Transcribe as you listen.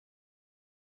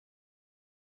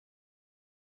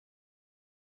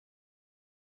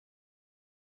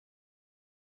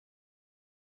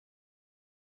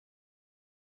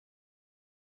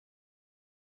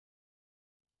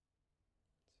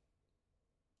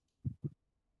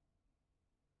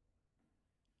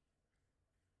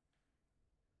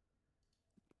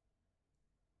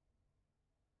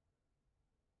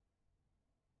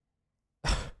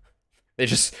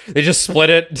They just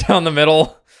split it down the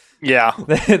middle. Yeah.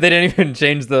 They didn't even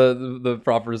change the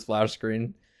proper splash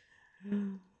screen.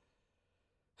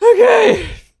 Okay.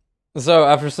 So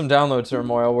after some download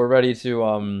turmoil, we're ready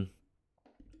to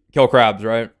kill crabs,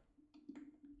 right?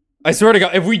 I swear to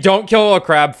God, if we don't kill a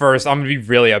crab first, I'm gonna be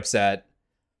really upset.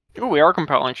 Ooh, we are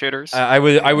compiling shaders. I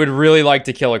would really like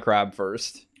to kill a crab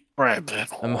first. Right.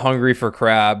 I'm hungry for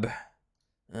crab.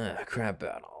 Crab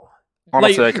battle.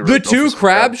 Honestly, Like the two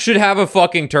crabs should have a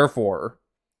fucking turf war.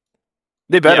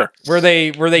 They better. Yeah,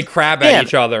 where they crab at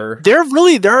each other. There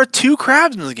are 2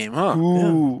 crabs in this game, huh?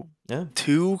 Ooh. Yeah.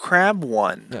 2 crab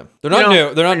 1. Yeah. They're not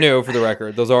new. They're not new for the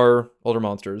record. Those are older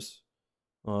monsters.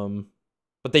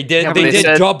 But they did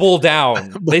double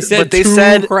down. They said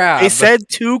two crabs. They said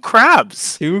 2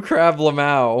 crabs. 2 crab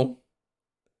lamau.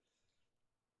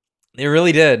 They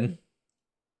really did.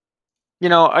 You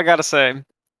know, I gotta say,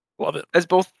 Love it. as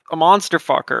both a monster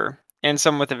fucker and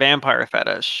someone with a vampire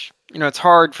fetish, you know, it's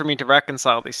hard for me to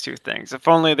reconcile these two things. If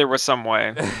only there was some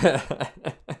way.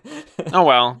 Oh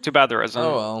well, too bad there isn't.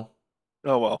 Oh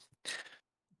well.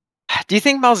 Do you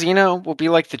think Malzeno will be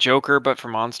like the Joker, but for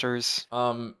monsters?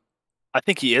 I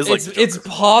think he is like the Joker it's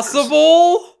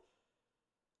possible.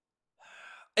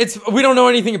 We don't know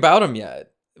anything about him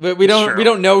yet. But we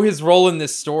don't know his role in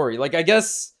this story. Like, I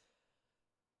guess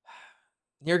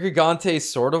Nergigante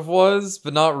sort of was,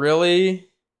 but not really.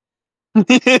 Not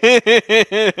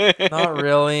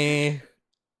really.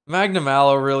 Magnum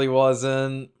Mallow really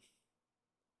wasn't.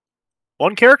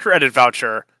 1 character edit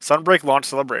voucher. Sunbreak launch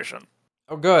celebration.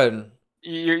 Oh, good.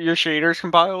 Your shaders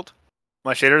compiled?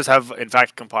 My shaders have, in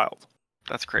fact, compiled.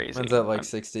 That's crazy. Mine's at like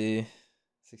 60.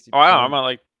 Oh, wow, I'm at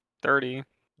like 30.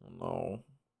 No.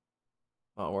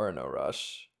 Oh, we're in no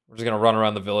rush. We're just gonna run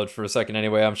around the village for a second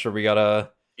anyway. I'm sure we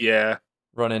gotta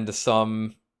run into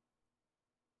some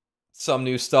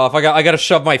new stuff. I gotta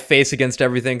shove my face against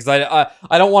everything because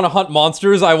I don't want to hunt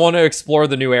monsters. I want to explore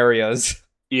the new areas.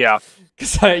 Yeah.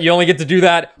 Because you only get to do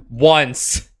that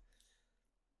once.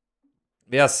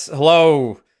 Yes,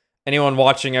 hello, anyone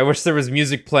watching. I wish there was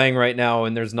music playing right now,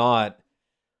 and there's not.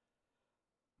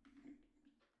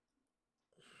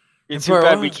 It's too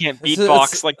bad we can't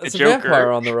beatbox like the Joker. It's a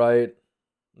vampire on the right.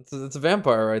 It's a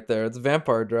vampire right there. It's a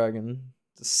vampire dragon.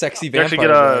 It's a sexy vampire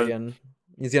dragon.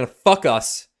 He's gonna fuck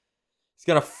us. He's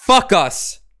gonna fuck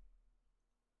us!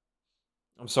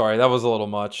 I'm sorry, that was a little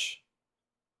much.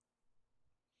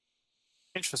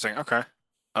 Interesting, okay.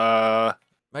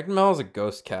 Magnum Mallow is a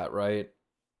ghost cat, right?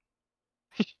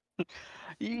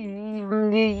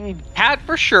 Cat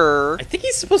for sure. I think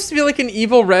he's supposed to be like an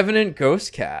evil revenant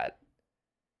ghost cat.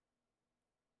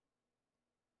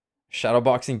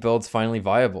 Shadowboxing build's finally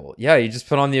viable. Yeah, you just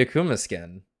put on the Akuma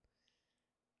skin.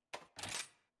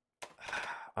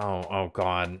 Oh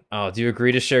god. Oh, do you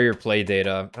agree to share your play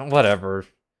data? Whatever.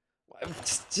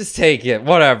 Just take it.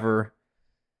 Whatever.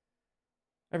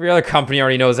 Every other company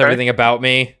already knows everything about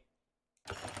me.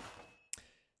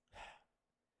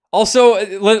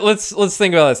 Also, let's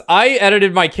think about this. I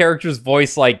edited my character's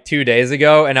voice like 2 days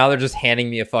ago, and now they're just handing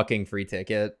me a fucking free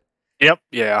ticket. Yep.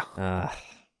 Yeah.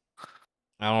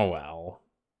 Oh well.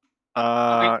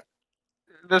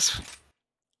 This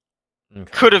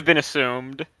could have been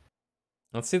assumed.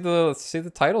 Let's see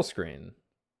the title screen.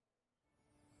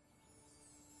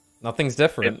 Nothing's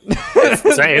different. It's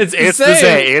the same.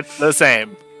 It's the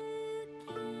same.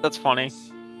 That's funny.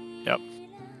 Yep.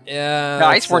 Yeah. The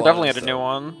Iceborne definitely had a new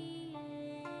one.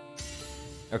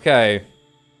 Okay.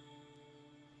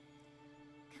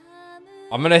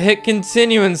 I'm gonna hit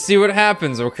continue and see what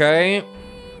happens, okay?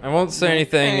 I won't say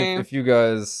anything if you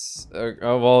guys...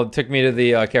 oh, well, it took me to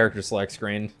the character select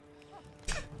screen.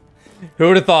 Who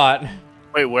would have thought?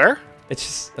 Wait, where? It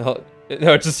just... no,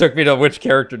 it just took me to which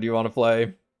character do you want to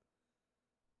play.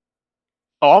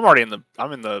 Oh, I'm already in the...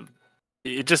 I'm in the...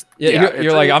 It just... Yeah,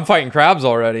 you're like, I'm fighting crabs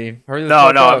already. Hurry the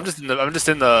fuck fuck up.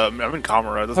 I'm in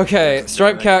Kamara. Okay,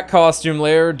 striped cat costume,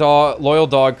 loyal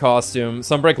dog costume,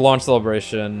 Sunbreak launch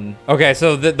celebration. Okay,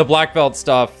 so the black belt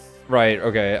stuff... Right,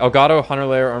 okay. Elgato, Hunter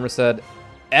Lair, Armor Set,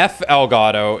 F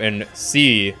Elgato, and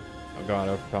C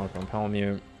Elgato,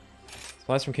 Palamute.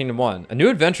 Supplies from Kingdom 1. A new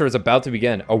adventure is about to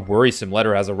begin. A worrisome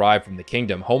letter has arrived from the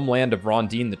kingdom, homeland of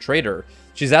Rondine the traitor.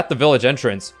 She's at the village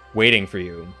entrance, waiting for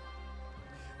you.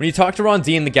 When you talk to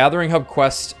Rondine, the Gathering Hub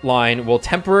quest line will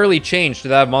temporarily change to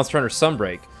that of Monster Hunter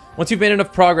Sunbreak. Once you've made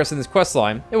enough progress in this quest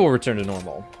line, it will return to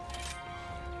normal.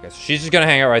 Okay, so she's just gonna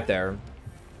hang out right there.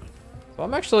 So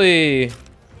I'm actually...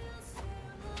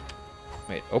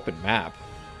 Wait, open map.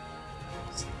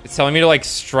 It's telling me to like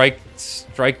strike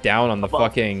down on the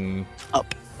fucking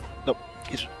up. Nope.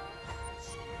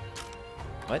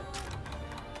 What?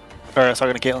 Alright, I was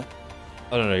talking to Caitlin.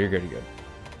 Oh, no, you're good, you're good.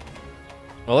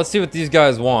 Well, let's see what these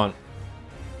guys want.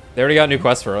 They already got a new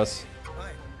quest for us.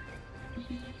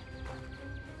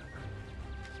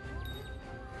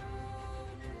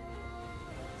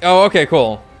 Oh, okay,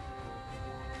 cool.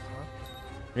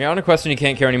 You're on a quest and you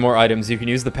can't carry any more items. You can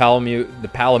use the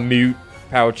Palamute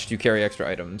pouch to carry extra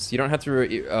items. You don't have to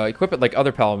equip it like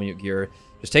other Palamute gear.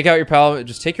 Just take your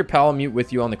Palamute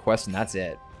with you on the quest, and that's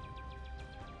it.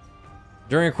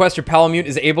 During a quest, your Palamute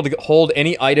is able to hold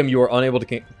any item you are unable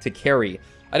to carry.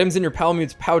 Items in your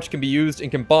Palamute's pouch can be used and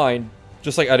combined,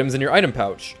 just like items in your item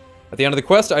pouch. At the end of the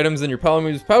quest, items in your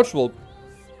Palamute's pouch will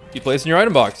be placed in your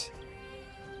item box.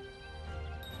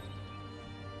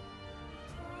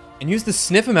 And use the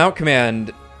Sniff 'em out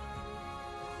command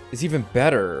is even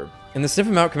better. And the Sniff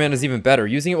 'em out command is even better.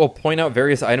 Using it will point out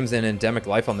various items in endemic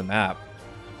life on the map.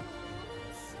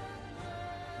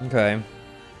 Okay.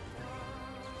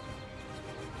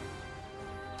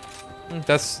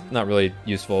 That's not really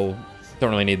useful.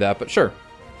 Don't really need that, but sure.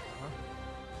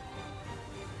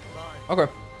 Okay.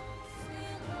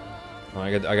 Oh,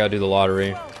 I gotta do the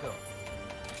lottery.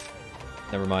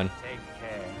 Never mind.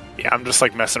 Yeah, I'm just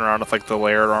like messing around with like the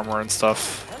layered armor and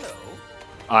stuff.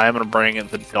 I am gonna bring in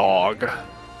the dog.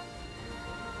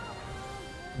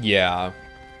 Yeah.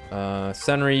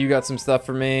 Senri, you got some stuff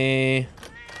for me.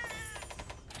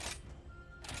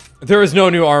 There is no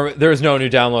new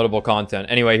downloadable content.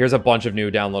 Anyway, here's a bunch of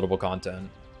new downloadable content.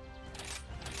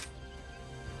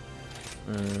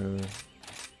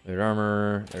 Layered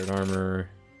armor, layered armor,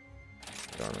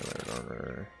 layered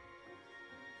armor.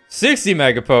 60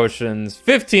 mega potions,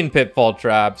 15 pitfall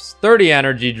traps, 30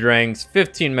 energy drinks,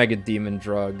 15 mega demon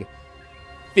drug,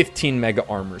 15 mega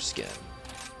armor skin.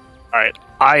 All right,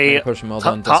 potion well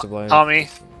done, test of life. Tommy,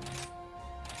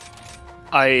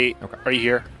 Okay. Are you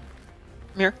here?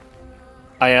 I'm here.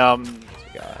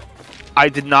 I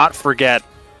did not forget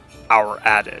our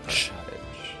adage.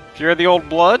 Fear the old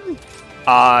blood?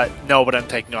 No, but I'm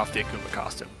taking off the Akuma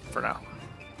costume for now.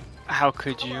 How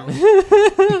could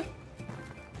you?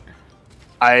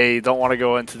 I don't want to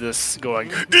go into this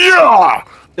going, yeah!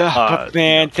 But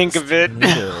man, think of it.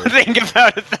 Think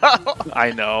about it though.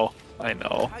 I know.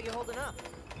 How you holding up?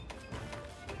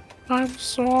 I'm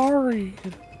sorry.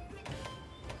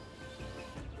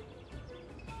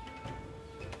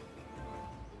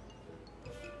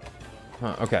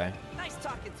 Huh, okay. Nice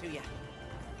talking to you.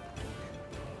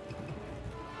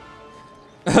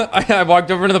 I walked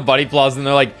over to the Buddy Plaza and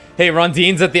they're like, hey,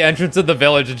 Rondine's at the entrance of the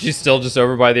village and she's still just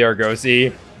over by the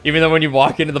Argosy. Even though when you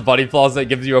walk into the Buddy Plaza, it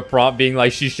gives you a prompt being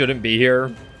like, she shouldn't be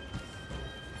here.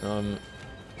 Okay.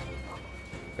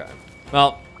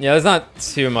 Well, yeah, there's not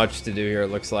too much to do here, it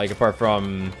looks like, apart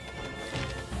from...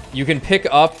 You can pick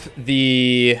up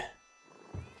the...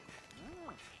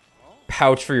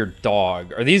 pouch for your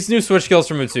dog. Are these new switch skills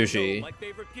from Mutsushi? My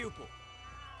favorite pupil.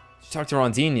 Did you talk to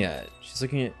Rondine yet? She's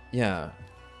looking at... Yeah.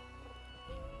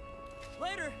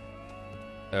 Later.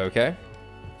 Okay.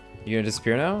 You gonna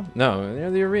disappear now? No, you're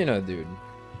the arena, dude.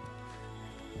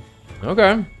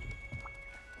 Okay.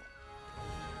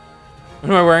 What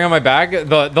am I wearing on my back?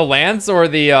 The lance or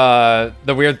the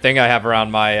weird thing I have around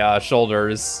my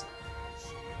shoulders?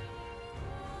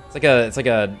 It's like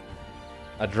a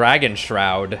dragon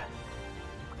shroud. It's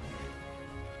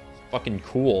fucking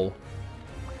cool.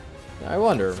 I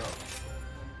wonder.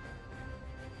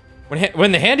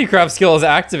 When the handicraft skill is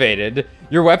activated,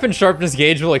 your weapon sharpness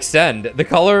gauge will extend. The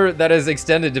color that is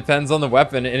extended depends on the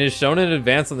weapon and is shown in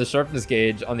advance on the sharpness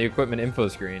gauge on the equipment info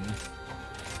screen.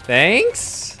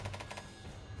 Thanks?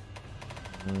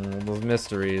 Those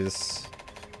mysteries.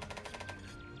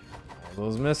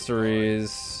 Those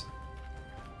mysteries.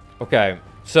 Okay,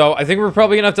 so I think we're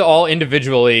probably gonna have to all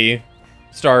individually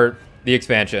start the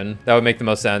expansion. That would make the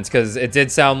most sense, because it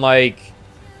did sound like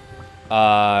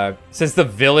since the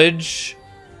village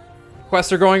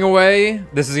quests are going away,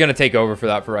 this is gonna take over for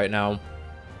that for right now.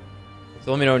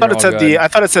 So let me know when you're all good. I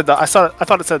thought it said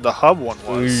the hub one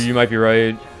was. You might be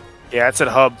right. Yeah, it said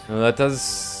hub. No, that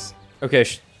does. Okay,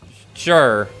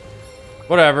 sure.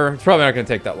 Whatever. It's probably not gonna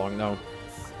take that long, though.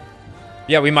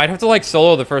 Yeah, we might have to like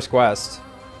solo the first quest.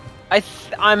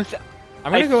 I'm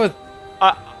gonna go with.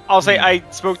 I'll say I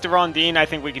spoke to Rondine. I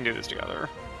think we can do this together.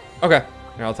 Okay.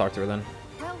 Here, I'll talk to her then.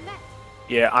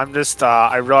 Yeah, I'm just.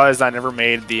 I realized I never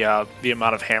made the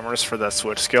amount of hammers for the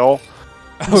switch skill.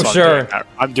 Oh, so sure.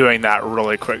 I'm doing that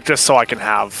really quick, just so I can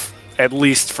have at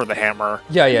least for the hammer.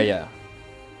 Yeah.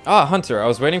 Ah, Hunter, I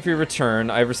was waiting for your return.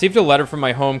 I've received a letter from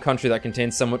my home country that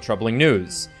contains somewhat troubling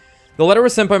news. The letter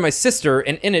was sent by my sister,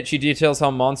 and in it she details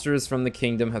how monsters from the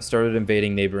kingdom have started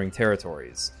invading neighboring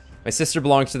territories. My sister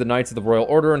belongs to the Knights of the Royal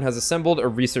Order and has assembled a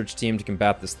research team to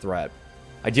combat this threat.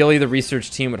 Ideally, the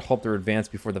research team would halt their advance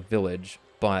before the village,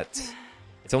 but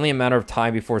it's only a matter of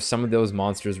time before some of those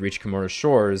monsters reach Kimura's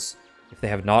shores, if they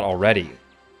have not already.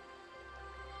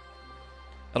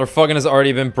 Elder Fuggin has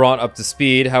already been brought up to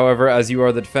speed. However, as you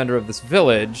are the defender of this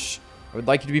village, I would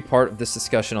like you to be part of this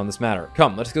discussion on this matter.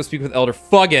 Come, let's go speak with Elder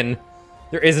Fuggin.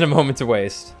 There isn't a moment to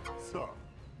waste.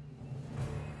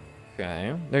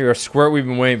 Okay, there you are, Squirt. We've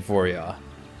been waiting for you. All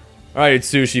right,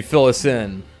 Sushi, fill us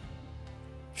in.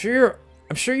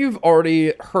 I'm sure you've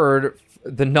already heard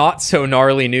the not so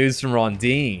gnarly news from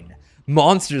Rondine.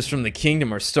 Monsters from the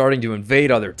kingdom are starting to invade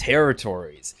other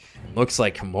territories. Looks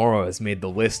like Kimura has made the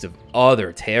list of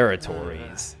other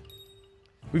territories.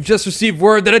 We've just received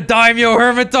word that a Daimyo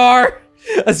Hermitar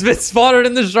has been spotted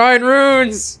in the Shrine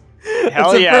Ruins.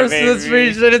 Hell it's the yeah, first baby. in this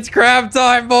region. It's crab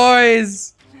time,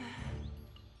 boys.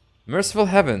 Merciful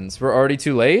heavens, we're already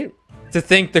too late? To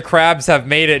think the crabs have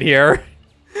made it here.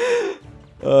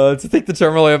 To think the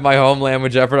turmoil of my homeland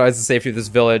would jeopardize the safety of this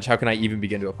village. How can I even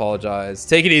begin to apologize?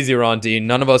 Take it easy, Rondine.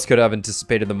 None of us could have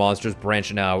anticipated the monsters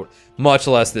branching out, much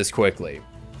less this quickly.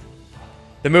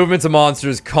 The movements of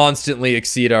monsters constantly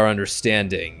exceed our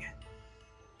understanding.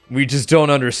 We just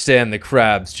don't understand the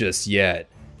crabs just yet.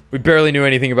 We barely knew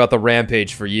anything about the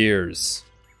rampage for years.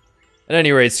 At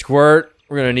any rate, Squirt,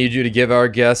 we're gonna need you to give our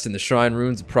guest in the Shrine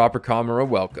Ruins a proper Kimura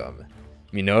welcome.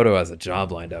 Minoto has a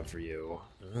job lined up for you.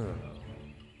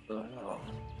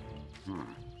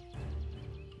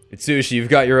 Itsushi, you've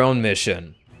got your own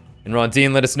mission. And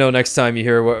Rondine, let us know next time you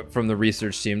hear what from the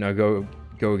research team. Now go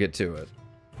get to it.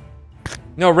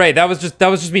 No, Ray, that was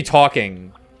just me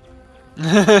talking.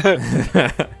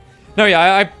 No,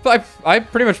 yeah, I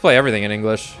pretty much play everything in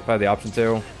English if I have the option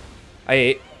to.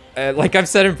 Like I've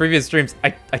said in previous streams,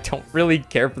 I don't really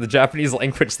care for the Japanese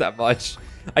language that much.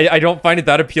 I don't find it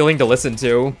that appealing to listen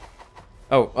to.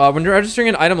 Oh, when you're registering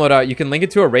an item loadout, you can link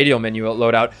it to a radial menu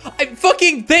loadout. I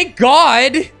fucking thank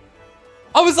God!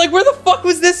 I was like, where the fuck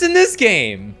was this in this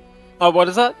game? What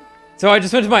is that? So I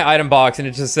just went to my item box and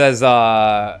it just says,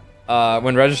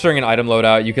 when registering an item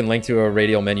loadout, you can link to a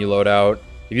radial menu loadout.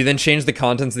 If you then change the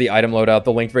contents of the item loadout,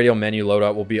 the linked radial menu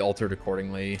loadout will be altered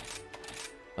accordingly.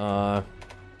 So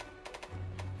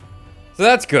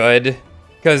that's good.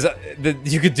 Because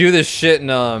you could do this shit in,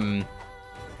 I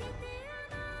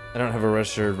don't have a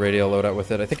registered radial loadout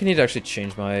with it. I think I need to actually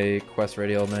change my quest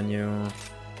radial menu.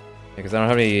 Because I don't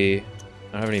have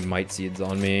any might seeds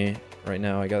on me right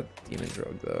now. I got demon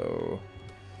drug though.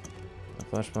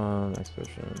 Flash bomb,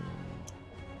 explosion.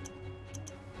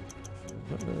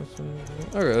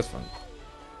 Okay, that's fine.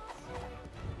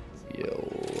 Yo.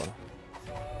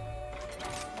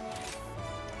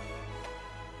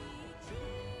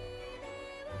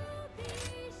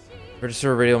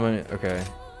 Register radial menu. Okay.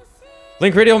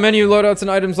 Link radial menu loadouts and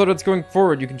items loadouts going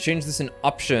forward. You can change this in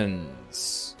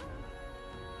options.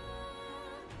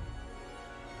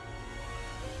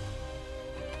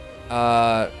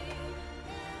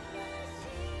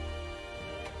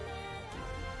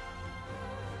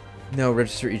 No,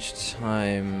 register each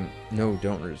time. No,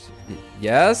 don't register.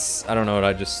 Yes? I don't know what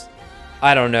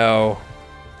I don't know.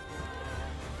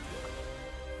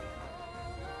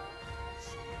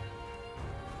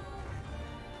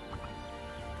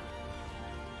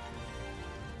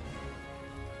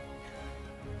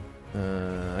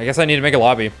 I guess I need to make a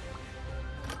lobby.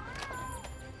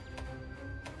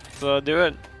 So do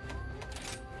it.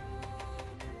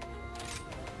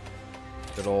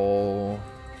 Good ol'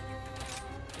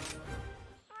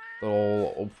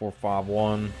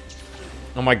 0451.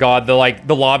 Oh my god,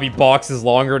 the lobby box is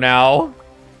longer now.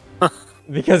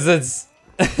 Because it's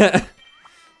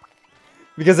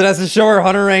because it has to show our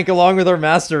hunter rank along with our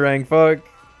master rank, fuck.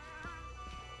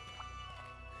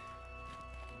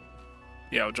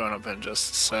 Yeah, I'll join up in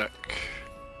just a sec.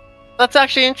 That's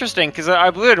actually interesting because I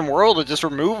believe in World it just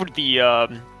removed the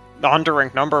hunter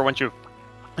rank number once you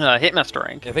hit master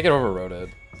rank. I think it overrode it,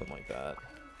 something like that.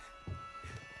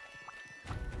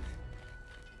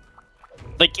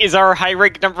 Like, is our high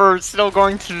rank number still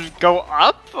going to go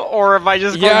up, or am I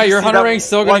just going Yeah, to your see hunter that rank's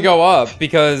still gonna go up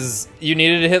because you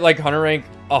needed to hit like hunter rank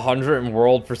 100 in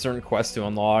World for certain quests to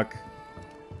unlock.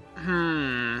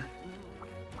 Something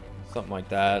Something like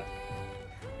that.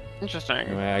 interesting.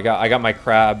 Anyway, I got my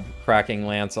crab cracking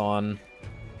lance on.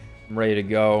 I'm ready to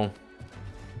go.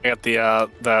 I got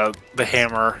the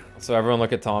hammer. So everyone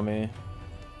look at Tommy.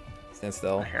 Stand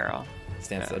still. Hero.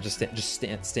 Stand still. Just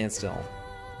stand still.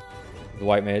 The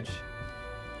white mage.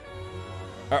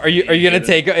 Are you gonna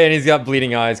take? And he's got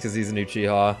bleeding eyes because he's a new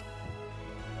Chiha.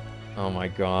 Oh my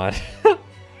god.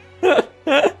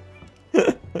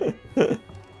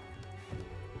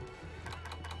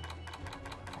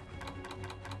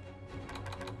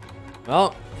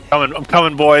 I'm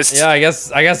coming, boys. Yeah, I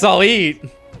guess I'll eat.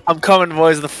 I'm coming,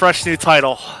 boys. The fresh new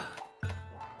title.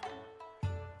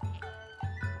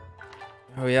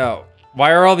 Oh yeah.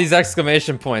 Why are all these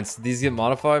exclamation points? Did these get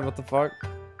modified? What the fuck?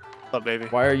 What's up, baby?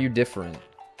 Why are you different?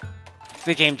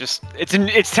 The game just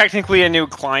it's technically a new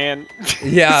client.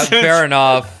 Yeah, fair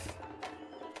enough.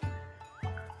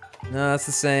 No, that's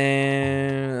the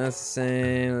same. That's the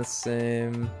same. That's the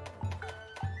same.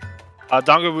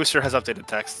 Dongo Booster has updated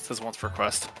text. It says once per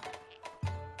quest.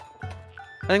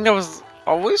 I think that was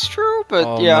always true, but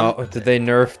Oh, yeah. no. Did they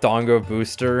nerf Dongo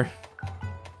Booster?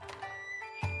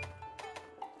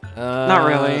 Not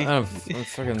really. I'm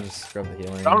fucking just scrub the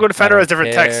healing. Dongo Defender has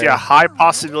different text. care. Yeah, high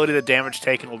possibility the damage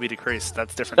taken will be decreased.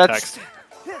 That's different That's-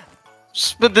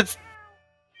 text. But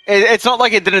it's not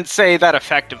like it didn't say that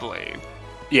effectively.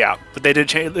 Yeah, but they did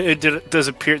change. It does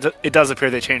appear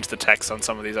they changed the text on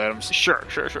some of these items. Sure.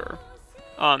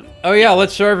 Oh yeah,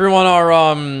 let's show everyone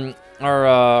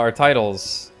our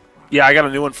titles. Yeah, I got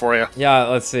a new one for you. Yeah,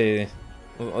 let's see.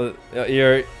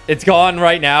 It's gone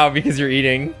right now because you're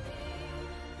eating.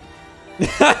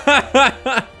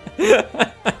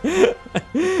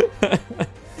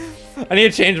 I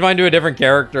need to change mine to a different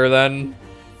character then.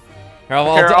 Here,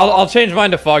 I'll change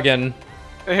mine to Fuggin.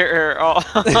 Here, I'll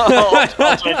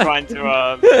change mine to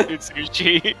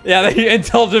Utsushi. Yeah, the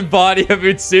intelligent body of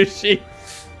Utsushi.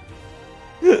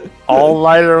 All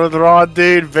Nighter with Raw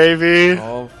Dude, baby.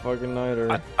 All fucking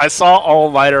nighter. I saw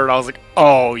All Nighter and I was like,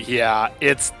 oh yeah,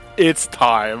 it's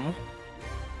time.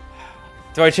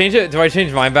 Do I change it? Do I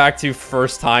change mine back to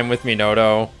first time with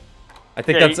Minoto? I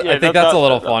think Yeah, that's yeah, I think that's a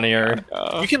little funnier.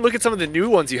 You can look at some of the new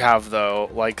ones you have though.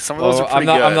 Like some of those are I'm pretty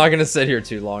not good. I'm not gonna sit here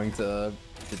too long to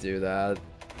do that.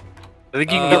 I think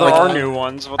you can There get like are new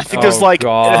ones. I think there's like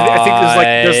I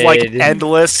think there's like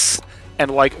Endless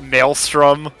and like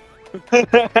Maelstrom.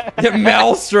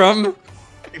 Maelstrom.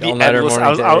 The All nighter Endless-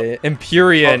 morning I was- day.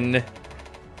 Empyrean.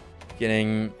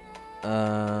 Getting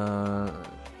trying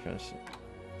to see.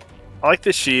 I like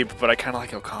the sheep, but I kind of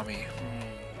like Okami.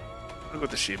 I'll go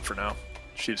with the sheep for now.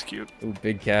 Sheep's cute. Ooh,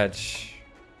 big catch.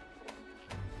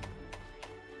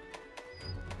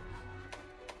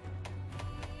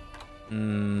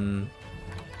 Oh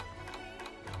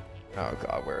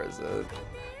god, where is it?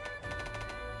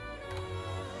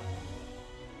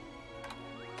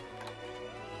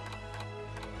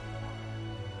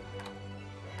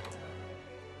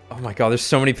 Oh my god, there's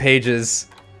so many pages.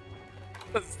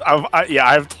 Yeah,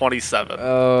 I have 27.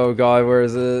 Oh god, where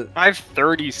is it? I have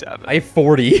 37. I have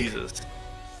 40. Jesus.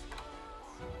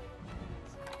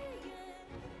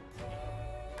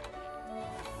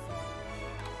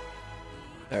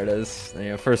 There it is. There you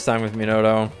go. First time with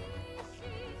Minoto.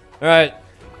 Alright.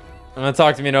 I'm gonna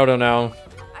talk to Minoto now.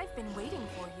 I've been waiting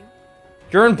for you.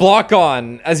 You're in Block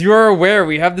On. As you are aware,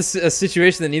 we have a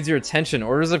situation that needs your attention.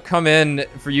 Orders have come in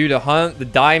for you to hunt the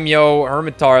Daimyo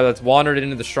Hermitar that's wandered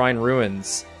into the Shrine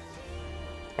Ruins.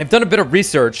 I've done a bit of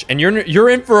research, and you're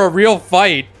in for a real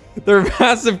fight. Their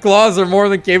massive claws are more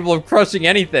than capable of crushing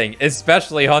anything,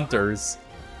 especially hunters.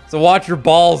 So watch your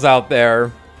balls out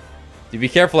there. Do be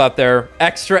careful out there.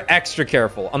 Extra, extra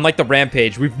careful. Unlike the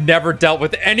Rampage, we've never dealt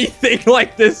with anything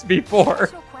like this before.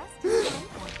 Special quest?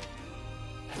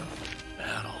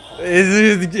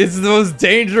 It's the most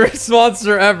dangerous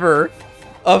monster ever.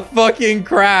 A fucking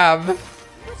crab. Which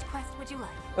quest would you like?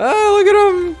 Oh, look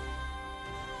at him.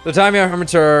 The Daimyo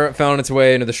Hermitar found its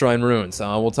way into the Shrine Ruins.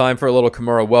 Well, time for a little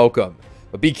Kimura welcome.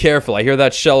 But be careful. I hear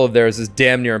that shell of theirs is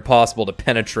damn near impossible to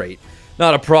penetrate.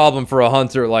 Not a problem for a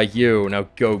hunter like you. Now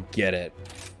go get it.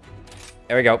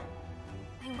 There we go.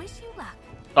 I wish you luck.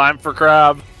 Time for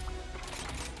crab.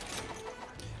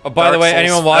 Oh, by the Dark way, Souls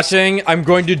anyone special. watching, I'm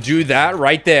going to do that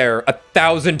right there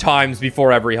 1,000 times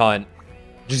before every hunt.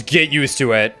 Just get used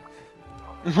to it.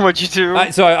 What'd you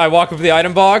do? So I walk up to the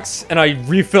item box, and I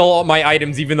refill all my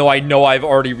items, even though I know I've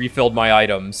already refilled my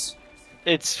items.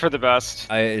 It's for the best.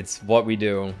 It's what we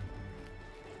do.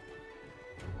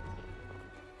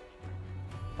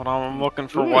 Hold on, I'm looking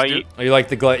for Ooh, white. dude. Oh, you like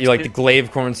the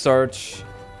glaive cornstarch?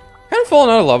 Kind of fallen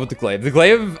out of love with the glaive. The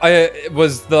glaive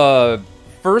was the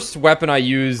first weapon I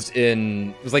used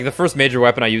in. It was like the first major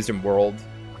weapon I used in World,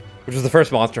 which was the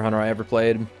first Monster Hunter I ever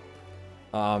played.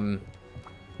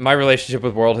 My relationship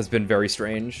with World has been very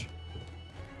strange.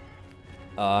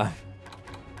 Cause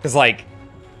like,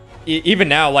 even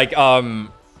now, like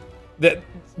the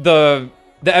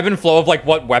ebb and flow of like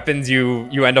what weapons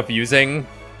you end up using.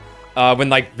 When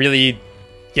like really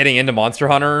getting into Monster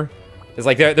Hunter is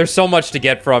like there's so much to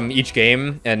get from each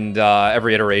game and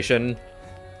every iteration.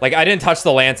 Like I didn't touch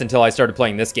the lance until I started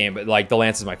playing this game, but like the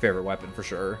lance is my favorite weapon for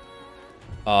sure.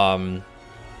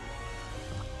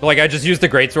 But, like, I just used the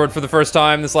greatsword for the first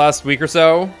time this last week or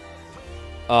so.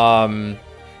 And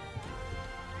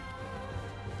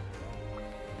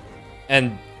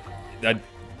the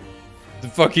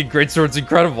fucking greatsword's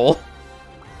incredible.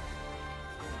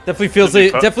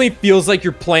 Definitely feels like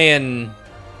you're playing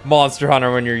Monster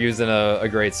Hunter when you're using a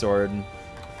greatsword.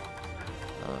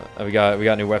 We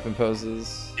got new weapon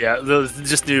poses. Yeah,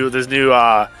 there's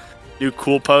new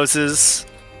cool poses.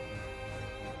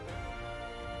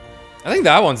 I think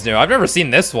that one's new. I've never seen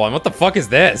this one. What the fuck is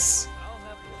this?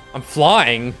 I'm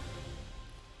flying.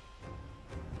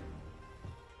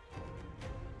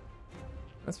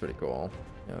 That's pretty cool.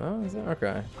 Yeah, is that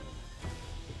okay?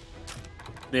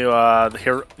 New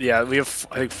here, yeah, we have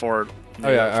I think 4. Oh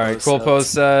yeah, all right, cool pose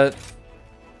set.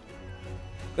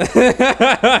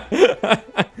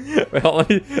 Well,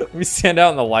 let me stand out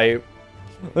in the light.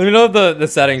 Let me know if the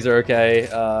settings are okay,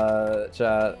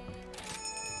 chat.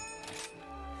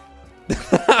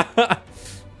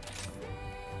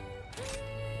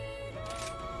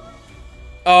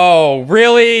 Oh,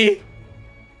 really?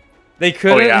 They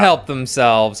couldn't help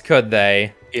themselves, could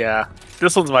they? Yeah,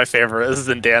 this one's my favorite. This is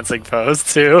in dancing pose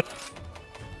too.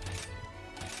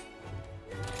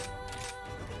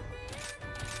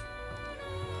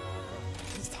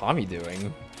 What's Tommy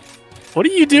doing? What are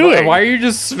you doing? Why are you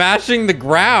just smashing the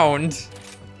ground?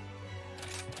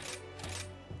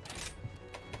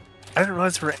 I didn't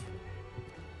realize we're...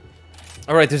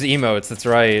 All right, there's emotes. That's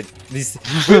right. These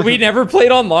we never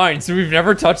played online, so we've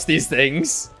never touched these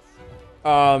things.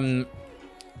 Where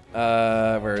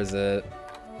is it?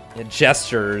 Yeah,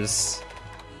 gestures.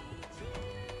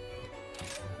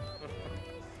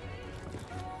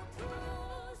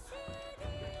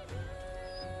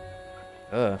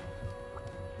 All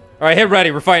right, hit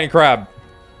ready. We're fighting crab.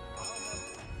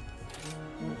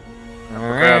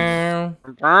 Crab.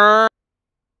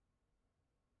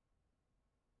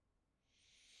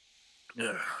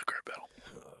 Yeah, crab battle.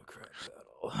 Oh, crab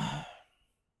battle.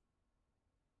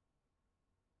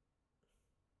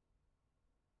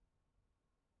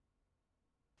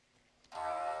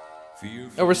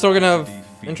 Oh, we're still gonna have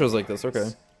intros like this.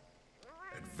 Okay.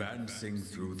 Advancing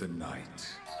through the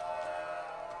night.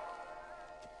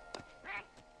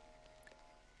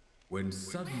 When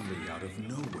suddenly out of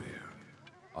nowhere,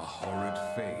 a horrid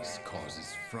face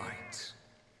causes fright.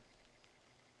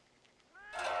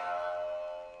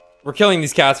 We're killing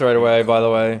these cats right away, by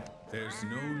the way. There's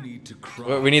no need to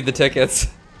cry. We need the tickets.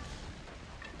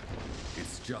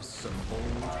 It's just some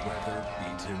old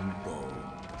weather-beaten bone.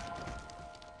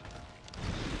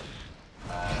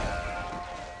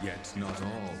 Yet not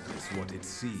all is what it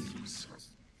seems,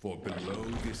 for below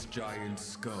this giant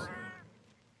skull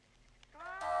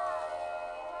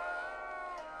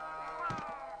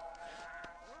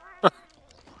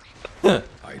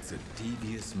hides a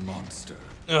devious monster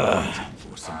waiting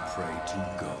for some prey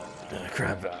to go.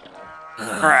 Crab battle.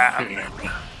 Crap.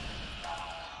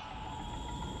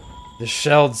 The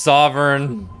Shelled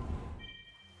Sovereign.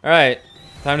 Alright,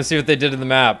 time to see what they did to the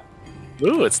map.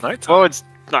 Ooh, it's nighttime. Oh, it's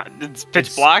not. It's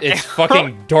pitch black. It's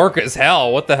fucking dark as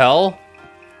hell. What the hell?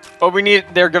 But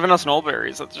they're giving us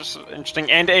nullberries. That's just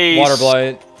interesting. And a Water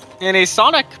Blight. And a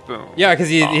Sonic Boom. Yeah, because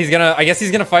he's gonna. I guess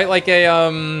he's gonna fight like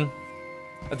a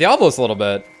Diablos a little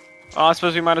bit. I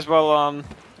suppose we might as well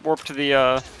warp to the.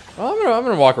 Well, I'm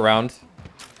gonna walk around.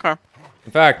 Okay.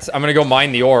 In fact, I'm gonna go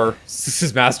mine the ore. This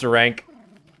is master rank.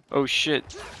 Oh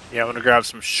shit. Yeah, I'm gonna grab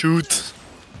some shoot.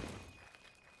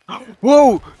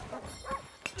 Whoa!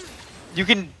 You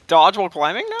can dodge while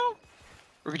climbing now?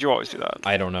 Or could you always do that?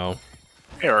 I don't know.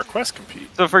 Hey, our quest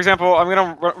compete. So, for example, I'm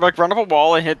gonna run up a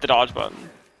wall and hit the dodge button.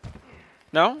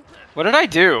 No? What did I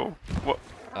do? What?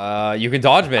 You can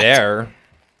dodge midair.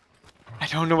 I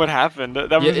don't know what happened.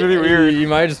 That was really weird. You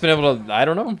might have just been able to. I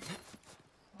don't know.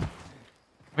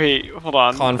 Wait, hold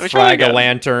on. Confrag a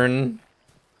lantern.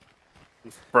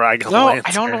 Frag a No, lantern.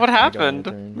 I don't know what happened.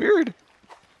 lantern. Weird.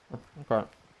 Okay.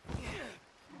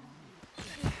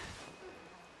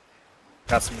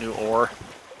 Got some new ore.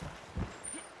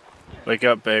 Wake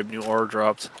up, babe. New ore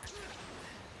dropped.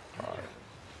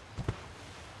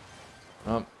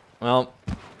 Oh, well.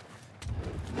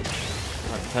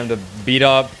 Time to beat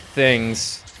up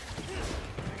things.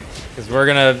 Because we're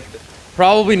gonna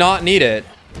probably not need it.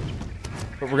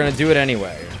 But we're gonna do it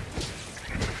anyway.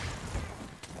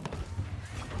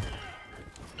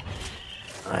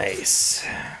 Nice.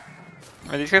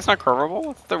 Are these guys not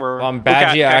curvable? They were.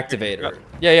 Badgia activator.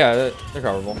 Yeah, they're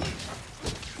coverable.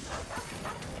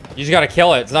 You just gotta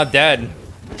kill it. It's not dead.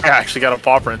 I actually got a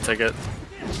paw print ticket.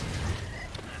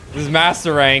 This is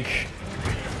master rank.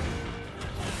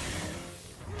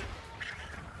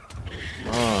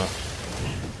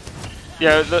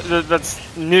 Yeah,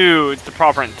 that's new. It's the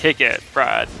proper ticket,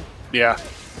 Brad. Yeah.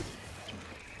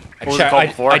 I, What was it called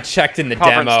before? I checked in the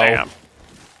Proper demo. stamp.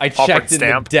 I Proper checked in the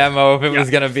stamp? demo if it was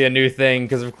gonna be a new thing,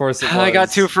 because of course it was. I got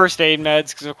 2 first aid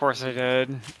meds, because of course I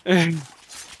did.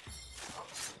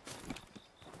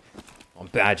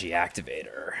 Badgie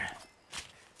activator.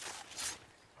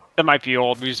 That might be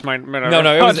old. We just might. No,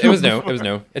 it was new. It was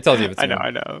new. It tells you if it's new.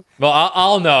 I know. Well,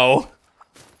 I'll know.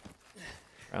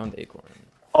 Round acorn.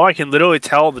 Oh, I can literally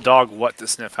tell the dog what to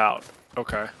sniff out.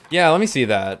 Okay. Yeah, let me see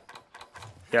that.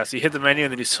 Yeah, so you hit the menu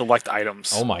and then you select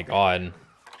items. Oh my god.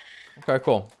 Okay,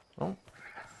 cool. Oh.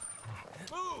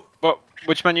 What?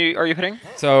 Which menu are you hitting?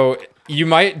 So you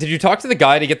might. Did you talk to the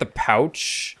guy to get the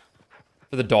pouch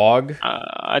for the dog?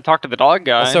 I talked to the dog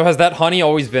guy. So has that honey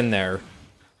always been there?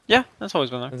 Yeah, that's always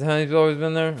been there. Has the honey's always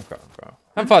been there? Okay. I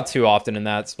haven't fought too often in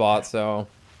that spot, so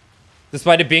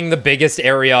despite it being the biggest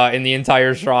area in the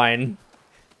entire shrine.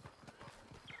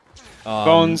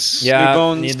 Bones. Yeah, New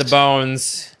bones. need the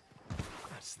bones.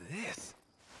 What's this?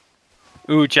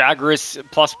 Ooh, Jagras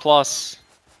plus.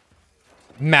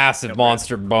 Massive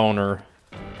monster boner.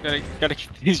 Gotta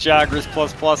keep these Jagras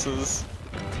pluses.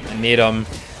 I need them.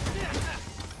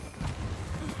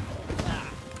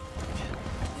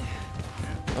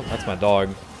 Oh, that's my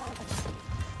dog.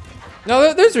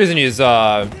 No, there's a reason to use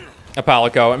a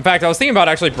Palico. In fact, I was thinking about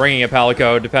actually bringing a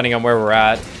Palico, depending on where we're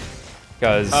at.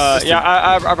 Because Yeah,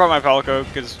 I brought my Palico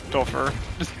because Pilfer.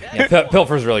 yeah,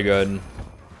 Pilfer's really good.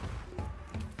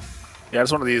 Yeah, I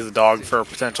just want to use the dog for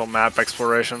potential map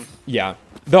exploration. Yeah.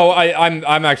 Though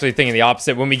I'm actually thinking the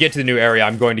opposite. When we get to the new area,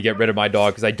 I'm going to get rid of my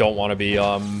dog because I don't want to be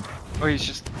Oh, he's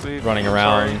just running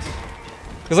around.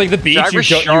 Because like the beach,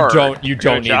 you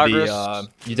don't need the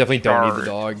you definitely don't need the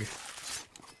dog.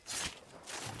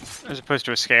 As opposed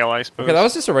to a scale, I suppose. Okay, that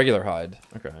was just a regular hide.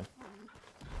 Okay.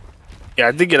 Yeah,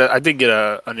 I did get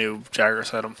a new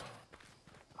Jagras item.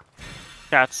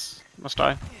 Cats must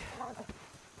die. I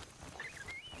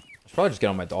should probably just get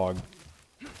on my dog.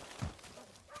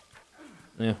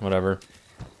 Yeah, whatever.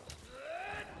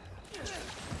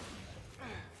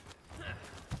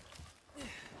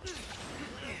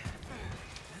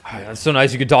 That's so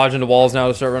nice. You could dodge into walls now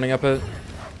to start running up it.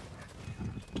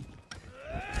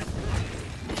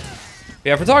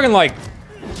 Yeah, if we're talking like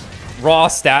raw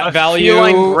stat value.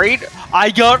 Feline great. I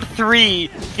got 3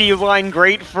 feline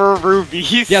great for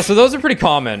rubies. Yeah, so those are pretty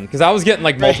common because I was getting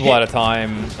like multiple at a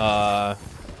time. Yeah,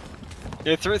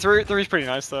 three's pretty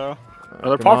nice though.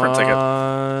 Another paw print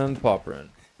ticket. Paw print.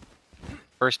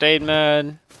 First aid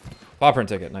med, Paw print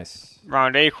ticket. Nice.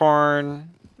 round acorn,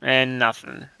 and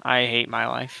nothing. I hate my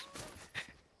life.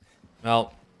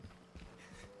 Well,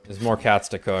 there's more cats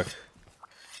to cook.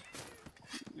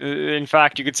 In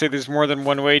fact, you could say there's more than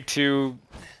one way to...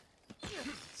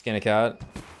 Skin a cat?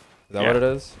 Is that Yeah. what it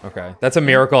is? Okay. That's a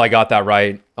miracle I got that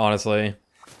right, honestly.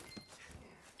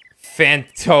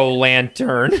 Fanto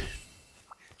Lantern.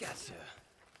 Gotcha.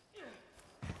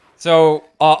 So,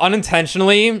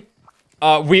 unintentionally,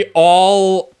 we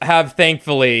all have,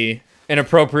 thankfully,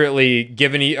 inappropriately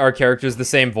given our characters the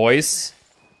same voice.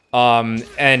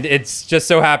 And it's just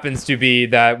so happens to be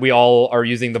that we all are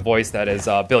using the voice that is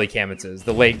Billy Kamitz's,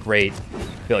 the late, great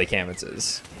Billy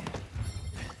Kamitz's.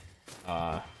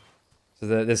 So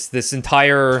this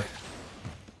entire...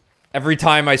 Every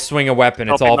time I swing a weapon,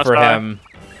 it's all for him.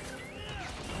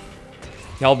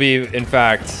 Kelby, in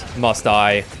fact, must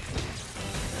die.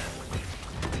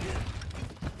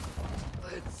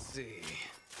 Let's see.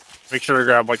 Make sure to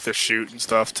grab like the chute and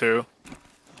stuff too.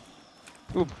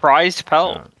 Ooh, prized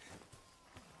pelt. Yeah.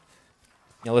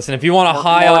 Now listen, if you want a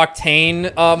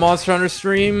high-octane Monster Hunter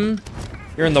stream,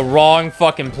 you're in the wrong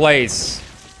fucking place.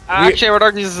 Actually, I would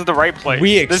argue this is the right place.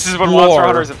 We This is what Monster explore.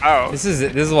 Hunter is about. This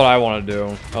is what I want to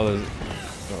do. Oh,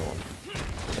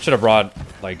 I should have brought,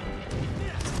 like...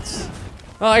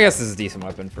 Well, I guess this is a decent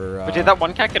weapon for... But did that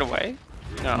one cat get away?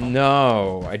 No.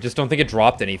 No, I just don't think it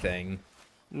dropped anything.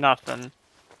 Nothing.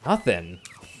 Nothing.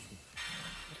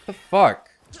 What the fuck?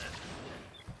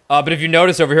 But if you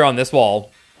notice over here on this wall,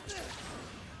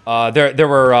 there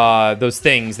were those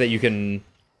things that you can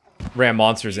ram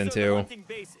monsters into.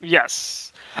 Yes.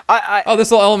 Oh,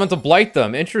 this will elemental blight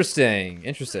them. Interesting.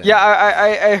 Interesting. Yeah,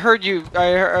 I heard you. I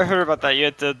heard about that. You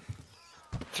had to.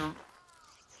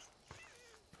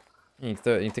 You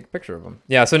take a picture of them.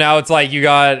 Yeah. So now it's like you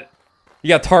got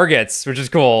targets, which is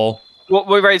cool.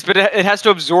 Well, right, but it has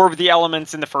to absorb the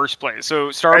elements in the first place. So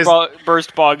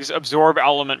starburst bugs absorb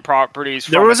element properties.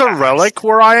 There was a relic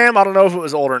where I am. I don't know if it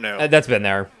was old or new. That's been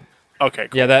there. Okay.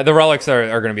 Cool. Yeah, the relics are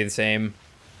going to be the same.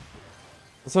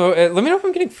 So let me know if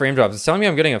I'm getting frame drops. It's telling me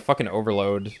I'm getting a fucking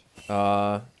overload,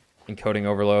 encoding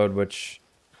overload, which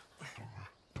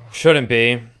Shouldn't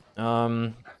be.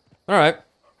 All right.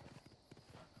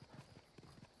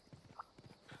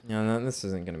 Yeah, no, this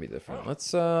isn't gonna be different.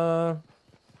 Let's I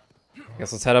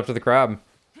guess let's head up to the crab.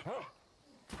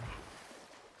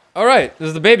 All right, this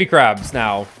is the baby crabs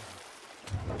now.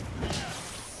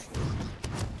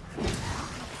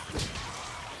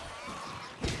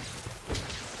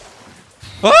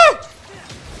 Ah!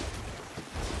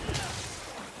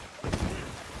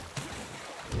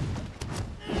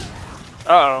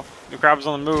 Uh-oh. The crab's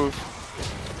on the move.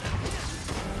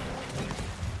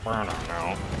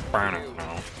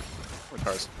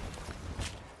 Retars.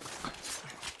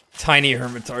 Tiny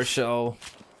hermitar shell.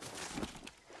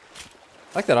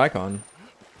 I like that icon.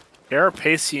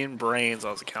 Carapacian brains,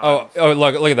 I was counting. Oh,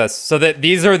 look at this. So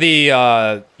these are the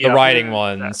Yeah. riding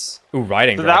ones. Ooh,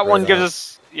 riding. So drop that one right gives there.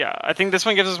 us... Yeah, I think this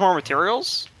one gives us more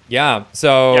materials. Yeah.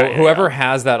 So Yeah, whoever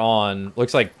has that on,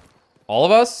 looks like all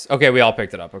of us. Okay, we all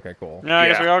picked it up. Okay, cool. Yeah, I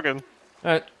guess Yeah. we all good.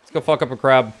 All right, let's go fuck up a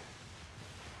crab.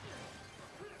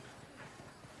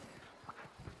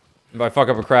 And by fuck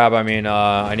up a crab, I mean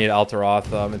I need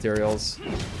Altaroth materials. You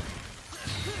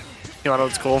know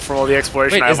what's cool from all the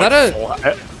exploration? Wait, I have is that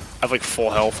I have like full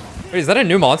health. Wait, is that a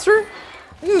new monster?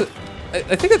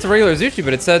 I think it's a regular Zushi,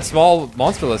 but it said small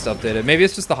monster list updated. Maybe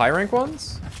it's just the high rank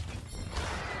ones?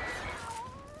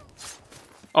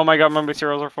 Oh my god, my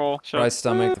materials are full. Shit. Dry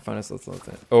stomach, the finest let's look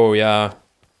at. Oh yeah.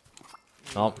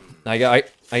 Well, I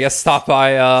guess stop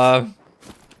by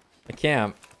the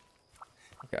camp.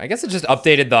 Okay, I guess it just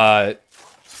updated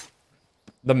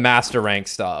the master rank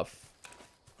stuff.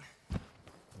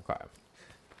 Okay.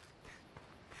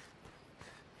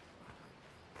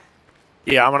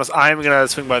 Yeah, I'm gonna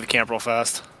swing by the camp real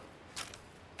fast.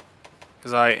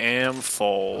 Cause I am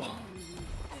full.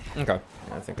 Okay.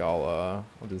 Yeah, I think I'll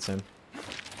do the same.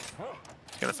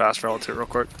 Gonna fast travel to it real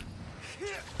quick.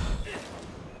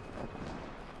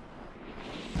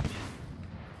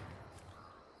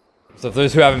 So for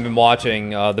those who haven't been watching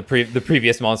the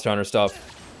previous Monster Hunter stuff,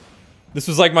 this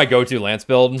was like my go-to Lance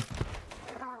build.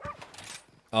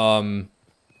 Oh,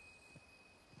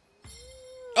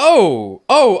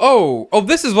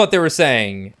 this is what they were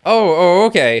saying. Oh,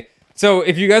 okay. So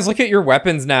if you guys look at your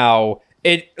weapons now,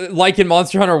 it, like in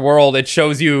Monster Hunter World, it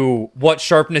shows you what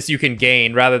sharpness you can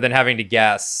gain rather than having to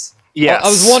guess. Yes. I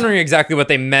was wondering exactly what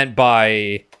they meant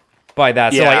by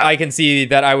that. So Yeah. like I can see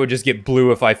that I would just get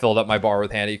blue if I filled up my bar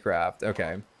with handicraft.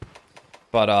 Okay.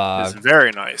 But It's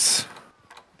very nice.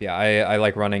 yeah, I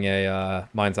like running a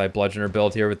Mind's Eye Bludgeoner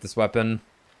build here with this weapon.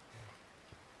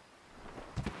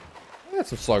 I got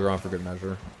some Slugger on for good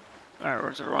measure. Alright,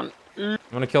 where's everyone? I'm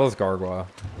gonna kill this Gargoyle.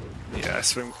 Yeah, I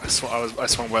swung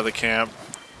by the camp.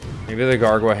 Maybe the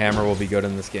Gargoyle Hammer will be good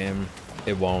in this game.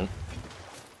 It won't.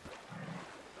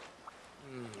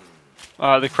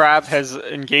 The crab has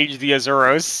engaged the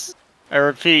Azuros. I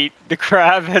repeat, the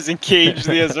crab has engaged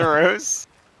the Azuros.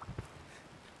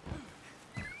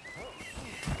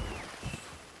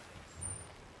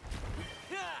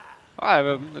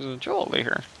 Oh, there's a Joel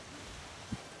here.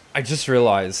 I just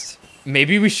realized,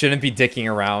 maybe we shouldn't be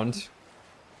dicking around.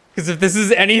 Because if this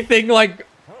is anything like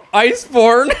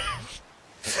Iceborne...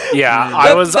 Yeah,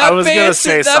 I was gonna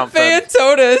say something. That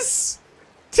Phaetonus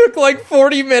took like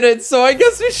 40 minutes, so I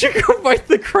guess we should go fight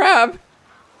the crab.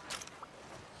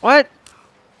 What?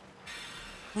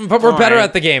 But we're better Alright.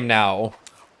 at the game now.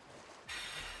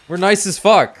 We're nice as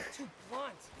fuck.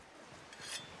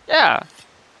 Yeah.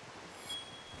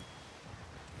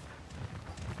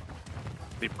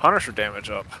 The Punisher damage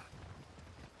up.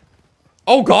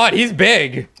 Oh god, he's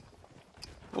big.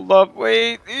 Love,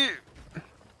 wait.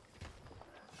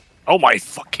 Oh my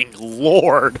fucking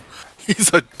lord!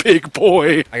 He's a big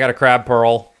boy. I got a crab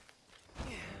pearl.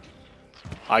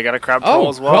 I got a crab Oh, pearl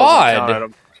as well. God. Count at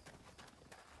him.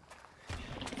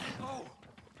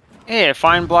 Hey,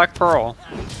 fine black pearl.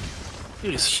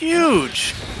 Dude, he's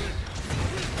huge.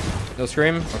 No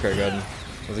scream? Okay, good. I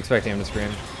was expecting him to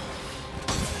scream.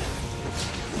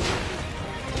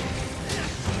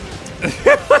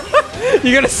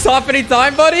 You gonna stop any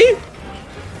time, buddy?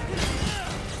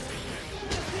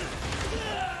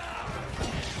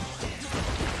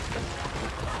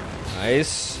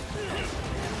 Nice.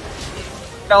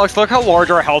 Alex, look how large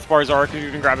our health bars are because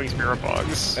you've been grabbing spirit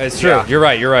bugs. It's true. Yeah. You're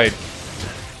right. You're right.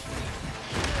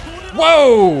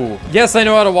 Whoa! Yes, I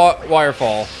know how to wire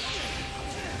fall.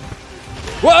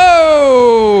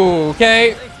 Whoa!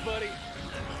 Okay.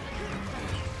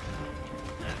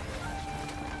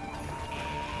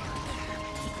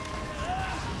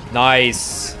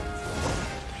 Nice.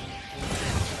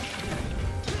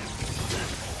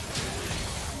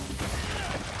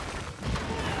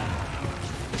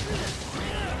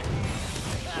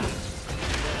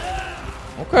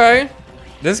 Okay.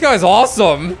 This guy's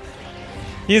awesome.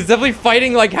 He's definitely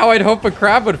fighting like how I'd hope a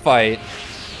crab would fight.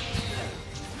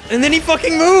 And then he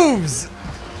fucking moves.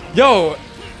 Yo,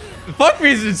 fuck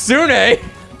me, Tsune.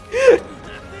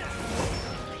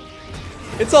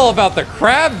 It's all about the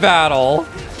crab battle.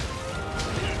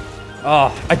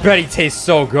 Oh, I bet he tastes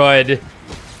so good.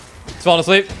 He's falling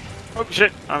asleep. Oh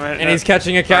shit! And he's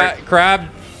catching a crab.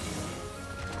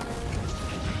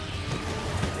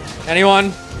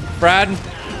 Anyone? Brad?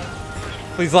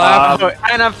 Please laugh.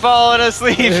 And I'm falling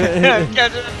asleep.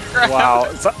 Catching a crab.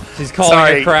 Wow. She's calling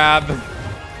Sorry. a crab.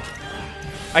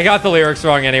 I got the lyrics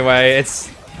wrong anyway. It's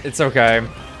okay.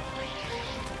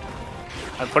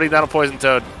 I'm putting down a poison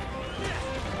toad.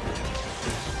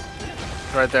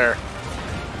 Right there.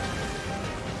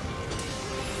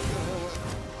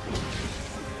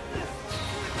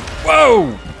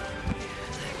 Whoa!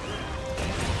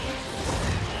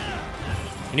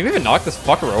 Can you even knock this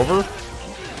fucker over?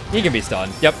 He can be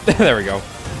stunned. Yep, there we go.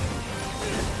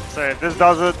 So this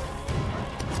does it.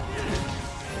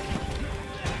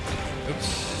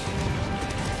 Oops.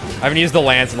 I haven't used the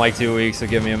lance in like 2 weeks, so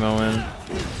give me a moment.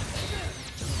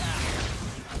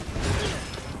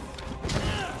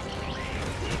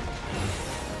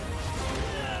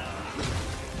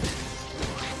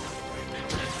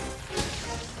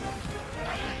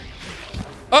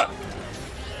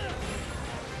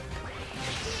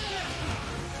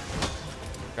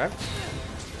 Okay.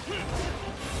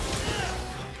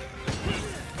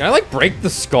 Can I like break the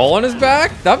skull on his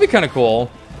back? That'd be kind of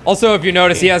cool. Also, if you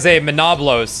notice, he has a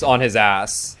Monoblos on his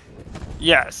ass.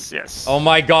 Yes, yes. Oh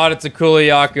my god, it's a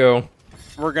Kuliyaku.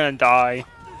 We're gonna die.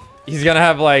 He's gonna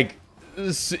have like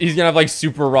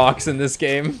super rocks in this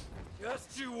game.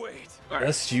 Just you wait.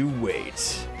 Just you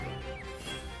wait.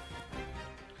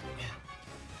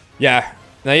 Yeah.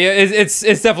 No, yeah, it's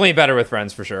definitely better with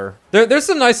friends for sure. There's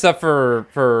some nice stuff for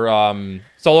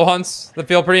solo hunts that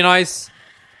feel pretty nice.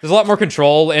 There's a lot more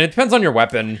control, and it depends on your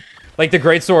weapon. Like the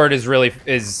greatsword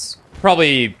is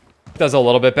probably does a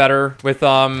little bit better with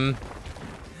oh no.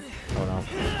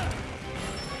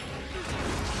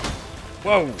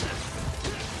 Whoa.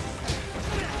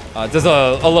 Does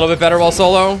a little bit better while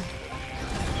solo.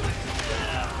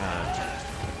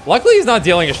 Luckily, he's not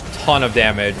dealing a ton of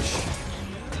damage.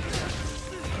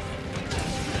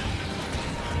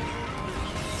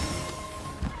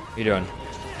 What you doing?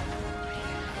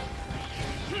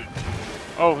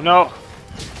 Oh no.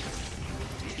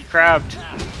 He crabbed.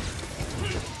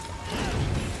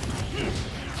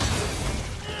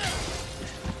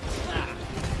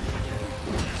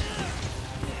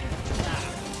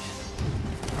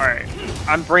 All right,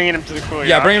 I'm bringing him to the cooler.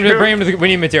 Yeah, bring him to the. We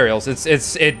need materials.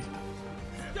 It.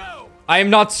 I am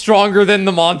not stronger than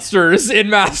the monsters in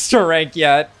master rank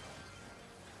yet.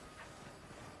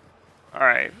 All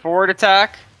right, forward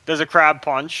attack does a crab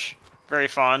punch, very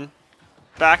fun.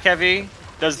 Back heavy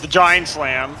does the giant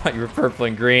slam. You were purple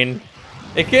and green.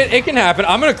 It can happen.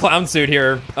 I'm gonna clown suit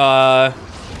here. I'm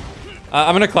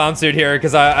gonna clown suit here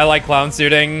because I like clown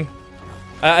suiting.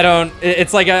 I don't.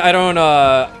 It's like I don't.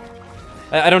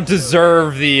 I don't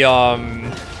deserve the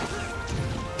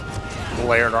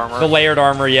layered armor. The layered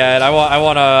armor yet. I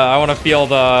wanna feel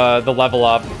the level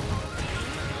up.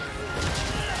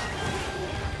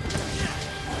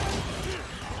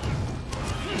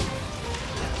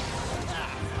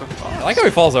 I like how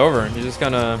he falls over. He's just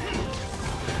gonna.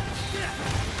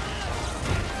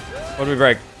 What do we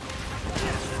break?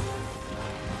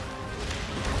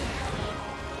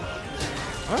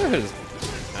 I'm gonna hit his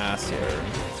ass here.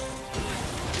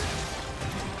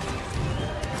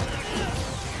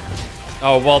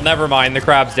 Oh, well, never mind. The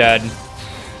crab's dead.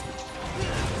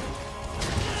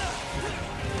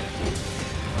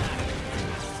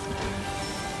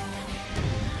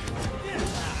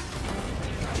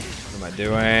 What am I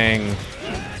doing?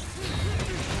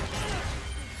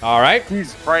 All right.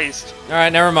 Jesus Christ. All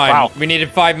right, never mind. Wow. We needed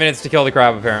 5 minutes to kill the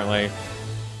crab, apparently.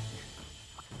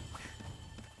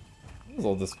 That was a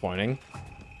little disappointing.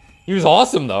 He was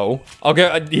awesome, though.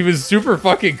 Okay, he was super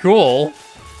fucking cool.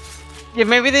 Yeah,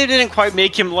 maybe they didn't quite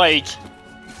make him like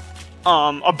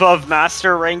above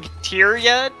master rank tier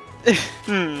yet.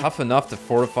 Tough enough to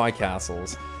fortify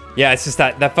castles. Yeah, it's just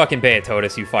that fucking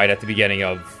Beatotus you fight at the beginning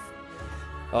of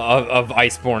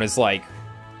Iceborne is like,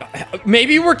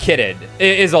 maybe we're kidded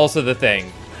is also the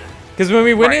thing, because when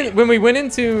we went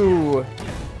into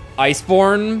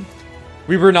Iceborne,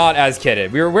 we were not as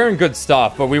kidded. We were wearing good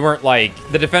stuff, but we weren't like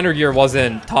the defender gear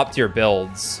wasn't top tier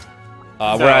builds.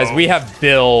 Whereas we have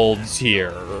builds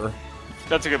here.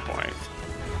 That's a good point.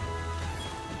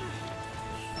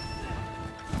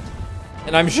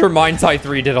 And I'm sure Mind Tai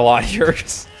 3 did a lot here.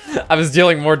 I was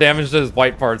dealing more damage to his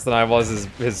white parts than I was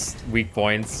his weak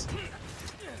points.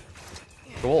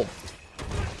 Cool.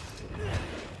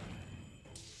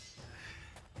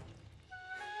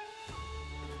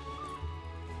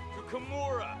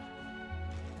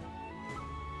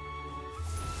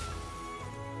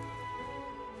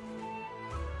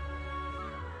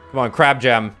 Come on, crab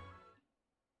gem.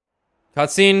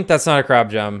 Cutscene? That's not a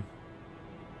crab gem.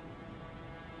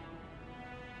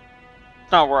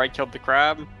 Not where I killed the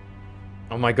crab.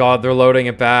 Oh my god, they're loading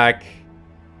it back.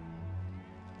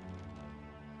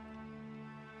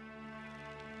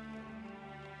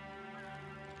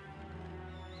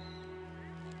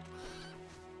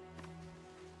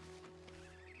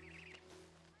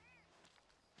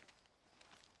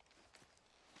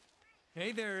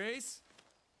 Hey there, Ace.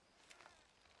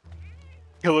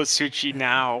 Kill Asuchi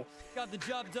now. Got the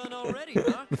job done already,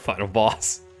 huh? The final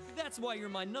boss. That's why you're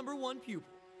my #1 pupil.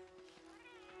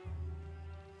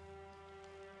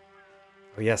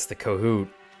 Oh yes, the Kahoot.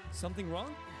 Something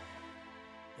wrong?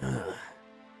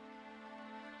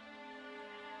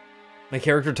 My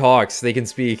character talks, they can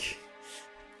speak.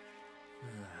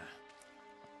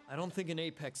 I don't think an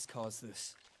Apex caused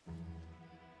this.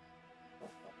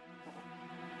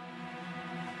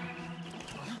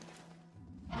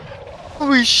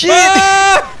 Holy shit!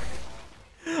 Ah!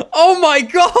 Oh my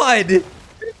god!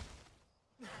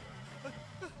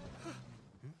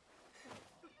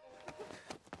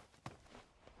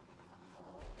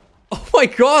 Oh my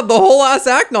god, the whole ass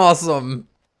acting awesome!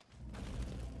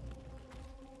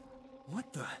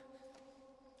 What the?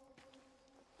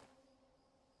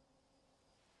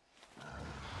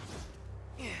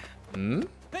 Hmm?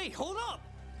 Hey, hold up!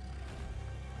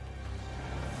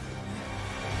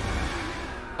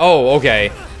 Oh,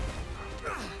 okay.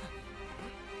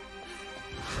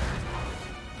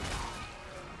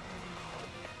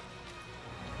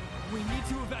 We need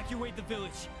to evacuate the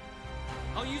village.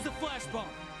 I'll use a flash bomb.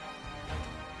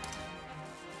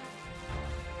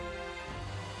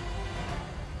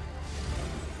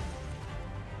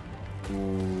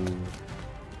 Ooh.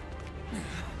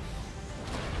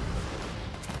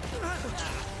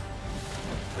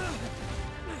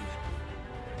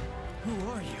 Who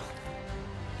are you?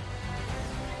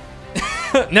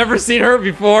 Never seen her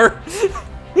before.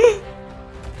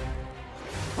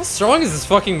 How strong is this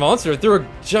fucking monster? It threw a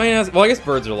giant ass. Well, I guess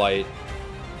birds are light.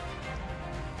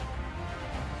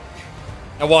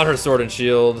 I want her sword and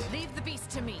shield. Leave the beast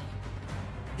to me.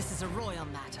 This is a royal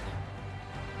matter.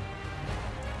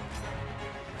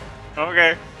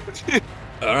 Okay.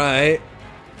 Alright.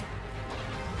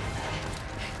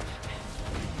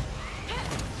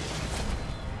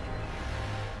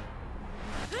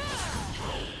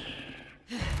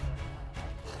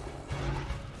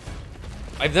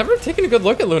 I've never taken a good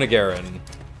look at Luna Garen.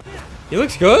 He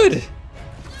looks good.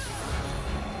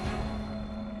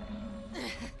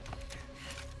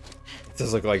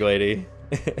 Does look like lady.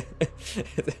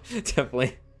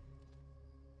 Definitely.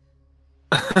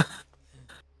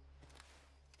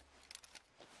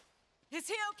 Is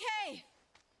he okay?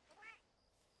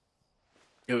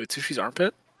 Yo, Itsushi's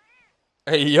armpit?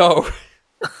 Hey, yo.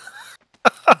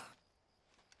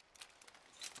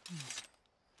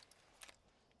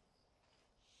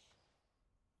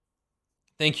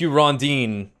 Thank you,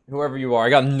 Rondine. Whoever you are.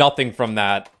 I got nothing from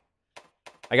that.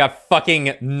 I got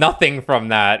fucking nothing from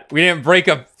that. We didn't break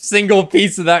a single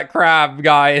piece of that crab,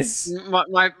 guys.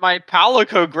 My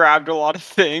Palico grabbed a lot of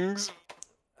things.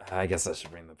 I guess I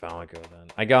should bring the Palico then.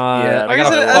 I got, Yeah, I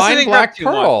got I a guess I fine didn't black grab too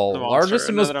much, pearl. the monster, Largest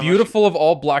and now most that I'm beautiful of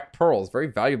all black pearls. Very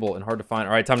valuable and hard to find.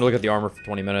 All right, time to look at the armor for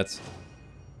 20 minutes.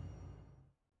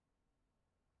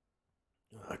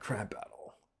 Crab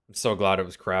battle. I'm so glad it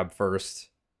was crab first.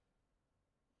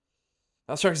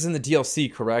 Valstrax is in the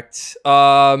DLC, correct?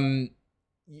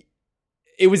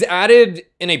 It was added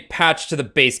in a patch to the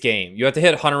base game. You have to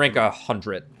hit Hunter rank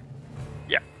 100.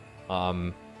 Yeah.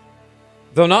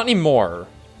 Though not anymore.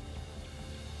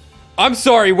 I'm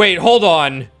sorry, wait, hold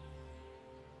on.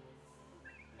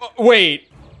 Wait.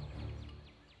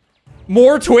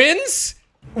 More twins?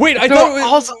 Wait, I thought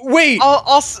it was... wait.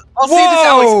 I'll say this,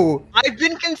 Whoa! Alex. I've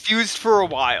been confused for a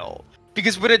while.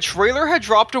 Because when a trailer had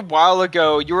dropped a while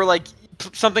ago, you were like,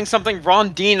 something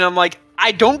Rondine, and I'm like,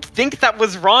 I don't think that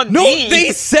was Rondine. No,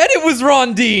 they said it was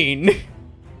Rondine.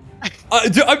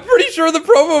 I'm pretty sure the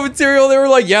promo material, they were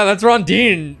like, yeah, that's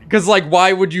Rondine. Because, like,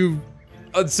 why would you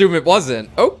assume it wasn't?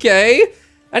 Okay.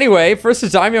 Anyway, first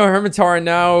is Daimyo Hermitar, and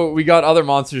now we got other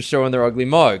monsters showing their ugly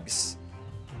mugs.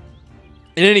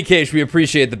 In any case, we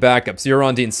appreciate the backup. So you're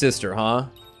Rondine's sister, huh?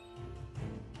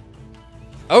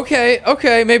 Okay,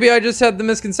 okay. Maybe I just had the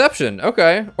misconception.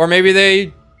 Okay. Or maybe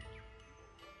they...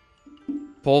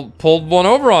 pulled one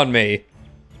over on me.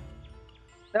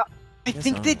 I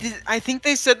think they did. I think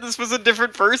they said this was a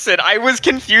different person. I was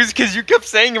confused because you kept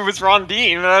saying it was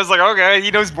Rondine, and I was like, okay,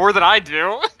 he knows more than I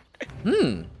do.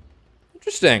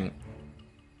 Interesting.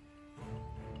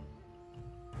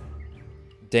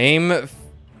 Dame. I'd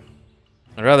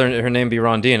rather her name be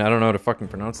Rondine. I don't know how to fucking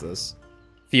pronounce this.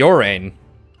 Fiorane.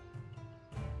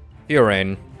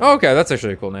 Fiorane. Oh, okay, that's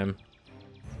actually a cool name.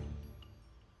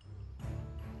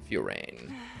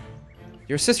 Fiorane.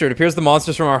 Your sister, it appears the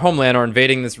monsters from our homeland are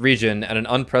invading this region at an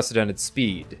unprecedented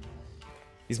speed.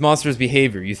 These monsters'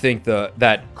 behavior, you think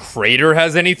that crater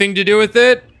has anything to do with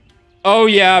it? Oh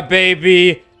yeah,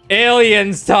 baby!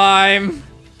 Aliens time!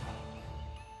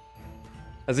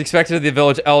 As expected of the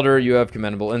village elder, you have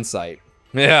commendable insight.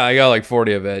 Yeah, I got like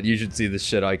 40 of it. You should see the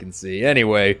shit I can see.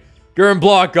 Anyway, Gurren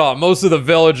Blockgott, most of the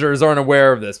villagers aren't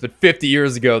aware of this, but 50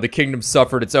 years ago, the kingdom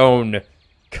suffered its own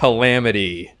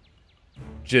calamity.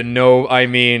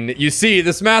 You see,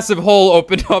 this massive hole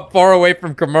opened up far away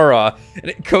from Kimura,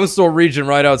 a coastal region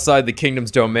right outside the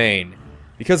kingdom's domain.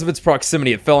 Because of its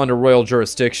proximity, it fell under royal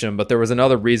jurisdiction, but there was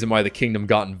another reason why the kingdom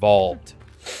got involved.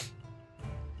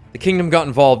 The kingdom got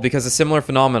involved because a similar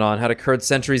phenomenon had occurred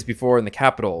centuries before in the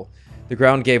capital. The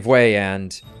ground gave way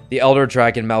and the elder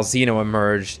dragon Malzeno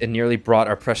emerged and nearly brought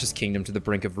our precious kingdom to the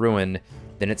brink of ruin.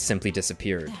 Then it simply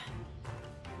disappeared.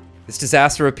 This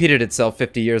disaster repeated itself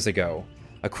 50 years ago.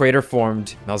 A crater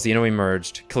formed, Malzeno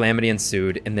emerged, calamity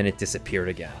ensued, and then it disappeared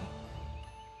again.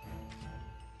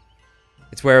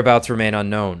 Its whereabouts remain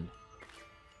unknown.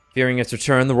 Fearing its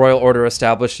return, the Royal Order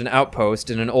established an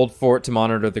outpost in an old fort to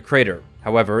monitor the crater.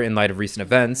 However, in light of recent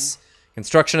events,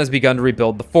 construction has begun to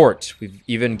rebuild the fort. We've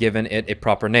even given it a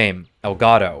proper name,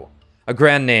 Elgato. A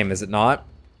grand name, is it not?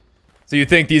 So you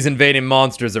think these invading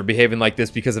monsters are behaving like this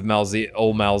because of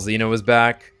old Malzeno is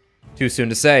back? Too soon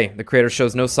to say. The crater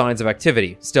shows no signs of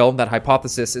activity. Still, that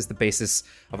hypothesis is the basis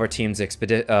of our team's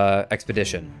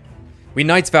expedition. We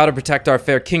knights vow to protect our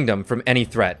fair kingdom from any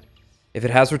threat. If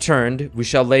it has returned, we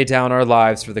shall lay down our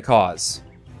lives for the cause.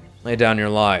 Lay down your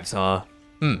lives, huh?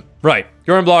 Right.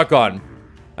 Gurren Blockgott,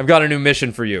 I've got a new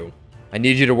mission for you. I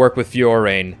need you to work with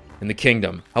Fiorane in the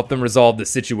kingdom. Help them resolve the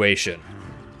situation.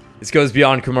 This goes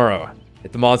beyond Kimura.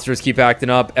 If the monsters keep acting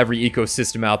up, every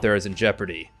ecosystem out there is in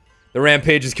jeopardy. The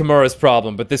rampage is Kimura's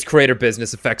problem, but this crater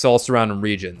business affects all surrounding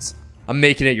regions. I'm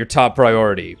making it your top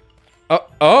priority.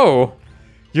 Oh!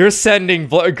 You're sending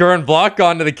Gurren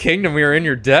Blockgott to the kingdom. We are in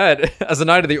your debt. As a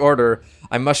knight of the order,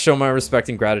 I must show my respect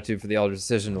and gratitude for the elder's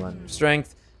decision to lend her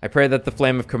strength. I pray that the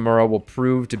flame of Kimura will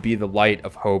prove to be the light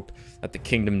of hope that the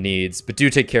kingdom needs. But do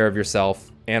take care of yourself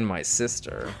and my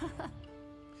sister.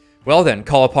 Well then,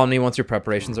 call upon me once your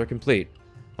preparations are complete.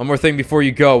 One more thing before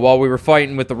you go. While we were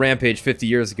fighting with the rampage 50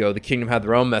 years ago, the kingdom had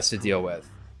their own mess to deal with.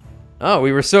 Oh,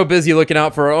 we were so busy looking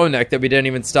out for our own neck that we didn't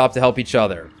even stop to help each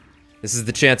other. This is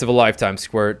the chance of a lifetime,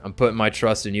 Squirt. I'm putting my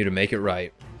trust in you to make it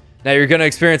right. Now you're gonna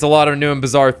experience a lot of new and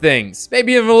bizarre things.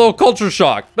 Maybe even a little culture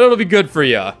shock, but it'll be good for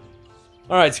you.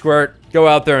 Alright, Squirt. Go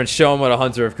out there and show them what a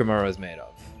Hunter of Kimura is made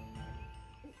of.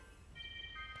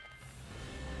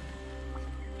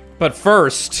 But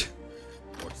first,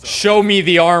 show me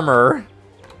the armor.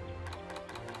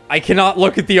 I cannot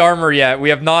look at the armor yet. We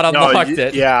have not unlocked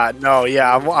it. Yeah,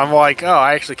 I'm like, oh,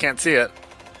 I actually can't see it.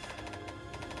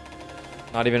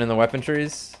 Not even in the weapon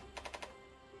trees?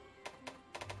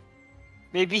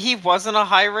 Maybe he wasn't a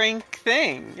high rank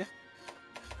thing.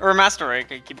 Or a master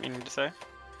rank, I keep meaning to say.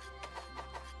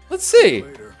 Let's see.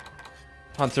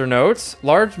 Hunter notes.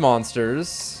 Large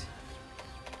monsters.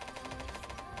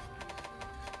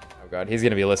 Oh god, he's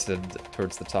gonna be listed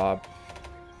towards the top.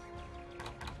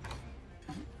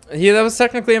 That was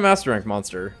technically a master rank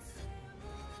monster.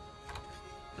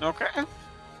 Okay.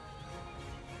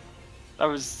 That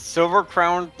was silver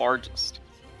crowned largest.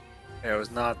 Yeah, it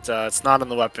was not. It's not in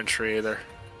the weapon tree either.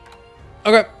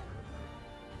 Okay.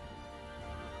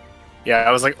 Yeah,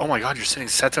 I was like, oh my god, you're sending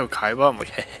Seto Kaiba? I'm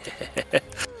like,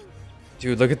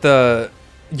 dude, look at the...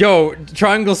 Yo,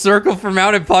 triangle circle for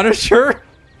Mounted Punisher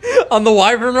on the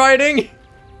Wyvern riding.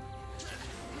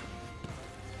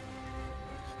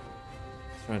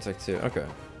 Attack 2, okay.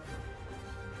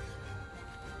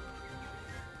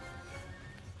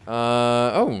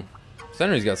 Oh.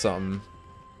 Senry's got something.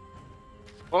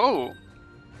 Whoa.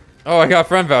 Oh, I got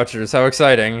friend vouchers. How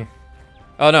exciting.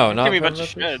 Oh, no, not Give me a friend bunch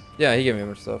of vouchers? shit. Yeah, he gave me a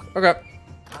bunch of stuff. Okay.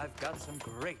 I've got some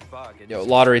great bargains. Yo,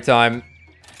 lottery time.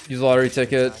 Use lottery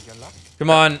ticket. Come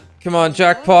on. Come on,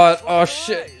 jackpot. Oh,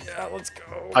 shit. Yeah, let's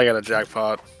go. I got a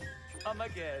jackpot. Come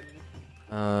again.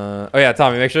 Oh, yeah,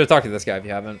 Tommy, make sure to talk to this guy if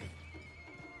you haven't.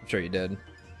 I'm sure you did.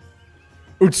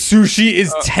 Utsushi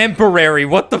is temporary.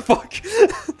 What the fuck?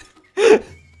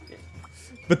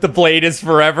 But the blade is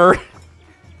forever.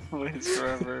 Blade's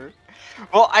forever.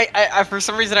 Well, I for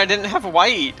some reason I didn't have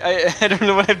white. I don't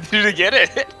know what I have to do to get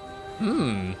it.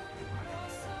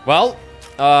 Well,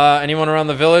 anyone around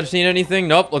the village need anything?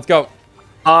 Nope, let's go.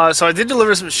 So I did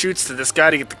deliver some shoots to this guy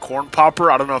to get the corn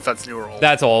popper. I don't know if that's new or old.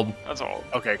 That's old. That's all.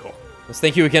 Okay, cool. Let's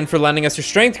thank you again for lending us your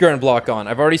strength Gurren block on.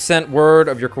 I've already sent word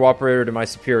of your cooperator to my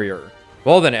superior.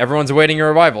 Well then, everyone's awaiting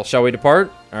your arrival. Shall we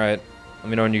depart? Alright. Let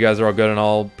me know when you guys are all good and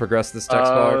I'll progress this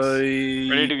text box.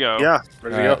 Ready to go. Yeah,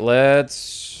 ready to Alright, go.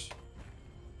 let's...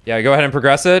 Yeah, go ahead and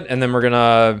progress it, and then we're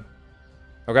gonna...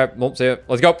 Okay, well, see it.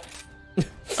 Let's go.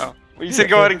 Oh. Well, you said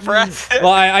go ahead and press it.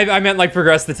 Well, I meant like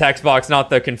progress the text box, not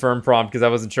the confirm prompt, because I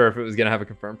wasn't sure if it was gonna have a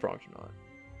confirm prompt or not.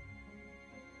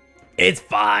 It's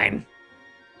fine.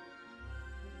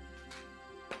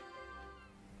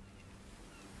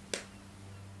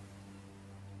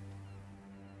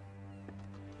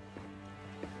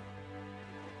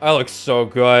 I look so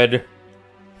good.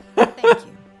 Thank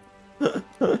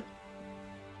you.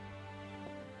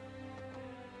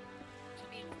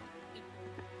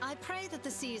 I pray that the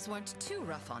seas weren't too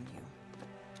rough on you.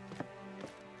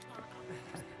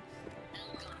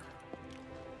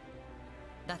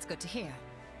 That's good to hear.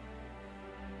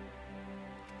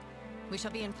 We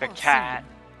shall be in The port cat. soon.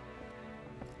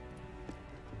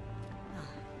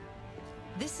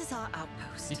 This is our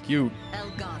outpost. He's cute.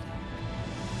 Elgato.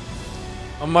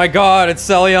 Oh my god, it's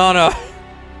Celiana.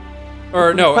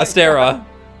 Or no, Astera.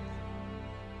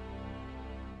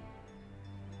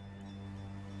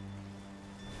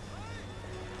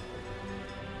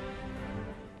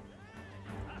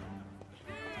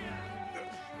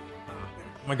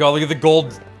 Oh my god, look at the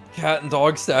gold cat and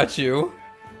dog statue.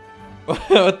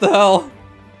 What the hell?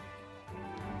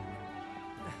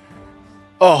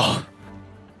 Oh.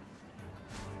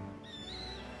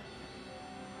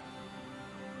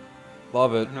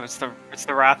 Love it. No, it's the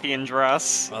Rathian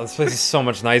dress. Oh, this place is so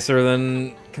much nicer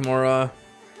than Kimura.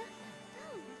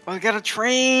 Oh, I got a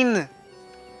train.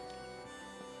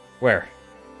 Where?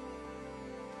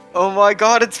 Oh my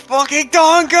god, it's fucking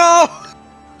Dongo!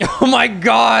 Oh my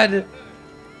god!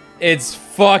 It's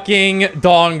fucking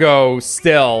Dongo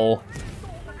still.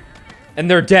 And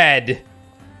they're dead.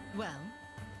 Well,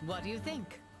 what do you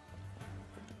think?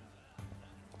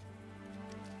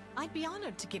 I'd be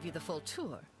honored to give you the full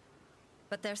tour,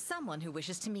 but there's someone who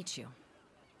wishes to meet you.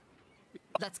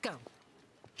 Let's go.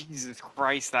 Jesus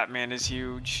Christ, that man is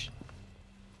huge.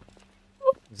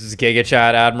 This is Giga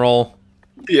Chat Admiral.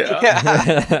 Yeah.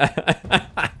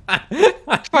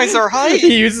 Twice our height.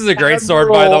 He uses a great sword,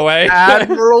 by the way.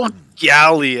 Admiral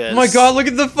Gallius. Oh my god, look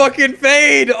at the fucking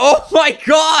fade! Oh my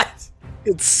god!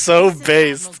 It's so This is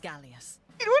based. Admiral Gallius.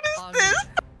 What is this?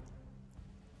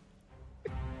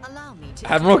 Allow me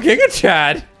to Admiral Giga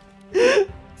Chat!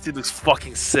 Dude looks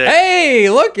fucking sick. Hey,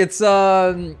 look, it's set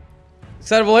of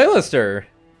a A-lister.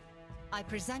 I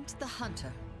present the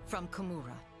hunter from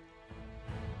Komura.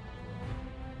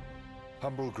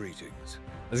 Humble greetings.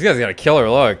 This guy's got a killer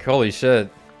look. Holy shit.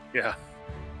 Yeah.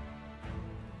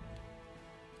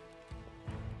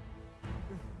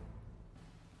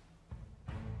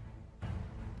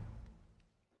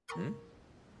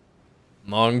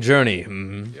 Long journey.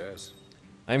 Mhm. Yes.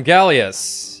 I'm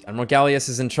Gallius. Admiral Gallius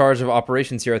is in charge of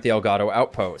operations here at the Elgato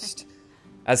Outpost.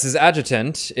 As his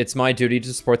adjutant, it's my duty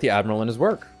to support the Admiral in his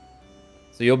work.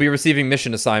 So you'll be receiving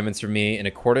mission assignments from me in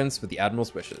accordance with the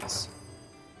Admiral's wishes.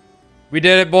 We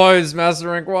did it, boys! Master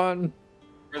Rank 1!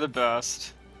 You're the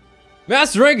best.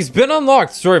 Master Rank has been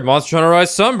unlocked! The story of Monster Hunter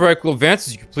Rise Sunbreak will advance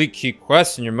as you complete key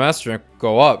quests and your Master Rank will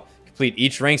go up. Complete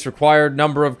each rank's required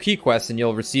number of key quests and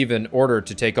you'll receive an order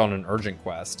to take on an urgent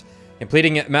quest.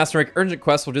 Completing a Master Rank urgent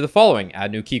quest will do the following.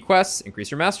 Add new key quests, increase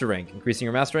your Master Rank. Increasing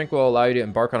your Master Rank will allow you to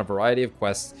embark on a variety of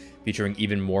quests featuring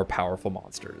even more powerful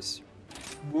monsters.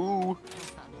 Woo.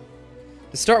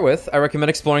 To start with, I recommend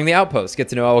exploring the outpost, get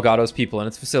to know Elgato's people and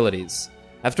its facilities.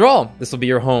 After all, this will be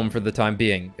your home for the time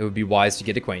being. It would be wise to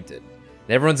get acquainted. And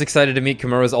everyone's excited to meet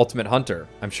Kimura's ultimate hunter.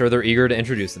 I'm sure they're eager to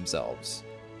introduce themselves.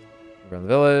 Around the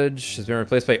village has been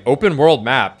replaced by open world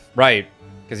map. Right,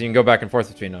 because you can go back and forth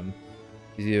between them.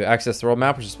 You access the world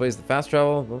map, which displays the fast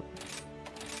travel.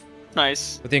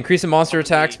 Nice. With the increase in monster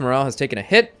attacks, morale has taken a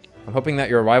hit. I'm hoping that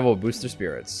your arrival will boost their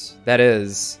spirits. That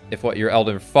is, if what your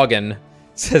Elden Fuggin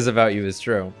says about you is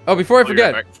true. Oh, before I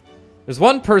forget, there's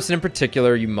one person in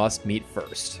particular you must meet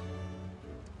first.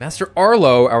 Master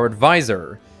Arlo, our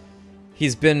advisor.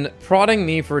 He's been prodding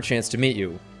me for a chance to meet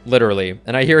you, literally.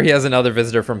 And I hear he has another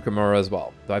visitor from Komura as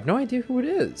well. Though I have no idea who it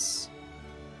is.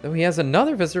 Though he has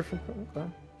another visitor from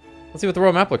Komura. Let's see what the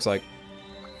world map looks like.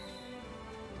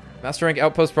 Master Rank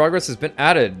Outpost progress has been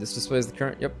added. This displays the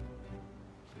current... Yep.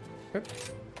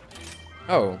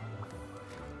 Oh.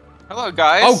 Hello,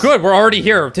 guys. Oh, good. We're already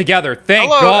here together. Thank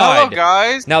Hello, God. hello,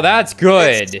 guys. Now that's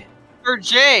good. Or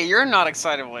Jay, you're not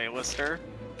excited wait-lister.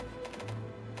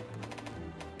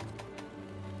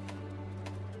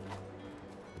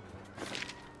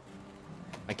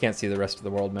 I can't see the rest of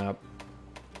the world map.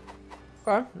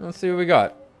 Okay, let's see what we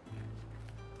got.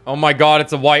 Oh my God,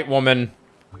 it's a white woman.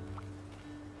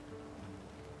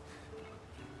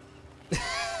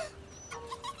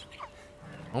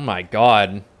 Oh my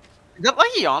God. Is that like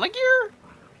Iana gear?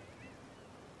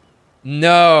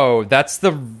 No, that's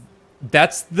the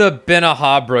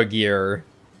Benahabra gear.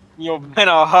 Yo,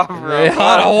 Benahabra.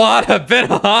 Hanawada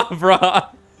Benahabra.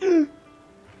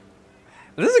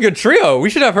 This is a good trio. We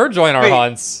should have her join our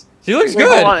hunts. She looks good.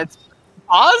 Hold on, it's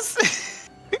Oz?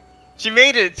 She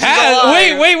made it. She's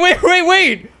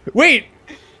Wait.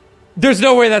 There's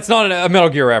no way that's not a Metal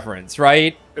Gear reference,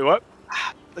 right? Wait, what?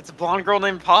 It's a blonde girl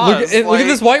named Paz. Look at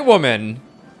this white woman.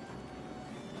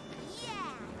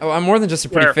 Oh, I'm more than just a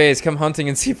pretty Where? face. Come hunting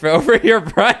and see over here,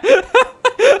 Brad. Brad!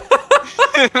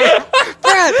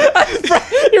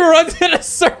 He runs in a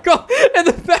circle in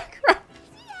the background.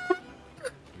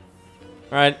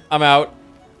 All right, I'm out.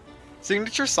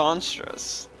 Signature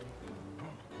songstress.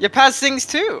 Yeah, Paz sings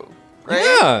too, right?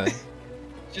 Yeah.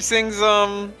 She sings,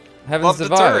 Heaven's Love the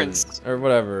Divine Turns. or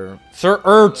whatever. Sir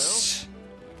Ertz.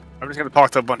 I'm just gonna talk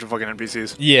to a bunch of fucking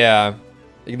NPCs. Yeah.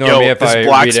 Ignore Yo, me if this I read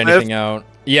blacksmith- anything out.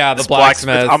 Yeah, the This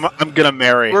blacksmith. I'm gonna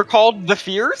marry. We're called the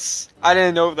Fierce? I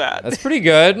didn't know that. That's pretty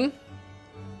good.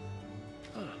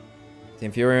 The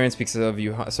Infuriating speaks of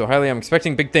you so highly. I'm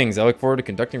expecting big things. I look forward to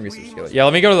conducting research together. Yeah,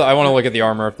 let me go to the... I want to look at the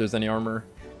armor, if there's any armor.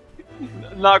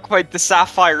 Not quite the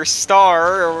Sapphire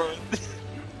Star. Or...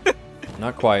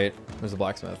 Not quite. There's a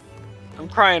blacksmith. I'm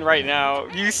crying right now.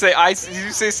 You say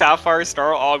Sapphire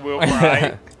Star, I will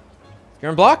cry. You're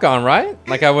in block on, right?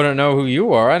 Like I wouldn't know who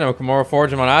you are. I know Kimura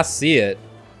Forge when I see it.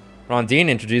 Rondine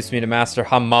introduced me to Master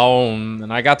Hamon,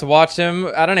 and I got to watch him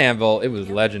at an anvil. It was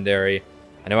legendary.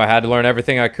 I knew I had to learn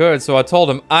everything I could, so I told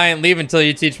him, I ain't leaving until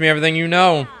you teach me everything you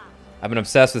know. I've been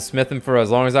obsessed with smithing for as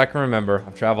long as I can remember.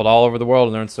 I've traveled all over the world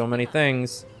and learned so many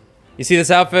things. You see this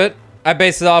outfit? I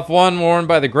based it off one worn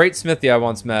by the great smithy I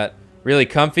once met. Really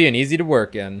comfy and easy to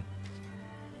work in.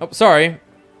 Oh, sorry.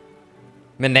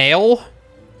 Minale?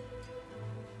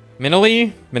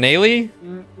 Minale? Naily.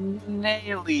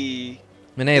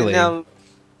 Minale.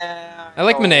 I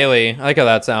like Minale. I like how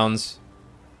that sounds.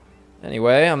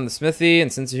 Anyway, I'm the smithy,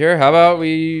 and since you're here, how about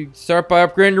we start by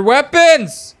upgrading your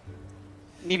weapons?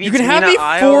 You can have me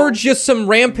forge just some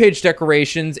rampage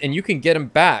decorations, and you can get them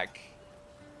back.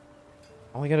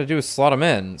 All you gotta do is slot them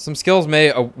in. Some skills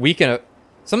may weaken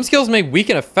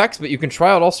effects, but you can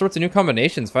try out all sorts of new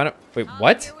combinations. Find out. Wait,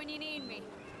 what?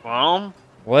 Well,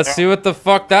 Let's see what the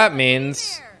fuck that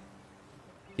means.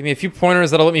 Give me a few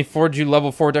pointers that'll let me forge you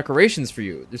level 4 decorations for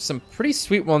you. There's some pretty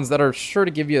sweet ones that are sure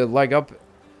to give you a leg up.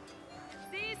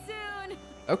 See you soon.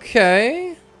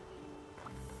 Okay.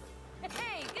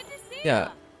 Hey, good to see Yeah.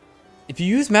 If you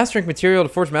use Master Ink material to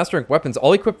forge Master Ink weapons,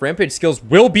 all equipped rampage skills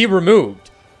will be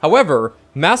removed. However,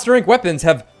 Master Ink weapons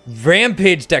have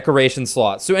rampage decoration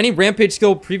slots, so any rampage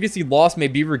skill previously lost may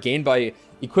be regained by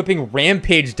equipping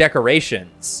rampage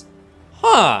decorations.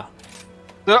 Huh.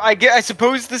 so I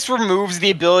suppose this removes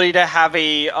the ability to have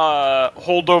a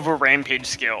holdover rampage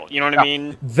skill. You know what I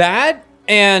mean? That,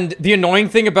 and the annoying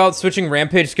thing about switching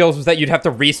rampage skills was that you'd have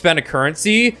to respend a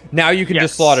currency. Now you can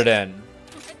just slot it in.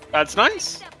 That's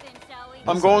nice.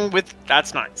 I'm going with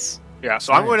that's nice. Yeah,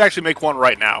 so I'm going to actually make one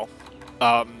right now.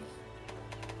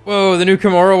 Whoa, the new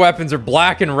Kimura weapons are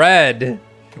black and red.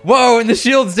 Whoa, and the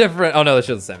shield's different. Oh no, the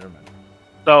shield's the same. Never mind.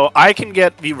 So I can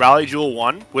get the Rally Jewel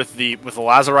 1 with the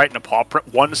Lazarite and a paw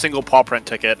print, one single paw print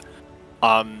ticket,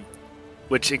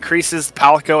 which increases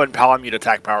Palico and Palamute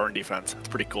attack power and defense. It's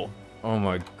pretty cool. Oh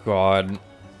my god.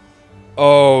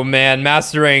 Oh man,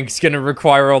 Master Ink's gonna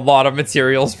require a lot of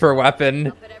materials per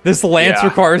weapon. This lance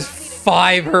requires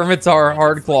 5 Hermitar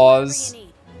hard claws.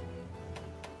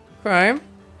 Okay.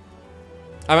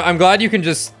 I'm glad you can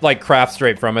just like craft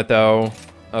straight from it though.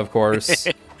 Of course.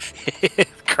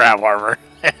 Crab armor.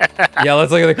 Yeah,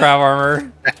 let's look at the crab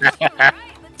armor.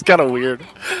 It's kind of weird.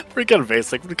 Pretty kind of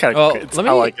basic. Kind Well, of. let me.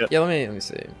 I like it. Yeah, let me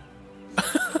see.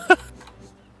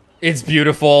 It's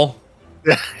beautiful.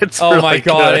 Yeah, it's Oh really my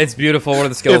god, good. it's beautiful. What are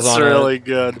the skills It's on really it?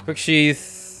 good. Quick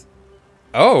sheath.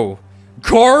 Oh,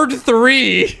 card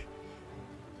 3.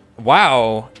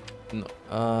 Wow.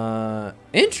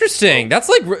 Interesting. That's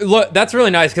like, look, that's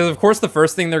really nice because of course the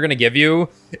first thing they're gonna give you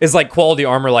is like quality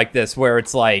armor like this, where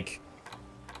it's like,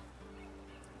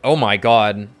 oh my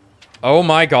god, oh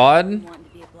my god. Want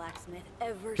to be a blacksmith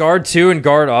ever Guard 2 and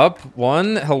guard up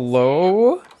 1.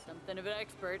 Hello. Something of an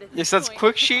expert at Yes, this that's point.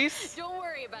 quick sheath. Don't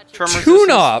worry about your Tremor Tune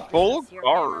resistance, up. Full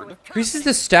guard. Increases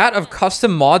the stat of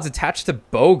custom mods attached to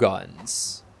bow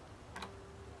guns.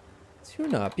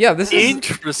 Tune up. Yeah, this is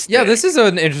Interesting. Yeah, this is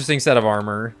an interesting set of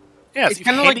armor. Yeah, It's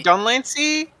kind of like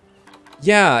Gunlancy.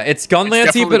 Yeah, it's Gunlancy,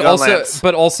 definitely but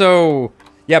Gunlance. also,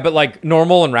 yeah, but like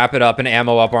normal and rapid up and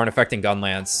ammo up aren't affecting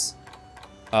Gunlance.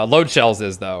 Load shells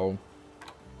is though.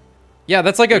 Yeah,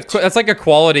 that's like a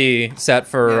quality set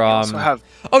for. we also have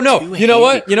Oh no! two You know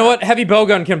what? handicrafts. You know what? Heavy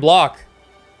bowgun can block.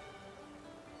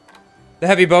 The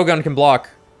heavy bowgun can block.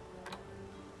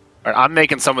 All right, I'm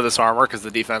making some of this armor because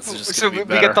the defense is just So going to we be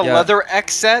better. get the Yeah. leather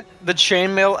X set, the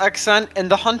chainmail X set, and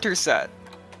the hunter set.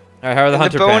 All right, how are the And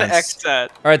hunter the bone pants? X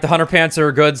set. All right, the hunter pants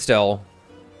are good still.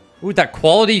 Ooh, that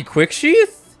quality quick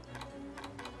sheath.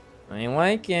 I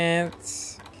like it.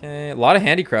 Okay, a lot of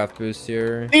handicraft boost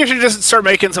here. I think I should just start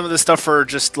making some of this stuff for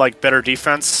just like better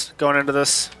defense going into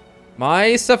this.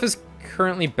 My stuff is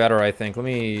currently better, I think. Let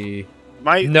me.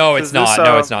 My No, it's 'cause not. this,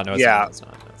 No, it's not. No, it's yeah, not. It's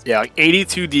not. No, it's not. yeah, like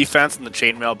 82 defense and the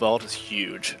chainmail belt is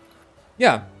huge.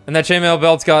 Yeah, and that chainmail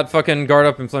belt's got fucking guard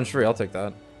up and flinch free. I'll take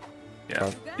that. Yeah,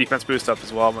 defense boost up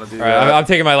as well. I'm gonna do All right, that. I'm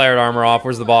taking my layered armor off.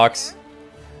 Where's the box?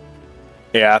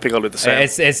 Yeah, I think I'll do the same.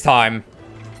 It's time.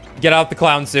 Get out the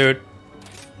clown suit.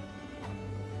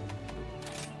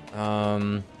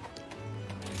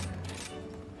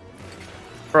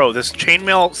 Bro, this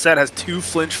chainmail set has 2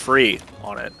 flinch free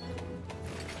on it.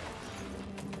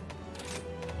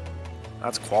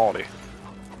 That's quality.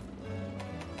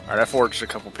 Alright, I forged a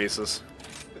couple pieces.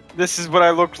 This is what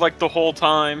I looked like the whole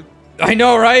time. I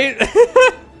know, right?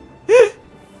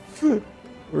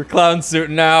 We're clown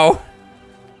suiting now.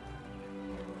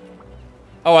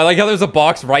 Oh, I like how there's a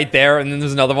box right there, and then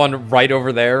there's another one right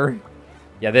over there.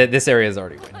 Yeah, this area is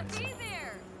already winning. Be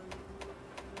there.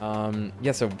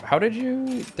 Yeah, so how did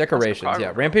you... Decorations,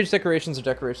 yeah. Rampage decorations or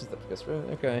decorations that guess, right?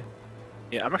 Okay.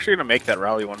 Yeah, I'm actually gonna make that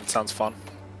rally one. It sounds fun.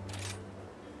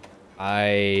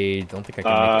 I don't think I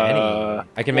can make any.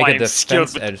 I can make a I'm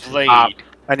skilled defense with edge. blade. I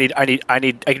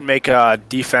can make a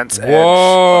defense edge.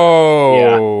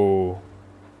 Whoa!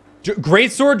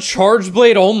 Great sword charge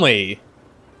blade only.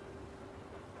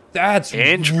 That's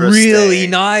Interesting. really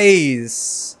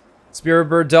nice. Spirit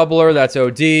bird doubler, that's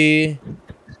OD.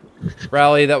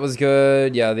 Rally, that was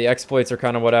good. Yeah, the exploits are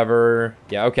kind of whatever.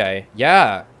 Yeah, okay.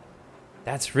 Yeah.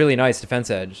 That's really nice defense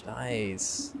edge.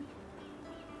 Nice.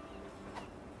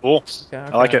 Cool. Okay, I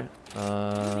like it.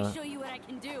 Let me show you what I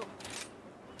can do.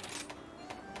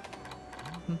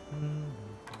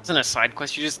 Isn't a side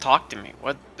quest? You just talk to me.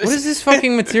 What? What is this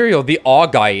fucking material? The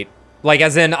augite. Like,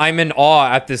 as in, I'm in awe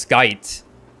at this gite.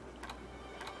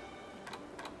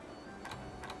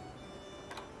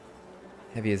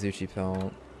 Heavy Azuchi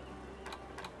pelt.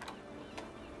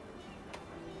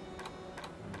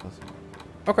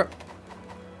 Okay.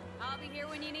 I'll be here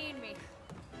when you need me.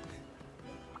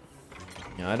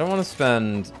 Yeah, I don't want to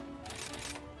spend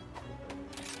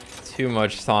too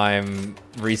much time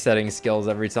resetting skills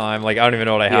every time. Like, I don't even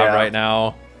know what I have Yeah. right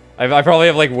now. I probably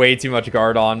have, like, way too much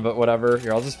guard on, but whatever.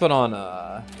 Here, I'll just put on,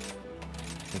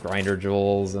 grinder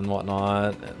jewels and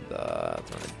whatnot, and, throw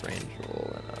in a brain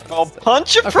jewel and, I'll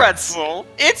punch a pretzel.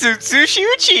 It's Utsushi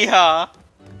Uchiha.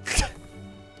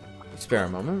 Spare a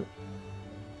moment.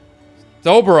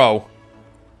 Dobro.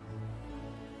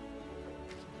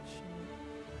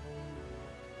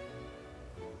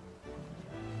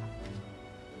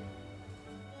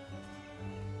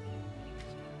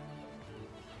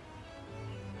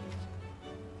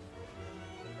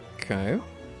 Okay.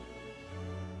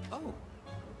 Oh,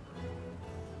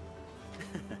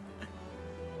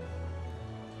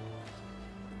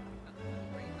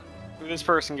 This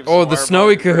person gives. Oh, some the rare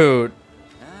snowy bugs. Kahoot.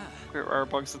 Great rare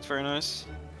bugs. That's very nice.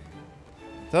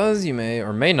 Does you may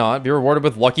or may not be rewarded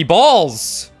with lucky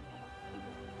balls.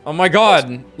 Oh my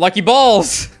god, lucky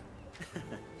balls!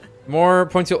 More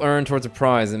points you'll earn towards a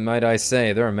prize, and might I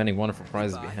say, there are many wonderful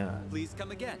prizes to be had. please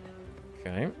come again.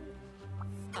 Okay.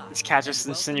 This cat just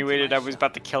insinuated I was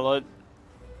about to kill it.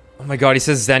 Oh my god, he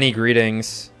says Zenny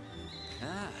greetings.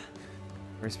 Ah,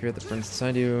 Very spirit that burns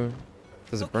inside you.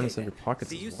 Does it burn Okay inside your then. pockets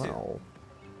See you as soon. well?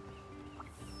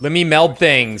 Let me meld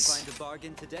things. find a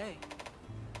bargain today.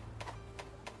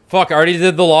 Fuck, I already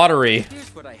did the lottery.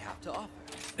 Here's what I have to offer.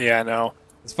 Yeah, I know.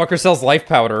 This fucker sells life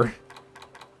powder.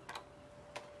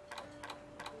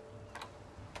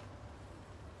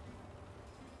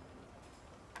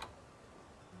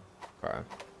 Okay.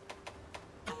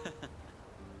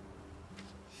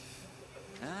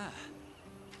 Ah.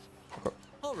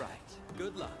 All right.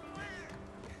 Good luck.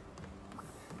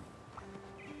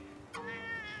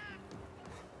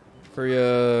 for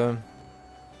you.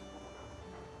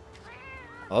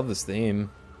 I love this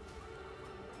theme.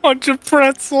 Bunch of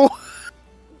pretzel.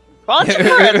 Bunch of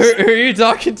Who friends. are you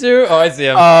talking to? Oh, I see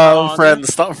him.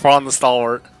 From the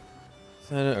stalwart.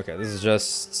 Okay, this is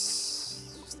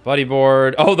just the buddy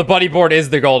board. Oh, the buddy board is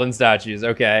the golden statues.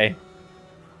 Okay.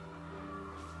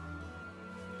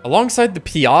 Alongside the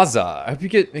piazza. I hope you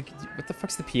get... What the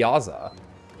fuck's the piazza?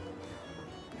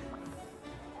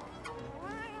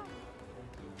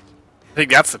 I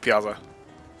think that's the piazza.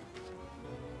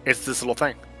 It's this little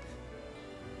thing.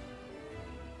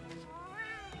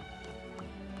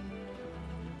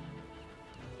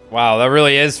 Wow, that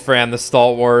really is Fran the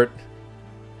stalwart.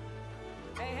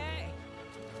 Hey, hey!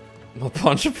 A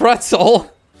bunch of pretzel.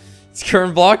 It's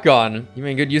current block gone. You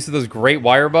made good use of those great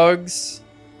wire bugs.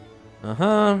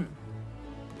 Uh-huh.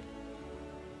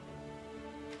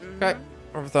 Okay.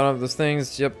 Never thought of those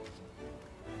things. Yep.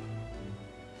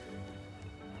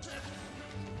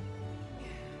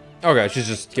 Okay, she's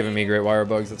just giving me great wire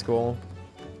bugs. That's cool.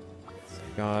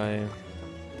 Guy.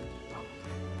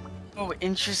 Oh,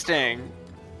 interesting.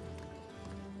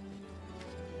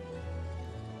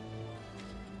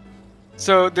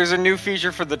 So there's a new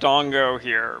feature for the dongo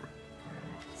here.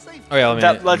 Oh yeah,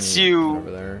 That lets let me you,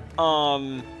 over there.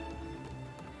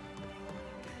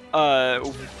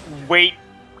 weight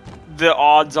the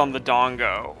odds on the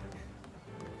dongo.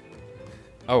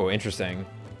 Oh, interesting.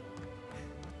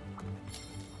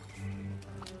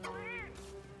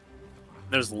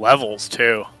 There's levels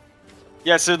too.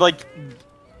 Yeah, so like,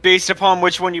 based upon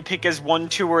which one you pick as 1,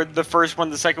 2, or the first one,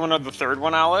 the second one, or the third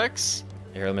one, Alex,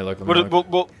 Here, let me look. Let me look.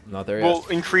 will Not there yet. will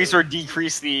increase or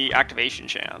decrease the activation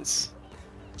chance.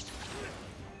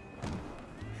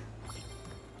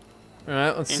 All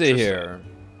right, let's see here.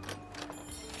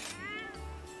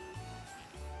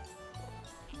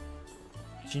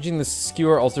 Changing the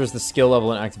skewer alters the skill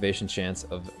level and activation chance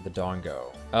of the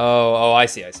dongo. Oh, I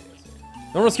see.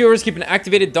 Normal skewers keep an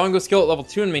activated dongo skill at level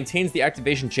 2 and maintains the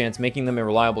activation chance, making them a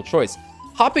reliable choice.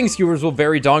 Hopping skewers will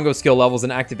vary dongo skill levels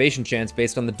and activation chance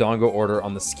based on the dongo order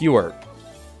on the skewer.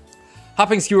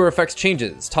 Hopping skewer effects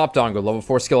changes. Top dongo, level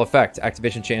 4 skill effect.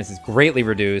 Activation chance is greatly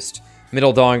reduced.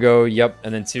 Middle dongo, yep,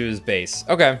 and then 2 is base.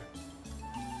 Okay.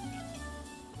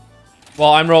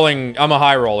 Well, I'm a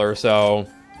high roller, so...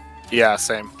 Yeah,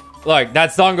 same. Look,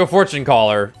 that's dongo fortune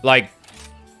caller. Like...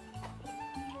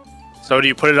 So do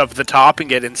you put it up at the top and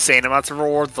get insane amounts of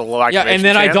rewards, the low Yeah, activation and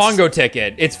then chance? I dongo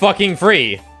ticket. It's fucking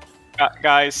free.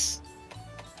 Guys,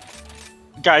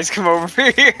 come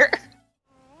over here.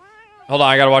 Hold on,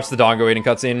 I gotta watch the dongo eating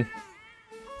cutscene.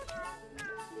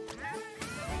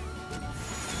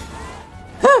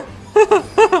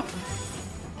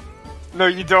 No,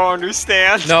 you don't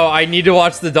understand. No, I need to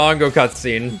watch the dongo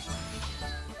cutscene.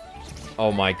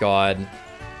 Oh my god.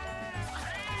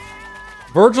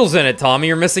 Virgil's in it, Tommy.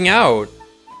 You're missing out.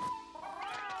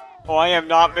 Oh, I am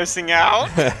not missing out.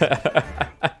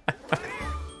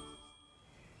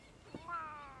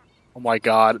 Oh my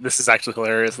god, this is actually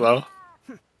hilarious though.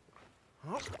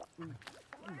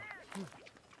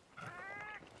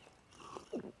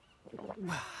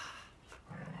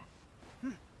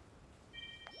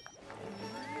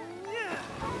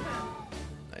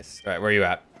 Nice. All right, where are you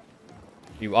at?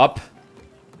 You up?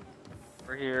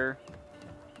 We're here.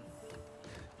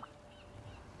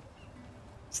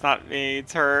 It's not me,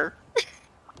 it's her.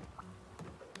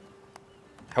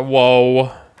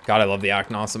 Whoa. God, I love the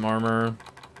Aknosum armor.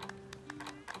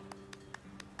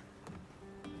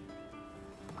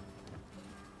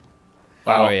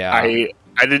 Wow, Oh, yeah. I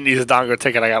didn't use a dongo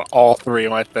ticket, I got all 3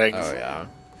 of my things. Oh, yeah.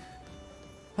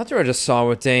 That's what I just saw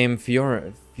with Dame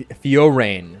Fiorain.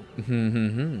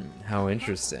 How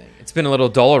interesting. It's been a little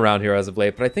dull around here as of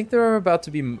late, but I think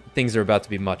things are about to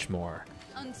be much more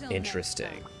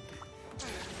interesting.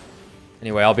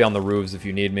 Anyway, I'll be on the roofs if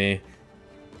you need me.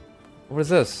 What is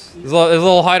this? There's a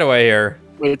little hideaway here.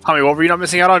 Wait, Tommy, what were you not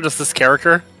missing out on? Just this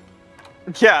character?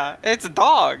 Yeah, it's a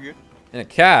dog. And a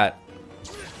cat.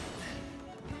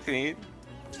 See?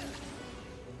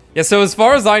 Yeah, so as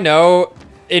far as I know,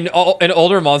 in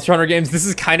older Monster Hunter games, this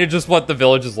is kind of just what the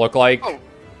villages look like. Oh.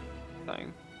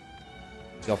 Thing.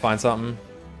 You'll find something?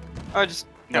 I just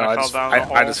No, kinda I fell just, down the I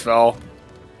hole. just fell.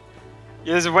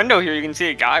 Yeah, there's a window here. You can see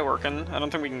a guy working. I don't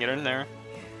think we can get in there.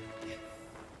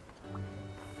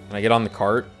 Can I get on the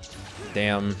cart?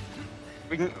 Damn.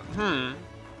 We can.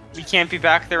 We can't be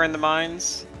back there in the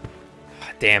mines.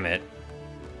 Damn it.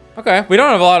 Okay, we don't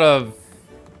have a lot of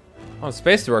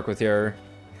space to work with here.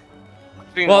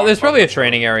 Well, there's probably a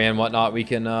training area and whatnot we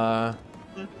can,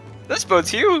 This boat's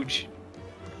huge.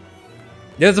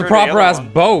 There's a Or the proper other ass one.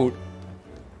 boat.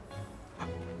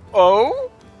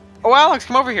 Oh? Oh, Alex,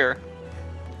 come over here.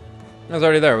 I was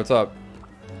already there. What's up?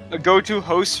 Go to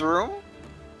host's room.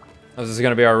 Oh, this is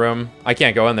gonna be our room. I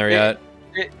can't go in there yet.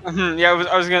 Yeah,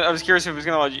 I was curious if it was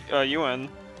gonna let you in,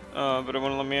 but it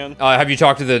wouldn't let me in. Have you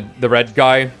talked to the red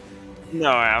guy?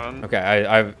 No, I haven't.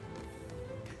 Okay,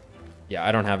 yeah,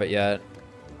 I don't have it yet.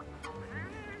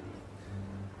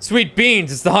 Sweet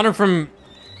beans! It's the hunter from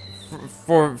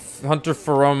Hunter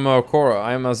from Korra.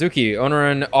 I am Azuki, owner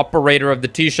and operator of the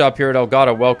tea shop here at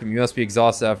Elgato. Welcome. You must be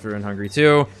exhausted after and hungry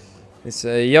too. They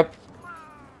say, yep.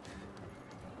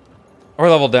 Or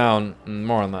level down.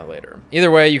 More on that later. Either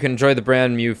way, you can enjoy the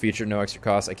brand new feature, no extra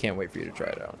cost. I can't wait for you to try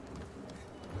it out.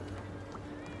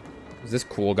 Who's this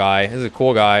cool guy? This is a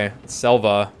cool guy. It's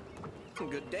Selva.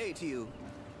 Good day to you.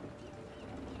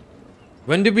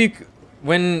 When...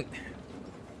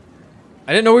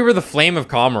 I didn't know we were the Flame of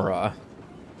Kamara.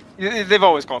 They've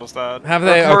always called us that. Have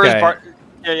they? Kamura's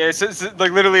Okay. Yeah. So,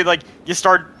 like literally, like you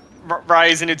start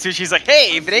Rise and Utsushi's like,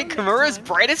 hey, if it ain't Kamura's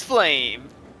brightest flame.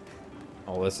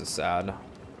 Oh, this is sad.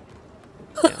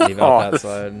 Can't leave out that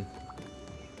side.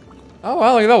 Oh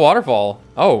wow! Look at that waterfall.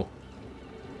 Oh.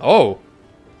 Oh.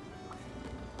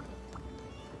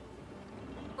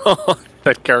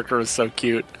 That character is so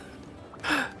cute.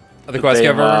 The quest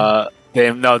giver.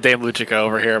 Dame Luchika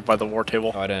over here by the war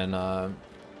table. Oh, I didn't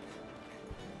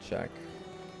check.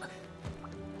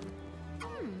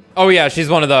 Oh yeah, she's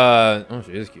one of the. Oh,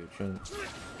 she is cute.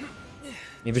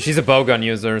 Yeah, but she's a bowgun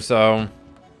user, so.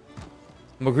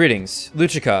 Well, greetings,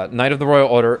 Luchika, Knight of the Royal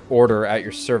Order at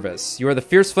your service. You are the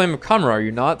fierce flame of Kamura, are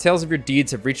you not? Tales of your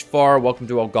deeds have reached far. Welcome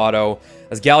to Elgato.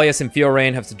 As Gallius and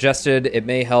Fiorain have suggested, it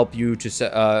may help you to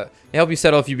settle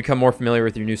if you become more familiar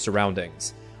with your new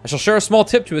surroundings. I shall share a small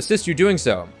tip to assist you doing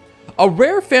so. A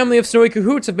rare family of snowy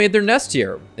cahoots have made their nest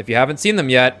here. If you haven't seen them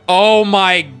yet, oh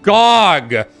my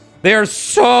god! They are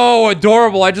so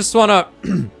adorable. I just wanna...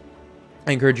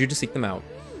 I encourage you to seek them out.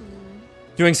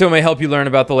 Doing so may help you learn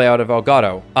about the layout of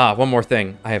Elgato. Ah, one more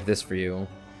thing. I have this for you.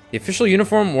 The official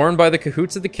uniform worn by the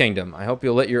cahoots of the kingdom. I hope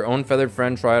you'll let your own feathered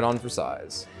friend try it on for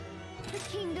size. The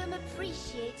kingdom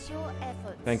appreciates your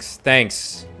efforts.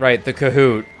 Thanks. Right, the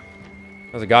cahoot.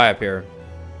 There's a guy up here.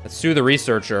 Let's Sue the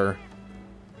researcher.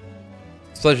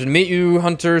 It's a pleasure to meet you,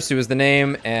 Hunter. Sue is the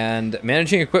name, and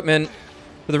managing equipment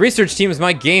for the research team is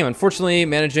my game. Unfortunately,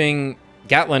 managing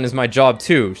Gatlin is my job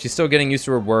too. She's still getting used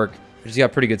to her work, but she's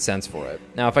got pretty good sense for it.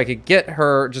 Now, if I could get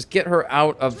her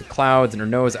out of the clouds and her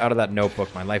nose out of that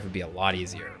notebook, my life would be a lot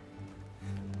easier.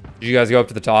 Did you guys go up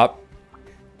to the top?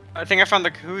 I think I found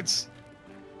the cahoots.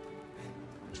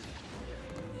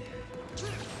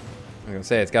 I'm gonna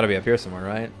say it's got to be up here somewhere,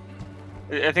 right?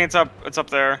 I think it's up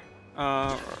there.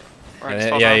 Yeah,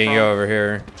 you can go over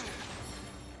here.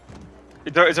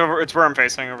 It's where I'm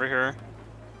facing over here.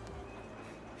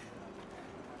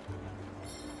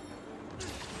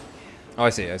 Oh, I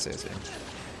see.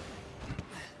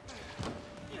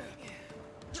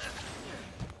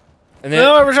 And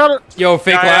then, yo,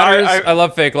 fake ladders. I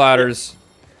love fake ladders.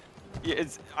 Yeah,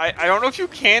 I don't know if you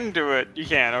can do it. You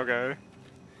can, okay.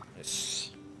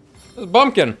 It's a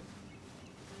bumpkin.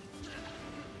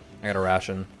 I got a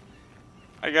ration.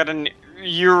 I got an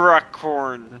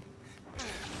unicorn.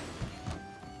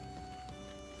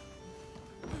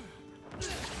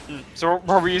 So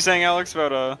what were you saying, Alex,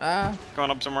 about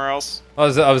going up somewhere else?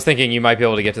 I was thinking you might be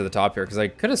able to get to the top here because I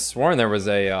could have sworn there was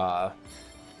a I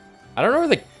don't know where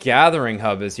the gathering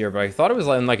hub is here, but I thought it was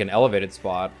in like an elevated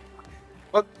spot.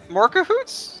 What, more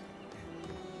cahoots?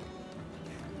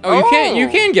 Oh, you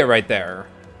can get right there.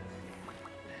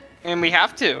 And we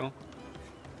have to.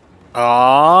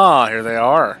 Ah, here they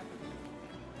are.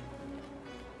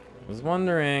 I was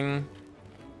wondering.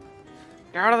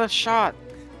 You're out of the shot.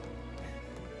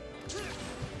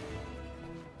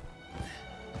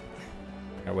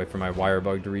 Gotta wait for my wire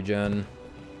bug to regen.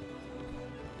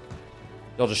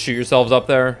 Y'all just shoot yourselves up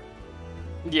there?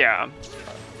 Yeah.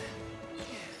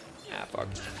 Ah, fuck.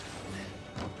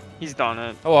 He's done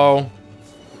it. Hello.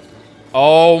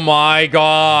 Oh my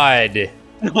god.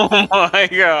 Oh my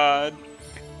god.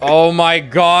 Oh my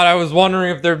god, I was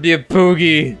wondering if there'd be a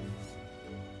Poogie.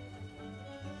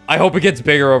 I hope it gets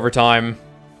bigger over time.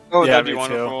 Oh, yeah, that'd be me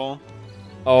wonderful. Too.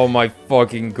 Oh my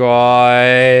fucking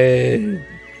god.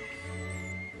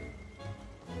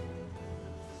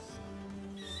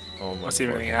 Oh my Let's see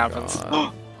if anything happens.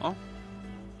 Oh.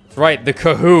 That's right, the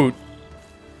Kahoot.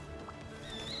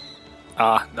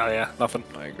 Ah, no, yeah, nothing.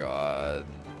 Oh my god.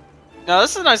 Now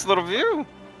this is a nice little view.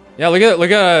 Yeah, look at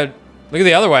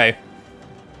the other way.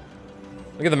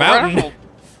 Look at the mountain.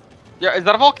 Yeah, is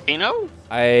that a volcano?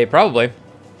 Probably.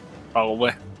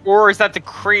 Or is that the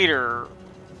crater?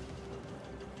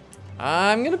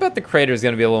 I'm gonna bet the crater is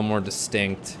gonna be a little more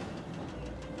distinct.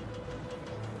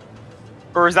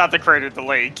 Or is that the crater at the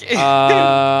lake?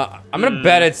 I'm gonna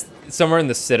bet it's somewhere in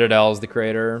the Citadel is the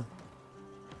crater.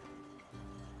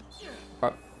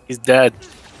 He's dead.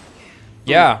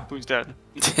 Yeah. Who's dead?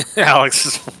 Alex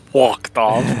just walked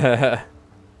off.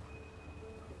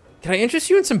 Can I interest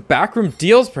you in some backroom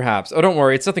deals, perhaps? Oh, don't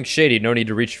worry. It's nothing shady. No need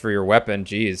to reach for your weapon.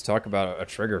 Jeez, talk about a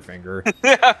trigger finger.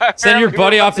 Send your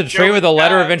buddy off to trade with a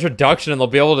letter of introduction, and they'll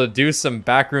be able to do some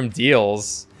backroom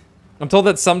deals. I'm told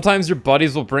that sometimes your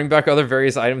buddies will bring back other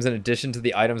various items in addition to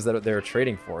the items that they're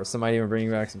trading for. Some might even bring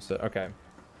back some stuff. Okay.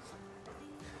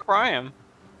 Cry him.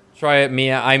 Try it,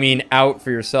 Mia. I mean, out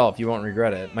for yourself. You won't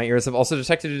regret it. My ears have also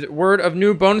detected word of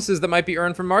new bonuses that might be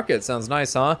earned from market. Sounds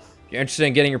nice, huh? If you're interested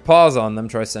in getting your paws on them,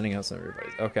 try sending out some of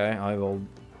everybody. Okay, I will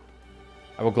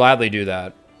gladly do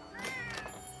that.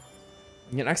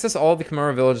 You can access all of the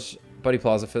Kimura Village Buddy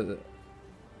Plaza for the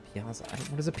Piazza.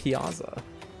 What is a Piazza?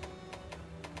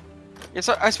 Yeah,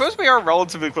 so I suppose we are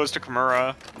relatively close to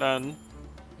Kimura, then.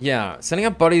 Yeah, sending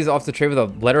out buddies off to trade with a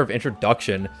letter of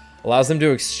introduction allows them to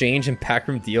exchange and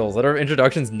backroom deals. Letter of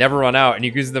introductions never run out, and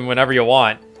you can use them whenever you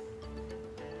want.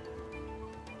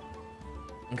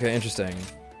 Okay, interesting.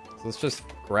 So let's just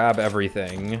grab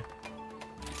everything.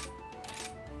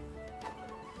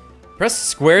 Press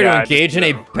square to engage in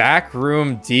a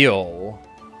backroom deal.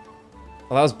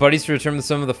 Allows buddies to return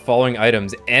some of the following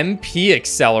items. MP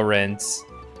accelerant.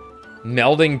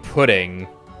 Melding pudding.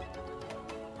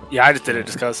 Yeah, I just did it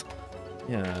just cause.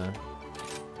 Yeah.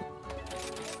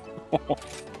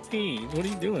 Hey, what are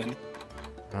you doing?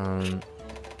 Yeah,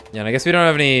 and I guess we don't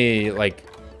have any, like,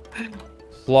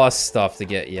 plus stuff to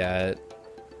get yet.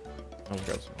 I'll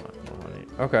grab some more money.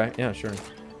 Okay, yeah, sure.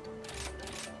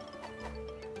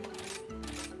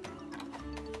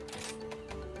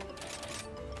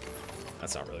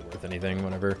 That's not really worth anything,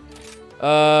 whatever.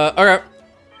 Okay.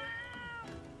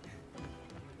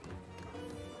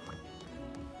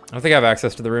 I don't think I have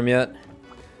access to the room yet.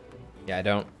 Yeah, I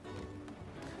don't.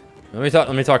 Let me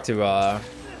talk to the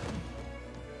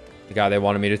guy they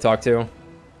wanted me to talk to.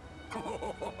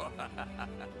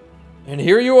 And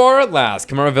here you are at last,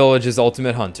 Kimura Village's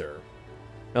ultimate hunter.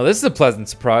 Now this is a pleasant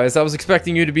surprise. I was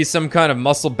expecting you to be some kind of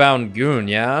muscle-bound goon,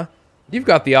 yeah? You've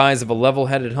got the eyes of a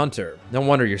level-headed hunter. No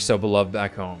wonder you're so beloved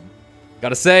back home.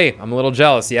 Gotta say, I'm a little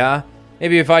jealous, yeah?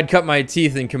 Maybe if I'd cut my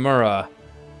teeth in Kimura,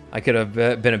 I could have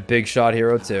been a big shot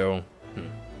hero too.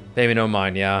 Pay me no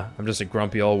mind, yeah? I'm just a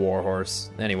grumpy old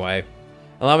warhorse. Anyway,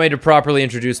 allow me to properly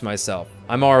introduce myself.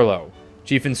 I'm Arlo,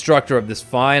 chief instructor of this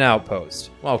fine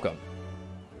outpost. Welcome.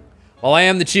 While I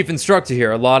am the chief instructor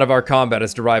here, a lot of our combat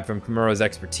is derived from Kimura's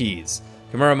expertise.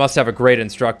 Kimura must have a great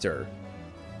instructor.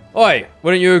 Oi,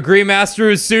 wouldn't you agree,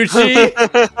 Master Usuchi?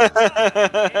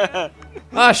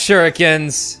 Ah,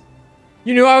 shurikens.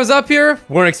 You knew I was up here?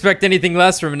 Wouldn't expect anything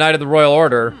less from a Knight of the Royal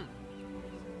Order.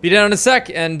 Be down in a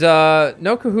sec, and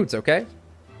no cahoots, okay?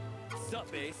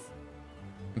 Sup, Ace?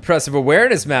 Impressive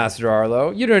awareness, Master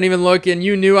Arlo. You didn't even look and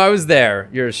you knew I was there.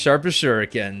 You're as sharp as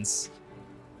shurikens.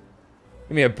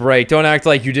 Give me a break. Don't act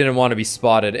like you didn't want to be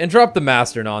spotted. And drop the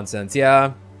master nonsense,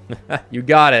 yeah? You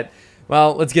got it.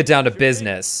 Well, let's get down to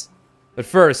business. But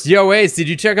first, yo, Ace, did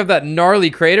you check out that gnarly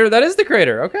crater? That is the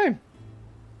crater, okay.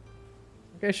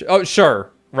 Okay, oh,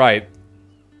 sure. Right.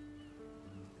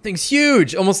 Thing's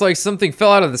huge. Almost like something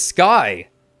fell out of the sky.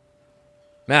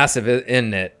 Massive,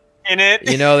 isn't it? In it?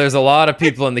 You know, there's a lot of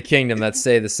people in the kingdom that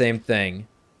say the same thing.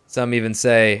 Some even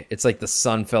say it's like the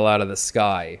sun fell out of the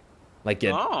sky. Like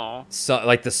it,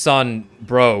 like the sun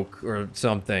broke or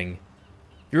something.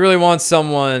 If you really want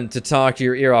someone to talk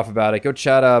your ear off about it, go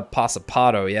chat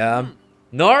Passapato, yeah?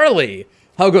 Gnarly!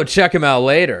 I'll go check him out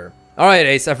later. Alright,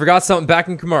 Ace, I forgot something back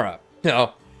in Kimura.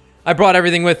 No, I brought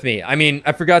everything with me. I mean,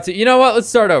 I forgot to... You know what? Let's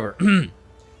start over.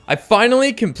 I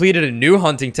finally completed a new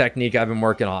hunting technique I've been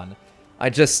working on.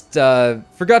 I just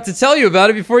forgot to tell you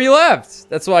about it before you left.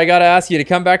 That's why I gotta ask you to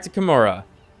come back to Kimura.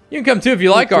 You can come too if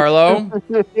you like, Arlo.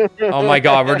 Oh my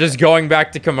god, we're just going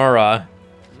back to Kimura.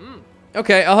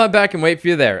 Okay, I'll head back and wait for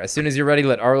you there. As soon as you're ready,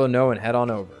 let Arlo know and head on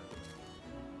over.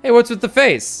 Hey, what's with the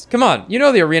face? Come on, you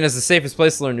know the arena is the safest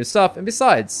place to learn new stuff, and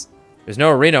besides, there's no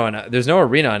arena in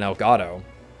Elgato.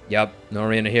 Yep, no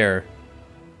arena here.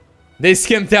 They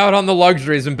skimped out on the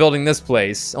luxuries when building this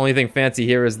place. Only thing fancy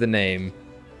here is the name.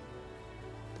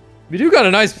 You do got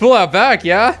a nice pull out back,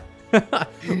 yeah?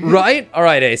 Right?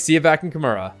 Alright, Ace, see you back in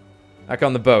Kimura. Back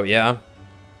on the boat, yeah?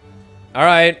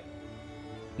 Alright.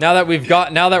 Now that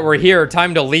we're here,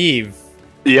 time to leave.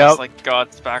 Yep. It's like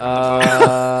God's back on the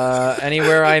boat.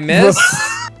 Anywhere I miss?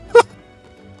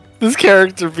 This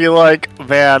character be like,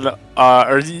 man,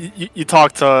 or you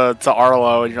talk to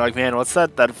Arlo and you're like, man, what's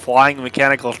that flying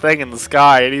mechanical thing in the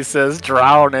sky? And he says,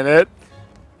 drown in it.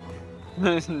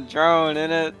 Drone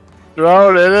in it.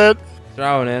 Drown in it.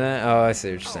 Drown in it. Oh, I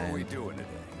see what you're saying.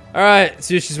 All right,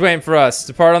 Sushi's waiting for us.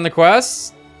 Depart on the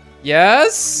quest.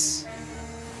 Yes.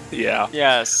 Yeah.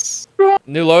 Yes.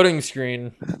 New loading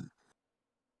screen.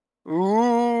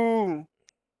 Ooh.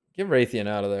 Get Raytheon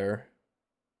out of there.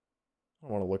 I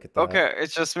don't want to look at that. Okay,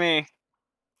 it's just me.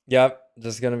 Yep,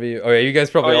 just gonna be. Oh yeah, you guys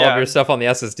probably all have your stuff on the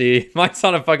SSD. Mine's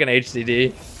on a fucking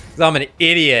HDD. Cause I'm an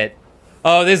idiot.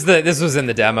 Oh, this was in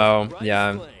the demo.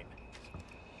 Yeah.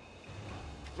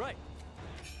 Right.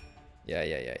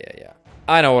 Yeah.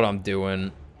 I know what I'm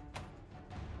doing.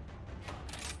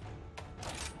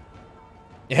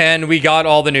 And we got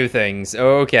all the new things.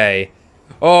 Okay.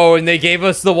 Oh, and they gave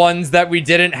us the ones that we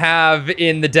didn't have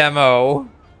in the demo.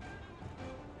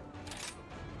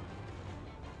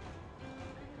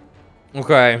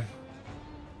 Okay.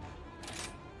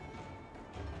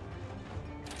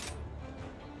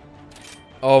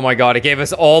 Oh my god, it gave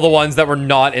us all the ones that were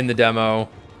not in the demo.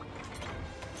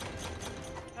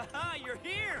 Haha, you're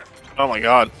here. Oh my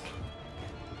god.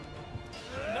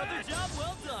 Another job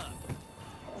well done.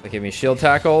 They gave me shield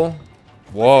tackle.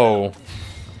 Whoa.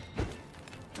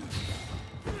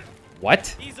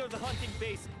 What? These are the hunting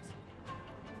basics.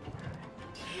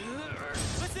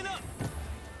 Listen up.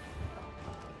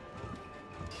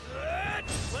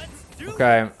 Let's do it.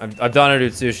 Okay, I've done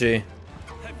it, Utsushi.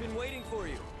 I've been waiting for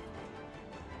you.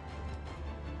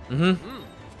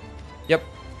 Yep.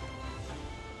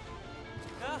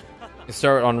 You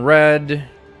start on red.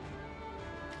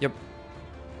 Yep.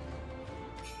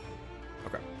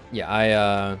 Okay.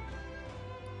 Yeah,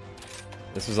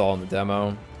 this was all in the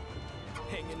demo.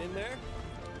 Hanging in there.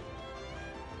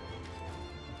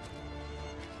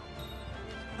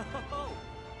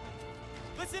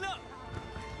 Listen up.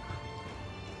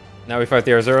 Now we fight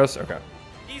the Arzuros? Okay.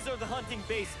 These are the hunting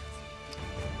basics.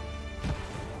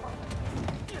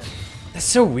 That's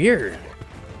so weird.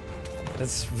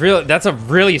 That's a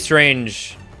really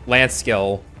strange lance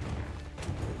skill.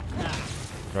 Oh,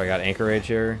 I got anchorage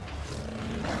here.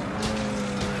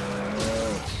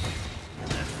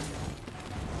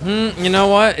 You know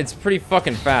what? It's pretty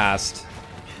fucking fast.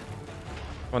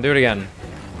 Come on, do it again.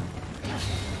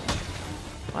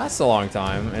 Well, that's a long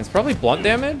time. And it's probably blunt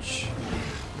damage?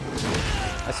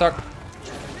 I suck.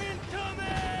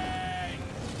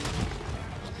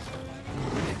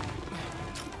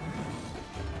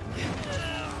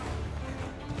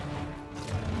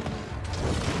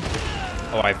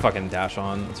 Oh, I fucking dash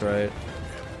on. That's right.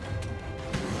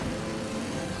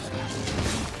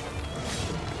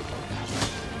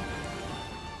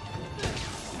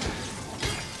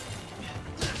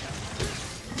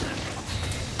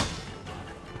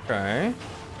 Okay.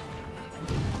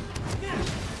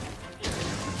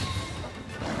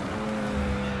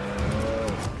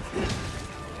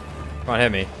 Come on,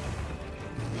 hit me.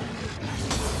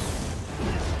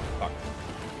 Fuck.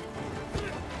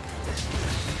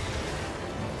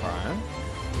 Alright.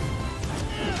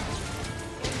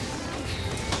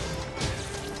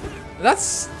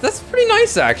 That's pretty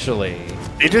nice, actually.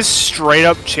 They just straight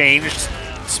up changed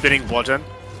spinning bludgeon.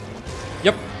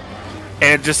 Yep.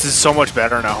 And it just is so much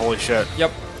better now, holy shit.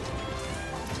 Yep.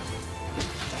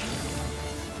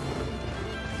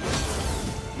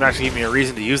 It actually gave me a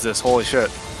reason to use this, holy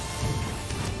shit.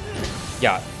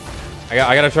 Yeah. I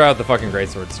gotta try out the fucking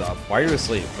greatsword stuff. Why are you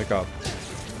asleep? Wake up.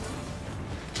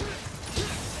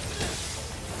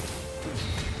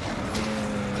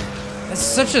 That's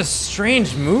such a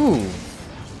strange move.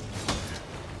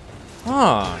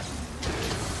 Huh.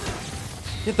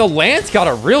 Yeah, the lance got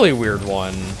a really weird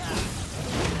one.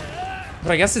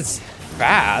 But I guess it's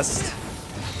fast.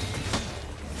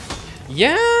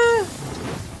 Yeah.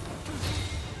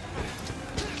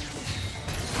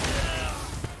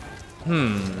 I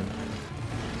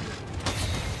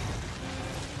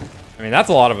mean, that's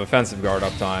a lot of offensive guard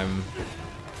uptime.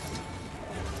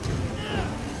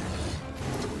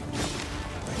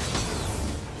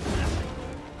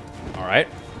 All right.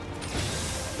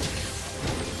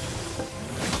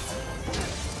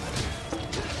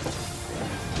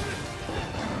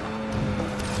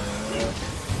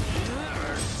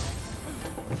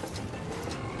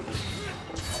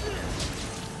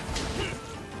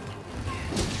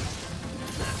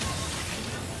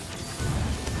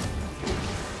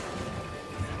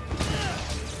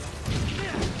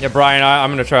 Yeah, Brian, I'm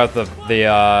gonna try out the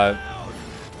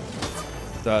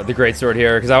greatsword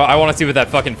here because I want to see what that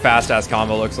fucking fast ass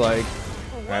combo looks like.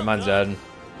 All right, mine's dead.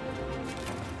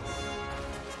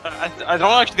 I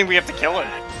don't actually think we have to kill it.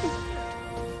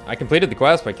 I completed the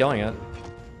quest by killing it.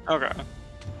 Okay.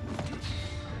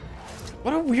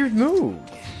 What a weird move.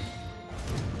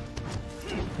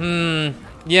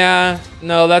 Yeah.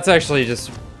 No, that's actually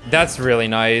just... That's really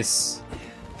nice.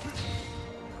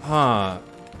 Huh.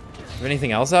 Is there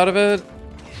anything else out of it?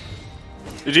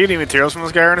 Did you get any materials from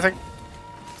this guy or anything?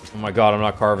 Oh my god, I'm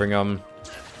not carving them.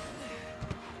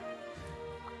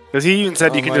 Because he even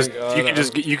said Oh you can my just God,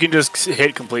 you can just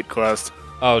hit complete quest.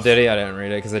 Oh, did he? I didn't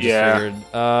read it because I just figured.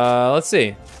 Let's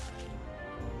see.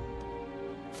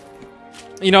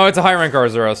 You know, it's a high rank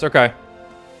Arzuros. Okay.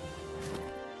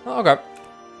 Oh, okay.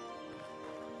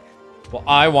 Well,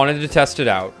 I wanted to test it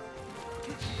out.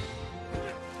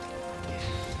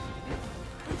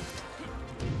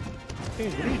 Hey,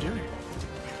 what are you doing?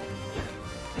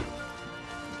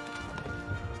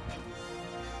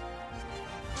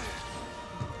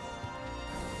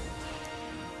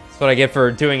 That's what I get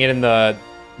for doing it in the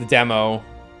demo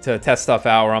to test stuff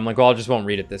out, where I'm like, well, I just won't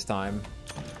read it this time.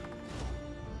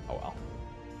 Oh, well.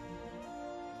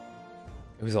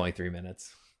 It was only 3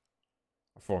 minutes.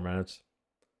 Or 4 minutes.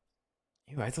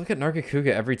 Ew, I have to look at Nargacuga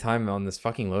every time on this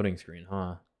fucking loading screen,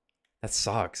 huh? That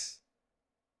sucks.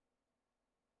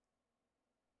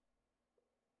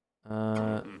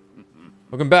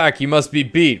 Welcome back. You must be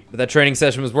beat, but that training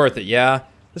session was worth it, yeah?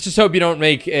 Let's just hope you don't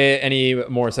make any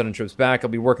more sudden trips back. I'll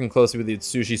be working closely with the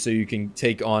Sushi so you can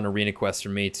take on arena quests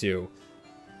from me, too.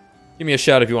 Give me a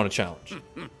shout if you want a challenge.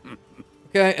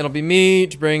 Okay, it'll be me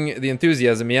to bring the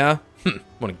enthusiasm, yeah?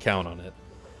 Wouldn't count on it.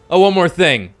 Oh, one more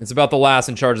thing. It's about the lass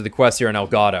in charge of the quest here in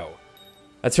Elgato.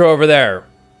 That's her over there.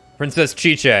 Princess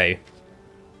Chiche.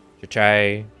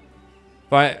 Chiche.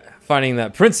 Finding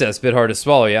that princess a bit hard to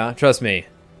swallow, yeah? Trust me.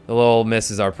 The little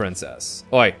miss is our princess.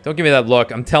 Oi, don't give me that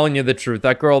look. I'm telling you the truth.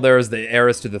 That girl there is the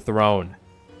heiress to the throne.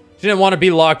 She didn't want to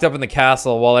be locked up in the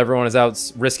castle while everyone is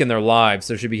out risking their lives,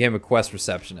 so she became a quest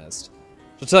receptionist.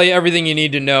 She'll tell you everything you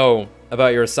need to know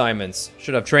about your assignments.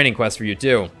 Should have training quests for you,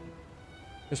 too.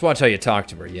 Just watch how you talk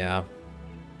to her, yeah?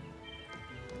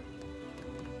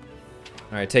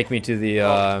 Alright, take me to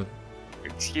the,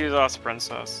 Excuse us,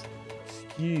 princess.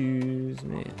 Excuse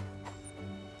me.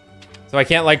 So I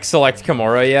can't, like, select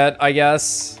Kimura yet, I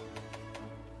guess.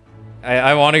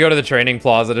 I want to go to the training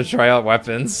plaza to try out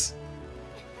weapons.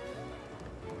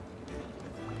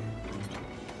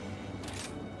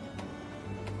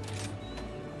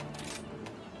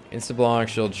 Insta-block,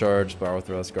 shield charge, spiral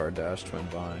thrust, guard dash, twin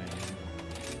bind.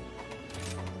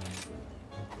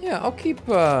 Yeah, I'll keep,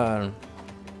 Yeah,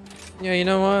 you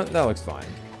know what? That looks fine.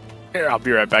 Here, I'll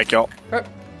be right back, y'all. Okay.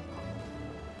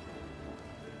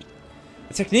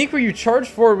 A technique where you charge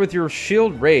forward with your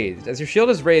shield raised. As your shield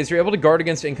is raised, you're able to guard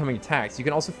against incoming attacks. You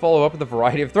can also follow up with a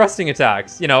variety of thrusting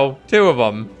attacks. You know, 2 of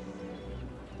them.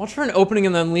 Watch for an opening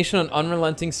and then unleash an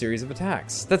unrelenting series of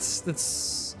attacks.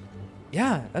 That's...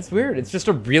 Yeah, that's weird. It's just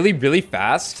a really, really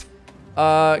fast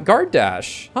guard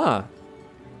dash. Huh.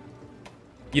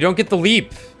 You don't get the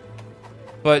leap,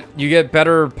 but you get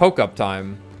better poke-up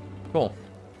time. Cool.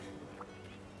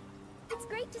 It's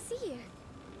great to see you.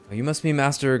 Oh, you must be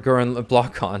Master Gurren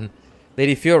Blockon.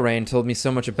 Lady Fiorain told me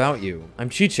so much about you. I'm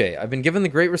Chiche. I've been given the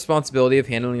great responsibility of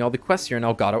handling all the quests here in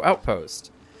Elgato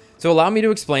Outpost. So allow me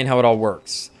to explain how it all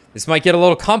works. This might get a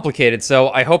little complicated, so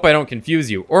I hope I don't confuse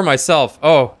you. Or myself.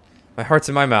 Oh, my heart's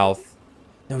in my mouth.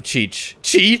 No, Cheech.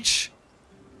 Cheech?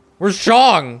 Where's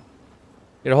Zhang?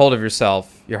 Get a hold of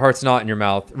yourself. Your heart's not in your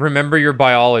mouth. Remember your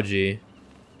biology.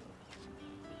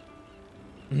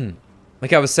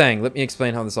 Like I was saying, let me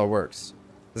explain how this all works.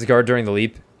 There's a guard during the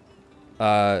leap.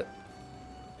 There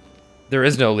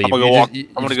is no leap. I'm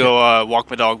gonna go walk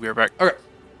my dog. Be right back. Okay.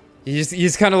 You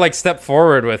just kind of like step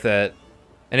forward with it,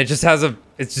 and it just has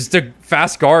it's just a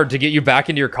fast guard to get you back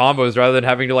into your combos rather than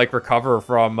having to like recover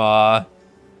from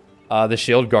the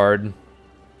shield guard.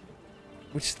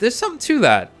 Which there's something to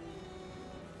that.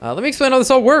 Let me explain how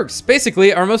this all works.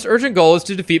 Basically, our most urgent goal is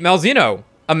to defeat Malzeno,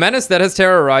 a menace that has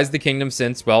terrorized the kingdom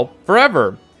since, well,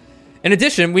 forever. In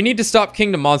addition, we need to stop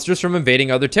kingdom monsters from invading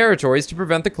other territories to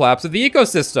prevent the collapse of the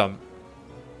ecosystem.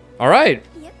 Alright.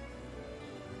 Yep.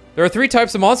 There are 3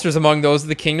 types of monsters among those of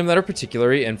the kingdom that are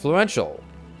particularly influential.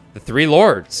 The 3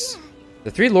 lords.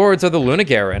 The 3 lords are the Luna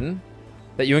Garen,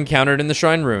 that you encountered in the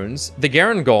Shrine Runes, the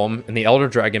Garen Golem, and the Elder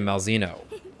Dragon Malzeno.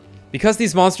 Because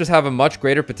these monsters have a much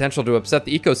greater potential to upset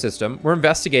the ecosystem, we're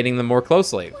investigating them more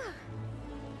closely.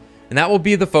 And that will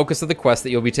be the focus of the quest that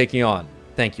you'll be taking on.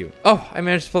 Thank you. Oh, I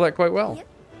managed to pull that quite well.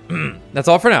 Yep. That's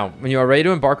all for now. When you are ready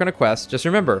to embark on a quest, just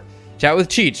remember, chat with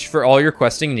Cheech for all your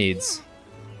questing needs.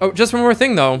 Oh, just one more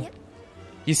thing though. Yep.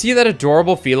 You see that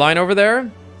adorable feline over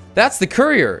there? That's the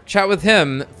courier. Chat with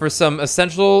him for some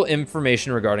essential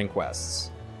information regarding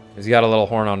quests. He's got a little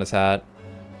horn on his hat.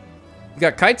 He's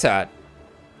got Kite's hat.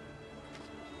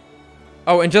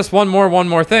 Oh, and just one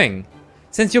more thing.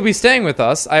 Since you'll be staying with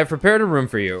us, I have prepared a room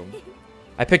for you.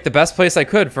 I picked the best place I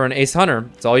could for an ace hunter.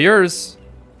 It's all yours.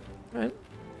 All right.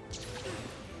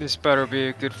 This better be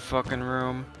a good fucking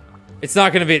room. It's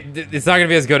not gonna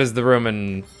be as good as the room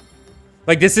in...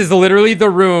 Like, this is literally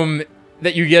the room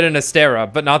that you get in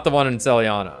Astera, but not the one in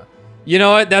Celiana. You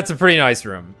know what? That's a pretty nice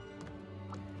room.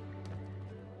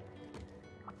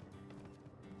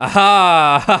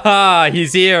 Aha! Haha!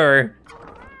 He's here!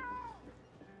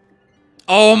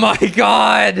 Oh my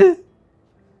god!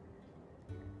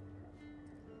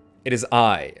 It is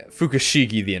I,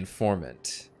 Fukushigi the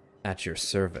Informant, at your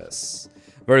service.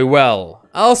 Very well.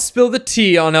 I'll spill the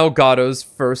tea on Elgato's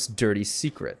first dirty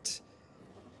secret.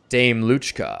 Dame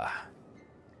Luchka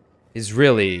is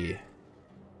really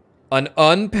an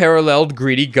unparalleled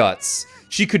greedy guts.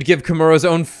 She could give Kimura's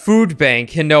own food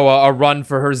bank, Hinoa, a run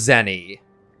for her zenny.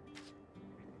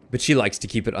 But she likes to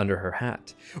keep it under her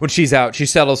hat. When she's out, she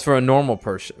settles for a normal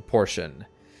portion,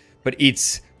 but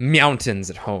eats mountains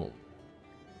at home.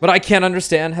 What I can't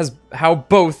understand is how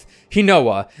both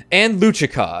Hinoa and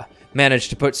Luchika manage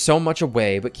to put so much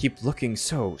away, but keep looking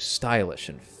so stylish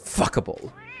and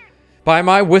fuckable. By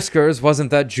my whiskers,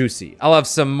 wasn't that juicy? I'll have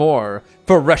some more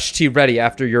fresh tea ready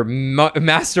after your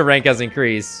master rank has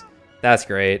increased. That's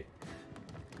great.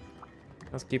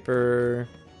 Housekeeper.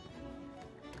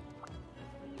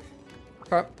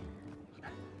 Okay.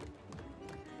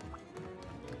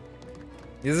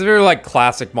 This is a very like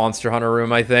classic Monster Hunter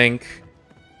room, I think.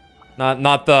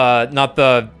 Not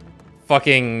the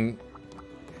fucking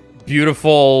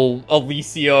beautiful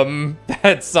Elysium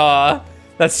that's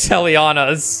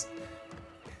Celiana's.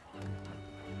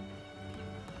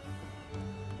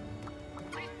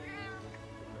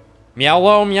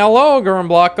 Meowlo, meowlo,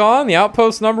 Gurrenblock on, the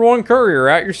Outpost #1 courier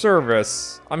at your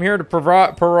service. I'm here to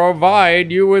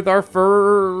provide you with our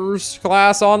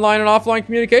first-class online and offline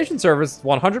communication service.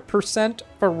 100%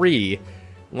 free.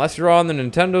 Unless you're on the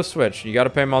Nintendo Switch. You gotta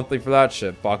pay monthly for that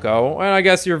shit, bucko. And I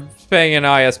guess you're paying an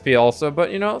ISP also,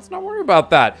 but you know, let's not worry about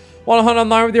that. Wanna hunt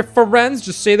online with your friends?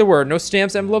 Just say the word. No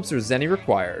stamps, envelopes, or zenny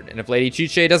required. And if Lady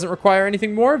Chiche doesn't require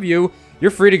anything more of you,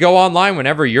 you're free to go online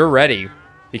whenever you're ready.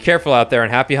 Be careful out there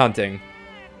and happy hunting.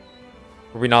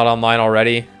 Were we not online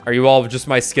already? Are you all just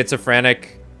my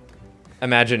schizophrenic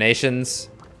imaginations?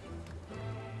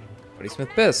 Buddy Smith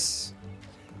Biss.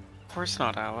 Of course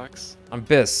not, Alex. I'm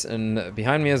Biss, and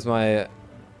behind me is my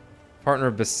partner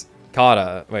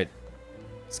Biscotta. Wait,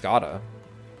 Biscotta?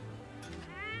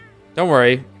 Don't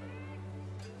worry.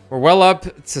 We're well up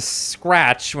to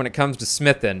scratch when it comes to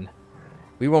smithing.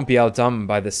 We won't be outdone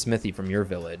by the smithy from your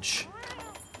village.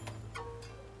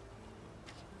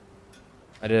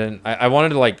 I wanted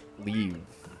to, like, leave.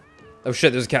 Oh,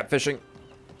 shit, there's a cat fishing.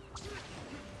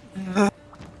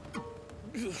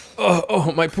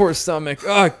 Oh, my poor stomach.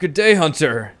 Ah, good day,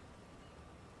 Hunter.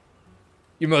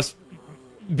 You must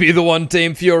be the one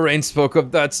Dame Fioraine spoke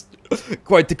of. That's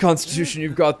quite the constitution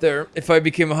you've got there. If I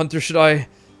became a hunter,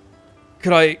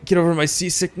 could I get over my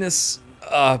seasickness?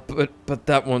 But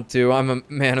that won't do. I'm a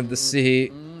man of the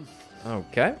sea.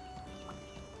 Okay.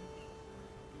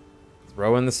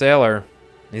 Throw in the sailor.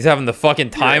 He's having the fucking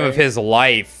time of his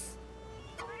life.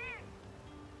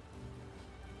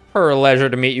 Per leisure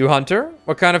to meet you, Hunter.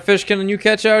 What kind of fish can you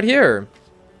catch out here?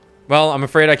 Well, I'm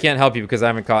afraid I can't help you because I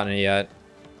haven't caught any yet.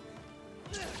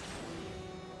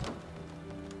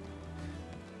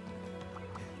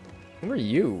 Who are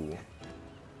you?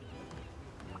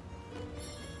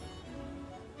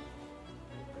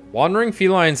 Wandering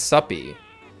feline Suppy.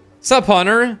 Sup,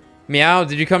 Hunter? Meow,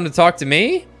 did you come to talk to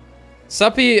me?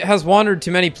 Suppy has wandered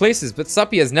to many places, but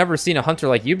Suppy has never seen a hunter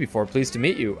like you before. Pleased to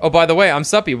meet you. Oh, by the way, I'm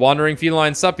Suppy, Wandering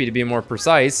Feline Suppy, to be more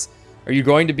precise. Are you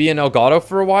going to be in Elgato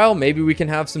for a while? Maybe we can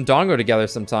have some Dongo together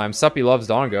sometime. Suppy loves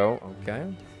Dongo. Okay.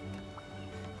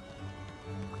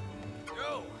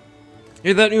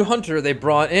 You're that new hunter they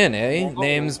brought in, eh?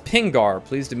 Name's Pingar.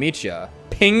 Pleased to meet ya.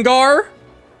 Pingar?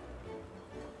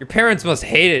 Your parents must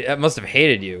have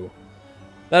hated you.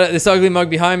 This ugly mug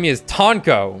behind me is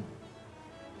Tonko.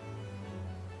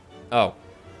 Oh.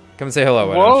 Come and say hello,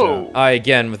 why don't you? I,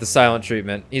 again, with the silent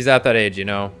treatment. He's at that age, you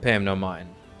know. Pay him no mind.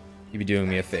 You'd be doing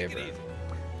me a favor.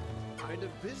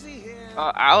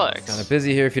 Alex. Kind of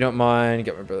busy here, if you don't mind.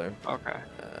 Get my brother. Okay.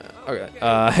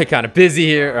 Okay. Kind of busy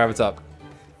here. All right, what's up?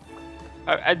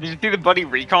 Did you see the Buddy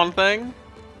Recon thing?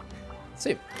 Let's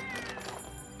see.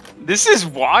 This is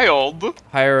wild.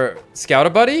 Hire Scout a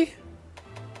buddy?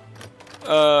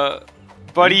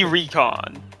 Buddy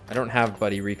Recon. I don't have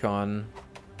Buddy Recon.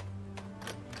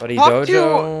 Buddy Talk to-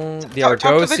 Dojo, the talk to the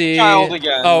Argosy. child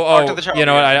again. Oh, Talk to the child you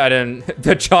know what? again. I didn't.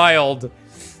 The child.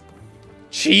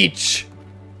 Cheech.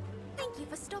 Thank you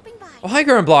for stopping by. Oh, hi,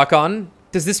 Gurren Block-on.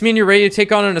 Does this mean you're ready to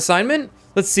take on an assignment?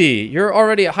 Let's see. You're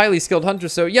already a highly skilled hunter,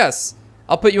 so yes.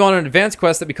 I'll put you on an advanced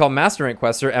quest that we call Master Rank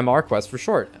Quests, or MR Quests for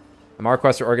short. MR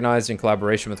Quests are organized in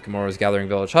collaboration with Kimura's Gathering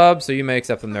Village Hub, so you may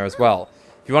accept them there as well.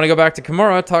 If you want to go back to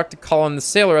Kimura, talk to Colin the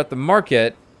Sailor at the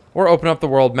market, or open up the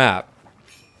world map.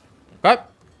 Okay.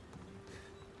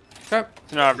 Okay.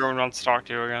 So now everyone wants to talk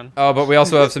to you again. Oh, but we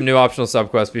also have some new optional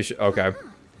subquests. Okay.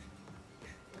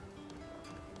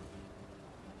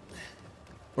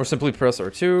 Or simply press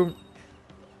R2.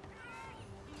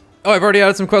 Oh, I've already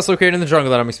added some quests located in the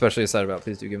jungle that I'm especially excited about.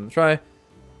 Please do give them a try.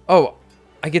 Oh,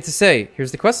 I get to say,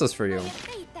 here's the quest list for you. I have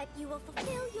faith that you will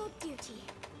fulfill your duty.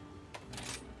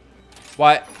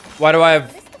 Why do I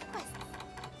have... List of quests.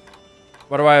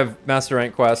 Why do I have master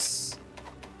rank quests?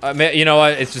 You know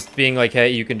what? It's just being like, hey,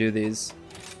 you can do these.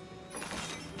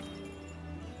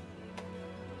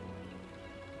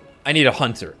 I need a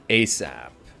hunter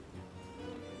ASAP.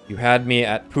 You had me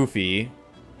at Poofy,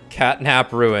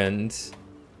 Catnap Ruined,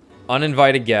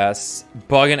 Uninvited Guests,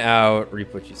 Bugging Out,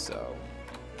 Reap What You Sow.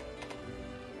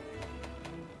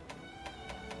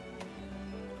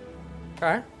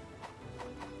 Okay.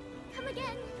 Come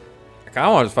again. I kind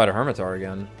of want to just fight a Hermitar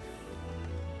again.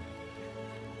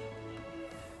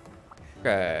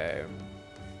 Okay.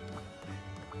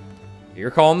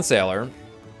 You're calling the sailor.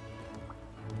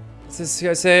 What's this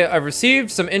guy say? I've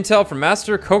received some intel from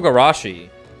Master Kogarashi.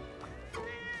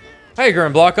 Hey,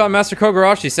 Gurren Block-on, Master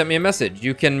Kogarashi sent me a message.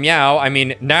 You can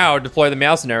now deploy the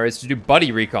Meowcenaries to do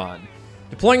buddy recon.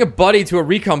 Deploying a buddy to a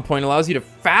recon point allows you to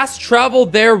fast travel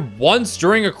there once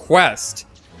during a quest.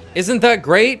 Isn't that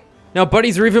great? Now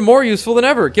buddies are even more useful than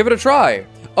ever. Give it a try.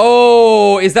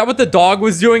 Oh, is that what the dog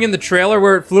was doing in the trailer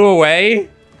where it flew away?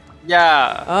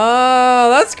 Yeah. Oh,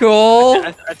 that's cool.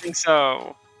 I think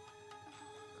so.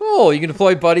 Cool. You can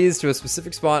deploy buddies to a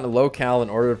specific spot in a locale in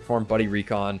order to perform buddy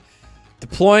recon.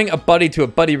 Deploying a buddy to a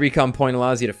buddy recon point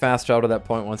allows you to fast travel to that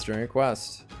point once during a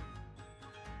quest.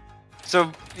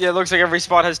 So yeah, it looks like every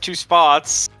spot has 2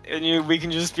 spots, and we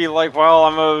can just be like, well,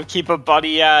 I'm gonna keep a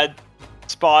buddy at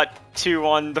spot 2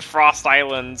 on the Frost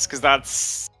Islands, because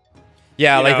that's...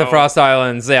 Yeah, like the Frost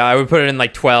Islands. Yeah, I would put it in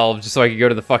like 12 just so I could go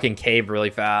to the fucking cave really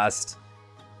fast.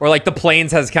 Or like the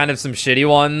Plains has kind of some shitty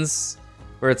ones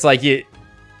where it's like yeah,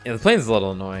 the Plains is a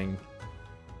little annoying.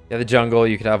 Yeah, the jungle,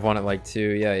 you could have one at like 2.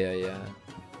 Yeah.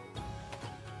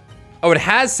 Oh, it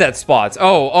has set spots.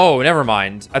 Oh, never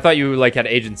mind. I thought you like had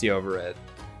agency over it.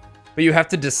 But you have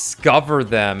to discover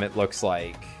them, it looks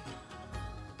like.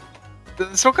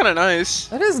 It's still kind of nice.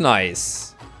 That is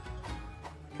nice.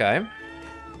 Okay.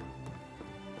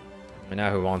 And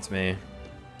now who wants me?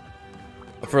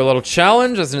 For a little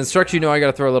challenge, as an instructor, you know I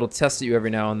gotta throw a little test at you every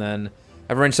now and then.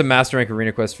 I've arranged some Master Rank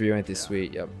Arena quests for you. Ain't they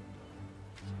sweet? Yep.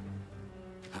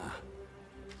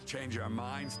 Change our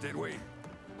minds, did we?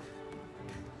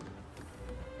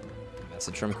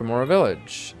 Message from Kimura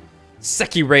Village.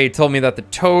 Sekirei told me that the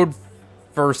Toad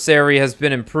Versary has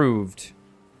been improved.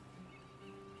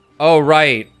 Oh,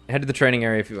 right. Head to the training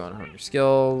area if you want to hone your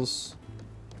skills.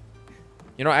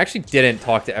 You know, I actually didn't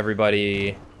talk to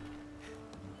everybody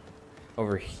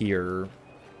over here.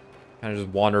 Kind of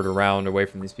just wandered around away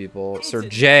from these people. Sir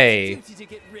Jay.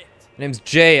 My name's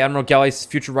Jay, Admiral Galley's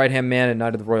future right-hand man and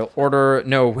Knight of the Royal Order.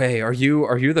 No way. Are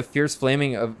you the fierce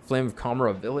flame of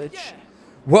Kamura Village? Yeah.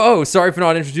 Whoa, sorry for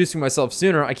not introducing myself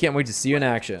sooner. I can't wait to see you in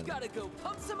action. Gotta go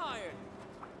pump some iron.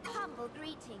 Humble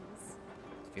greetings.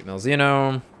 Female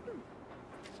Xeno.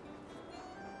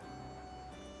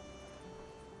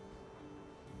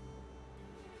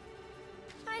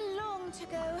 I long to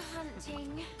go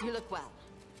hunting. You look well.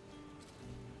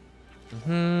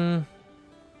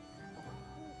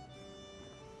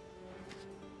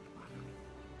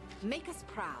 Make us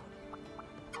proud.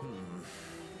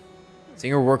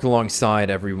 Seeing her work alongside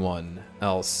everyone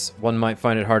else, one might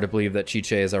find it hard to believe that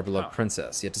Chiche is our beloved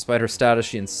princess. Yet despite her status,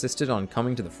 she insisted on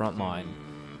coming to the front line.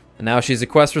 And now she's a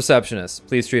quest receptionist.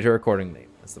 Please treat her accordingly.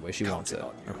 That's the way she wants it.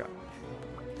 Okay.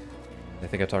 I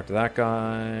think I talked to that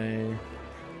guy.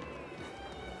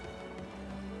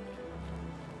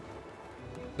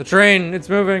 The train, it's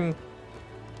moving.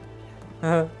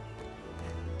 Okay.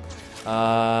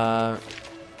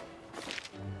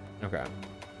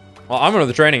 Well, I'm going to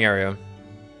the training area.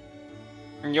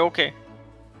 You okay?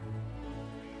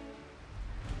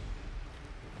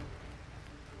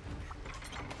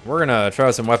 We're gonna try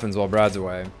some weapons while Brad's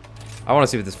away. I want to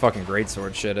see what this fucking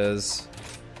greatsword shit is.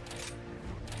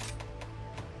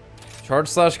 Charge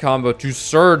slash combo to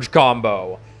surge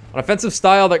combo. An offensive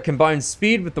style that combines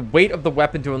speed with the weight of the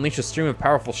weapon to unleash a stream of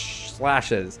powerful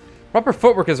slashes. Proper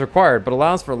footwork is required, but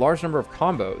allows for a large number of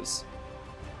combos.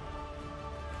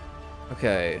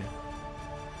 Okay.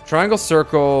 Triangle,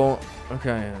 circle.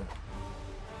 Okay.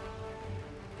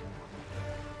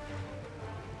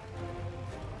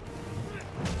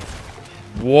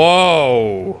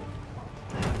 Whoa.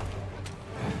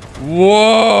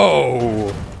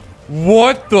 Whoa.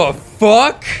 What the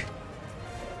fuck?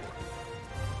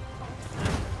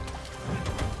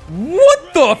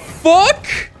 What the fuck?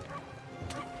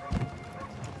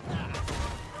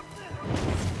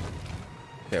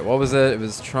 Okay, what was it? It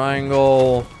was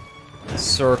triangle,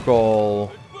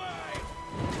 circle.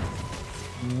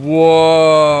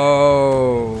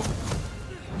 Whoa.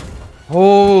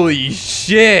 Holy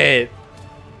shit.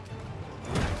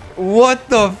 What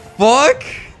the fuck?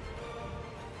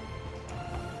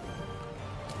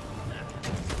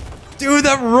 Dude,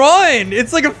 that run!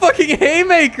 It's like a fucking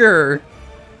haymaker!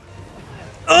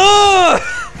 Ugh!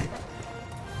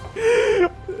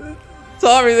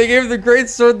 Tommy, they gave the great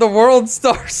sword the world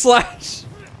star slash.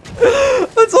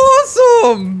 That's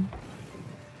awesome!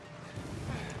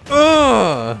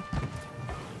 Ugh!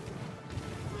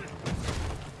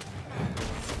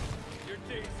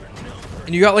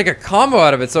 And you got like a combo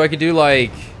out of it, so I could do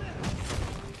like...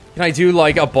 Can I do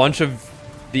like a bunch of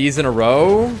these in a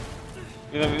row?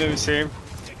 Let me see.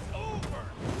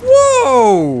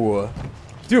 Whoa!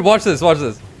 Dude, watch this, watch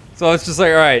this. So it's just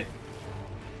like, alright.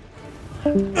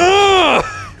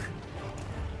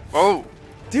 Oh!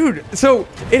 Dude, so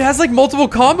it has like multiple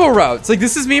combo routes. Like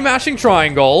this is me mashing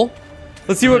triangle.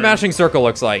 Let's see what mashing circle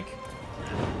looks like.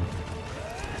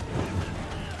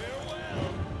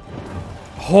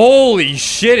 Holy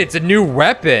shit, it's a new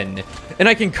weapon. And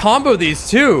I can combo these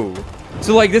too.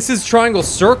 So like this is triangle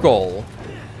circle.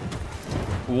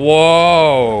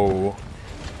 Whoa.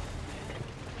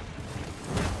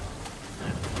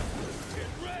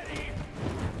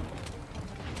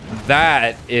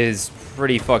 That is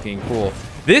pretty fucking cool.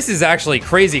 This is actually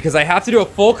crazy because I have to do a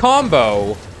full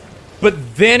combo,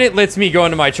 but then it lets me go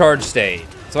into my charge state.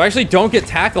 So I actually don't get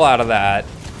tackle out of that.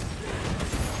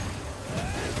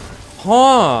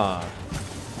 Huh.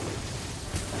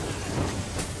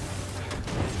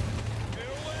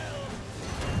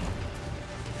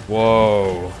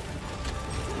 Whoa.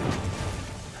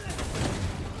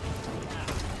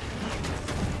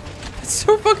 It's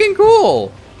so fucking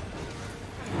cool.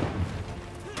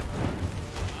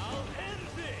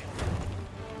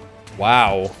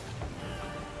 Wow.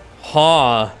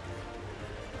 Huh.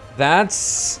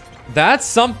 That's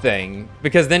something,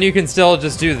 because then you can still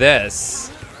just do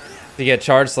this to get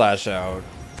charge slash out.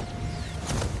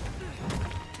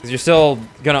 Because you're still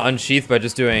gonna unsheath by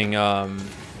just doing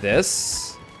this.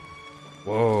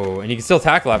 Whoa, and you can still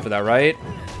tackle after that, right?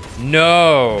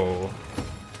 No.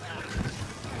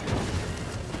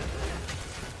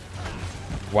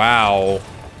 Wow.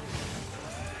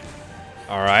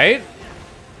 All right.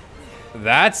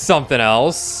 That's something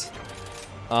else.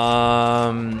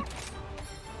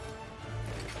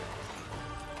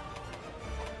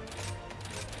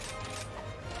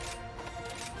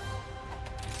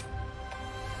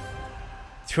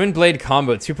 Twin blade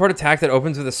combo, two-part attack that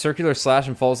opens with a circular slash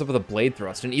and follows up with a blade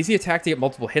thrust. An easy attack to get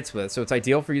multiple hits with, so it's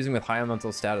ideal for using with high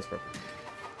elemental status.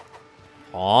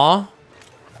 Aww.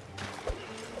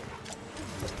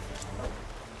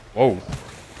 Whoa.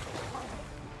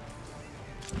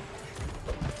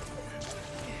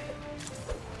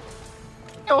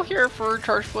 Go here for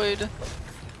charge blade.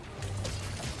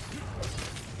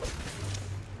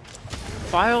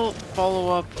 File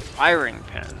follow-up firing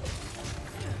pin.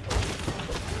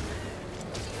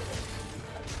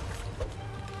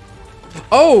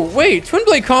 Oh, wait, twin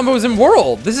blade combos in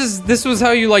world. This was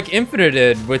how you like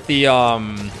infinited with the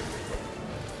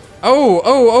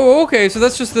Oh, okay. So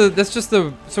that's just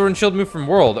the sword and shield move from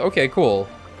world. Okay, cool.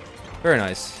 Very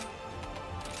nice.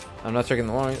 I'm not checking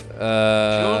the long.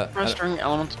 Shield press during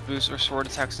elemental boost or sword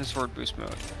attacks in sword boost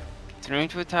mode. Continuing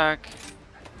to attack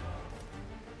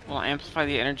will amplify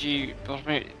the energy.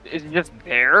 Is it just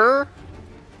there?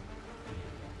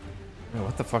 Oh,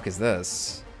 what the fuck is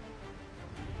this?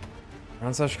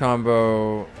 Round slash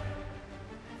combo.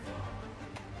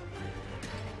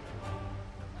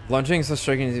 Lunging slash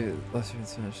striking left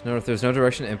smash. Note if there's no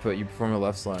direction input, you perform a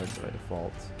left slide by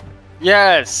default.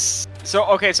 Yes. So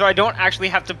okay, so I don't actually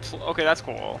have to. Okay, that's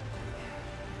cool.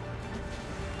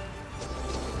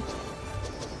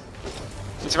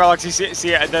 So Alex, you see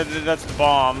that's the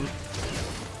bomb.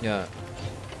 Yeah.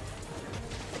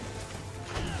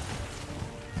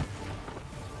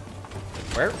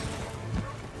 Where?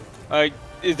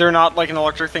 Is there not like an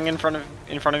electric thing in front of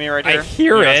me right here? I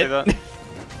hear Can you it. not see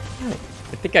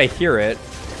I think I hear it.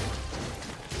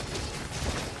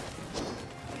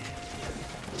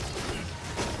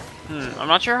 that? I'm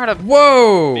not sure how to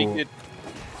Whoa! make it.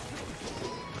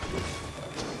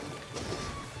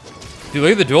 Dude,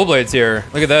 look at the dual blades here.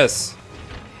 Look at this.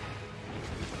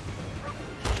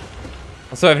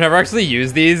 So I've never actually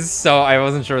used these, so I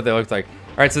wasn't sure what they looked like.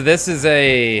 All right, so this is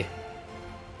a...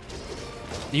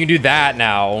 You can do that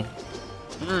now.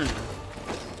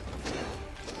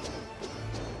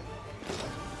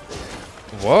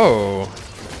 Whoa.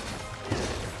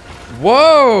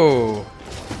 Whoa!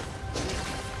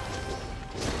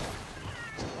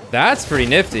 That's pretty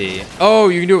nifty. Oh,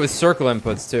 you can do it with circle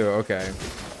inputs too. Okay.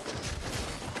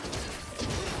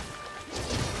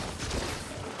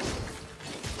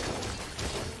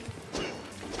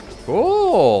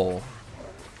 Cool.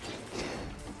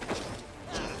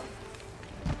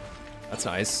 That's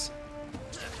nice.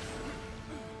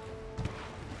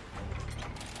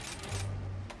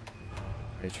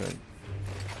 I tried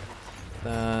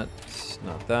that.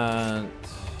 Not that.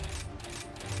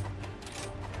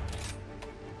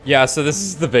 Yeah, so this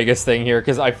is the biggest thing here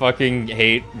because I fucking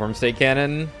hate worm stake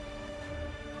cannon.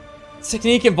 This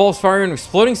technique involves firing an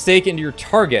exploding stake into your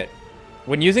target.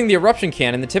 When using the eruption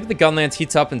cannon, the tip of the gun lance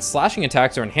heats up and slashing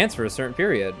attacks are enhanced for a certain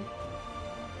period.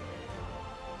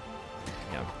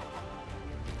 Yeah.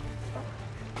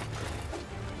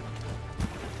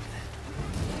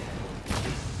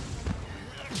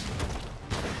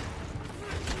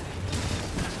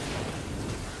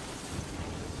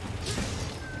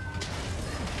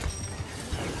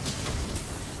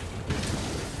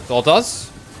 That's all it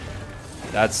does.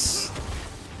 That's...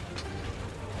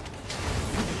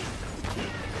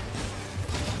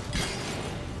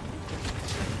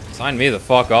 Sign me the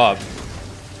fuck up. I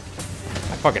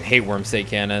fucking hate worm stake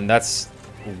cannon. That's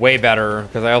way better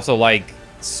because I also like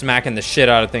smacking the shit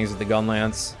out of things with the gun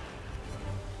lance.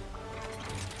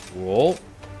 Cool.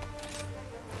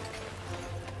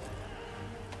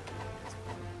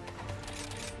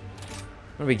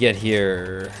 What do we get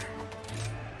here?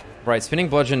 Right, spinning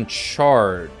bludgeon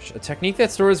charge. A technique that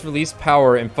stores released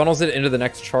power and funnels it into the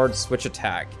next charge switch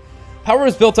attack. Power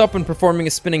is built up when performing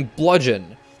a spinning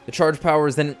bludgeon. The charge power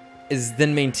is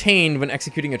then maintained when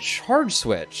executing a charge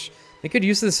switch. They could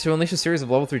use this to unleash a series of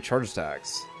level 3 charge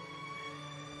attacks.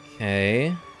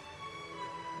 Okay.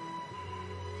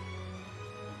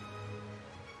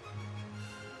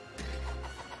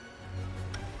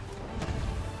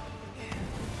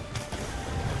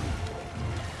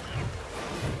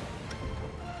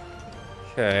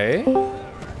 Okay.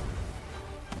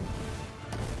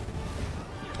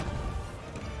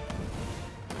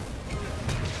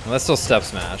 Well, that's still step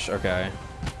smash. Okay.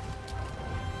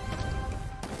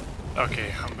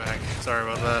 Okay, I'm back. Sorry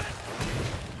about that.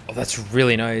 Oh, that's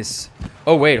really nice.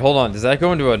 Oh, wait, hold on. Does that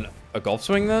go into a golf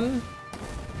swing then?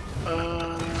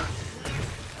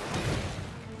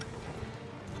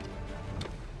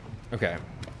 Okay.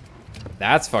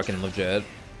 That's fucking legit.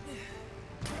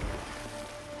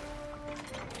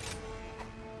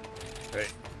 Hey.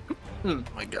 Oh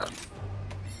my god.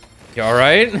 You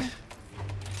alright?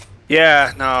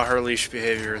 Yeah, no, her leash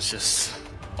behavior is just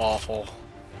awful.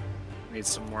 Needs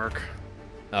some work.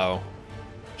 Oh.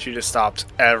 She just stops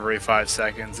every 5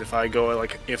 seconds. If I go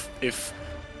like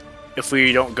if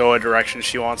we don't go a direction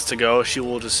she wants to go, she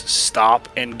will just stop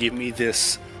and give me the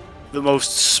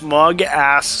most smug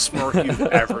ass smirk you've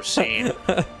ever seen.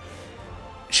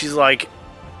 She's like,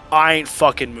 I ain't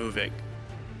fucking moving.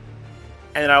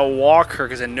 And then I walk her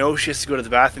because I know she has to go to the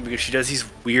bathroom because she does these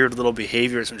weird little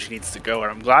behaviors when she needs to go, and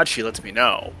I'm glad she lets me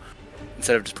know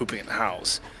instead of just pooping in the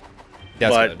house.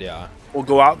 That's but good, yeah. We'll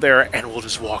go out there and we'll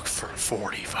just walk for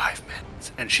 45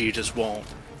 minutes, and she just won't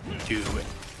do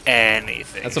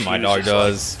anything. That's what my dog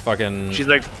does. Like, fucking. she's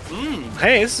like,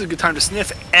 hey, this is a good time to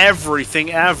sniff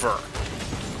everything ever.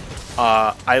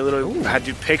 I literally had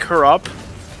to pick her up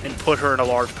and put her in a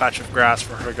large patch of grass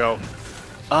for her to go,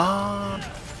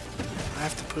 I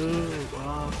have to poop.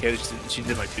 Oh. Yeah, she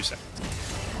did like 2 seconds.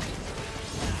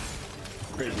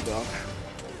 Crazy dog.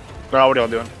 Girl, what are y'all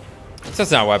doing? It's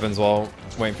just not weapons while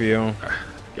waiting for you.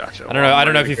 Gotcha. I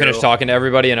don't know if you finished talking to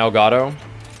everybody in Elgato.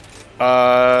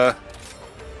 But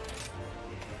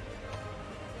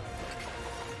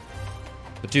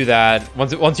do that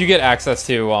once you get access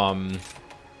to I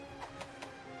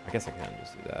guess I can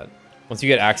just do that. Once you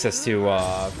get access to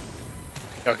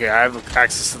okay, I have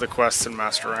access to the quests in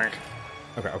Master Rank.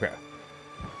 Okay.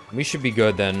 We should be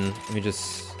good then. Let me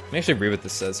actually read what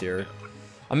this says here.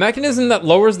 A mechanism that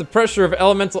lowers the pressure of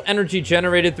elemental energy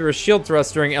generated through a shield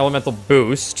thrust during elemental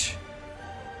boost.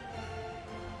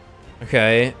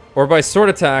 Okay. Or by sword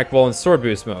attack while in sword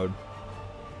boost mode.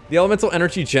 The elemental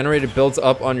energy generated builds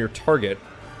up on your target,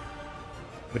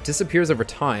 but disappears over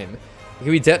time. It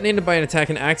can be detonated by an attack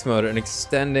in axe mode and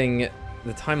extending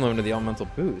the time limit of the elemental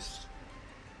boost.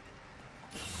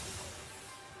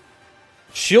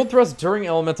 Shield thrust during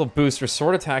elemental boost for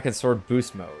sword attack and sword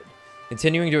boost mode.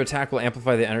 Continuing to attack will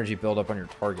amplify the energy buildup on your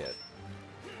target.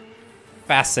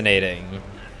 Fascinating.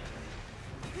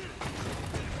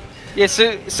 Yeah,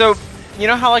 so you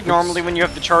know how like normally when you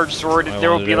have the charged sword,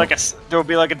 there will be like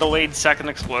a delayed second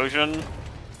explosion.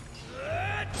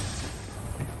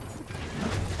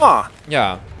 Huh.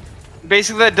 Yeah.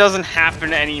 Basically, that doesn't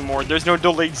happen anymore. There's no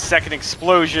delayed second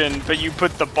explosion, but you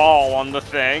put the ball on the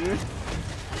thing.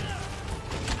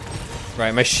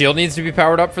 Right, my shield needs to be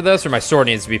powered up for this, or my sword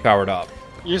needs to be powered up?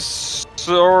 Your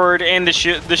sword and the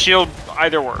shield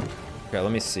either work. Okay,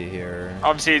 let me see here.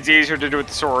 Obviously, it's easier to do with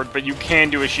the sword, but you can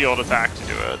do a shield attack to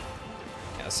do it.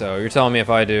 Yeah, so you're telling me if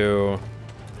I do...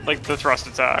 Like the thrust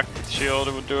attack, with the shield,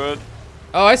 it would do it.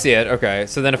 Oh, I see it. Okay,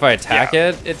 so then if I attack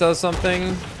it, it does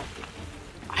something?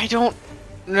 I don't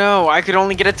know. I could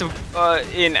only get it to...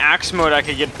 in axe mode, I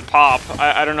could get it to pop.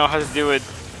 I don't know how to do it...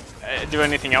 do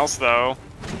anything else, though.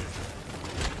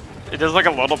 It does like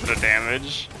a little bit of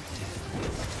damage.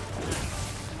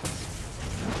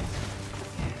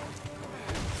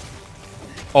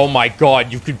 Oh my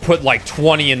god, you could put like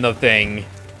 20 in the thing.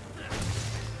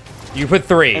 You put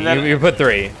 3. Then, you put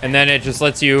 3. And then it just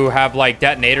lets you have like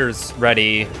detonators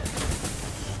ready.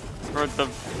 Or the...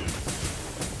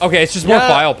 Okay, it's just more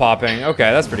file popping.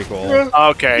 Okay, that's pretty cool.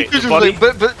 Okay,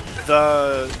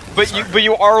 but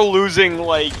you are losing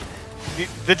like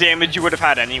the damage you would have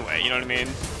had anyway. You know what I mean?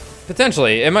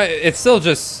 Potentially, it's still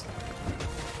just...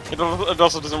 It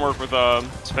also doesn't work with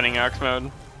spinning axe mode.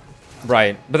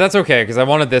 Right, but that's okay, because I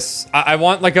wanted this... I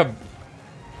want, like, a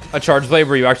charge blade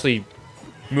where you actually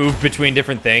move between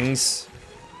different things,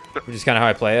 which is kind of how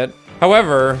I play it.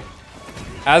 However,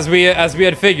 as we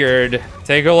had figured,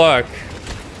 take a look.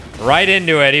 Right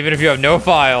into it, even if you have no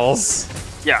files.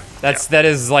 Yeah. That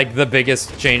is, like, the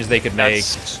biggest change they could make.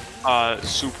 That's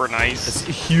super nice.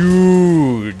 It's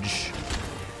huge.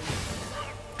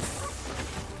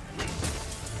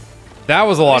 That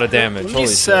was a lot of damage. Let me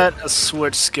set a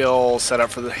switch skill set up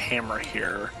for the hammer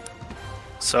here.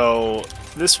 So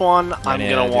this one, I'm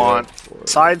gonna want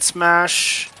side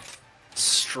smash,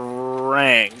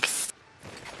 strength,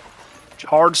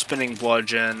 hard spinning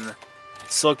bludgeon,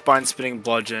 silk bind spinning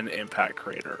bludgeon, impact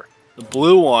crater. The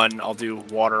blue one, I'll do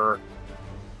water,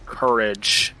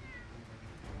 courage.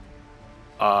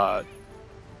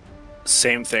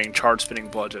 Same thing, charge spinning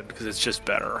bludgeon because it's just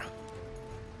better.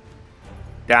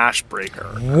 Dash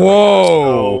breaker.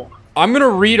 Whoa! So, I'm gonna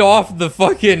read off the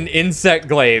fucking insect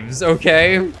glaives,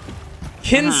 okay?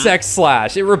 Kinsect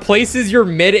slash. It replaces your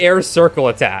mid-air circle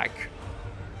attack.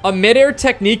 A mid-air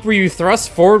technique where you thrust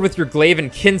forward with your glaive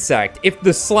and kinsect. If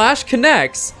the slash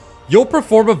connects, you'll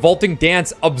perform a vaulting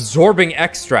dance absorbing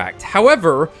extract.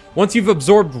 However, once you've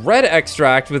absorbed red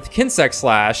extract with kinsect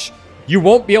slash, you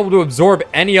won't be able to absorb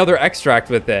any other extract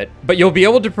with it, but you'll be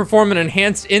able to perform an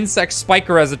enhanced insect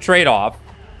spiker as a trade-off.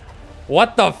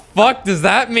 What the fuck does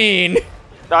that mean?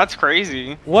 That's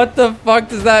crazy. What the fuck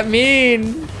does that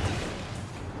mean?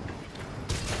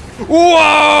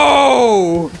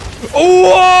 Whoa!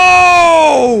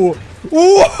 Whoa!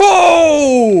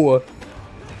 Whoa!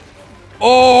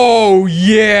 Oh,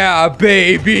 yeah,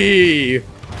 baby!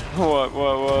 What?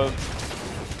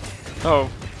 Oh.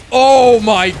 Oh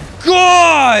my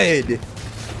god!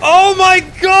 Oh my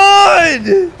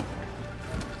god!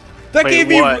 That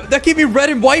gave me red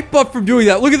and white buff from doing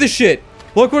that. Look at this shit.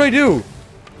 Look what I do.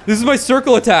 This is my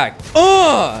circle attack.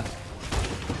 That's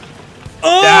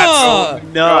so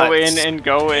nuts. Go in and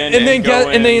go in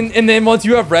and then once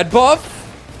you have red buff,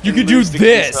 you can do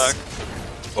this.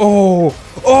 Oh,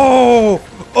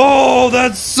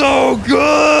 that's so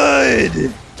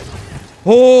good.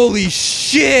 Holy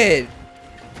shit.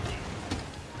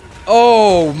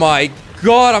 Oh my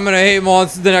god, I'm gonna hate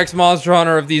the next Monster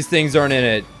Hunter if these things aren't in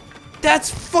it.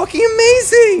 That's fucking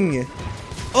amazing!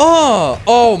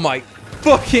 Oh my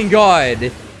fucking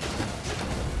god.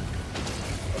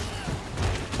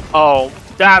 Oh,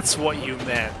 that's what you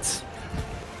meant.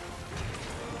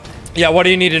 Yeah, what do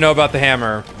you need to know about the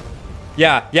hammer?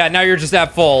 Yeah, now you're just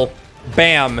at full.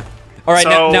 Bam. Alright,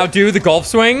 now do the golf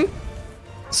swing.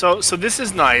 So this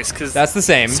is nice, because... That's the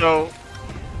same. So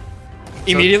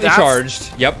immediately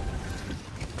charged. Yep.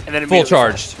 And then full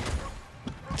charged.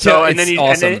 So and then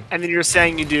you're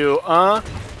saying you do that's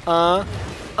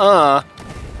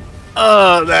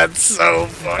so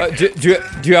funny. Do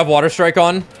you have water strike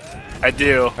on? I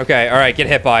do. Okay, all right, get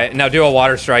hit by it. Now do a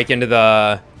water strike into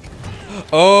the...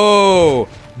 Oh,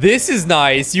 this is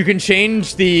nice. You can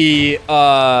change the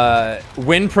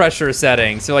wind pressure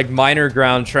setting. So like minor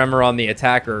ground tremor on the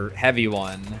attacker, heavy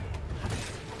one.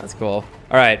 That's cool.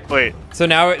 All right. Wait. So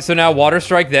now water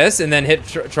strike this and then hit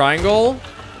triangle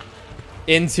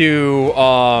into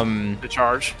The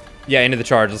charge. yeah, into the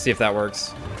charge. Let's see if that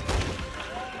works.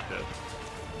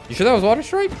 You sure that was water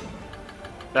strike?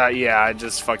 Yeah, I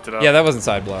just fucked it up. Yeah, that wasn't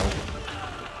side blow.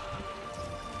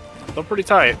 Still pretty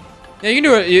tight. Yeah, you can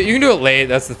do it. You can do it late.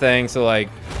 That's the thing. So like,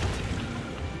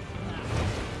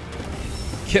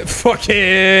 get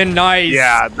fucking nice.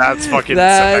 Yeah, that's fucking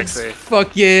That's sexy.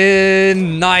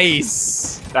 fucking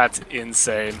nice. That's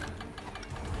insane.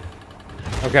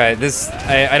 Okay,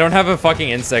 I don't have a fucking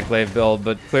insect glaive build,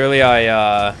 but clearly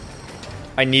I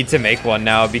need to make one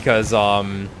now because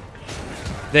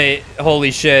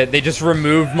holy shit, they just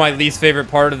removed my least favorite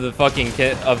part of the fucking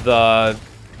kit of the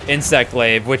insect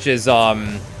glaive, which is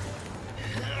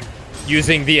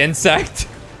using the insect.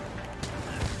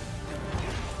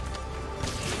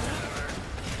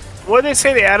 What did they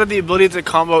say? They added the ability to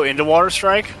combo into Water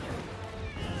Strike?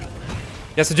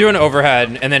 Yeah, so do an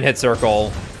overhead and then hit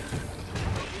circle.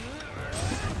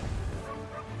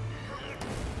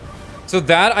 So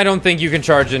that I don't think you can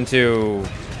charge into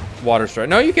water strike.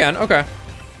 No, you can. Okay.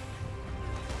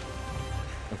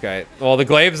 Okay. Well, the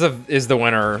glaives is the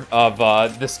winner of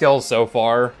the skills so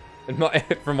far,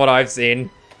 from what I've seen.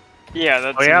 Yeah,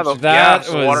 that's that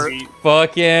was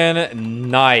fucking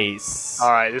nice.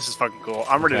 All right, this is fucking cool.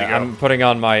 I'm ready to go. I'm putting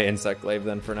on my insect glaive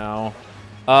then for now.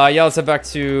 Yeah, let's head back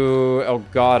to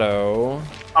Elgato.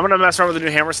 I'm gonna mess around with the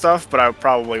new hammer stuff, but I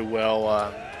probably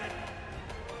will.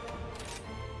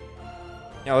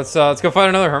 Yeah, let's go find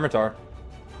another Hermitar.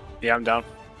 Yeah, I'm down.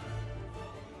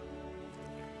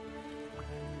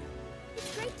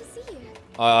 It's great to see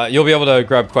you. You'll be able to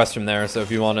grab quests from there, so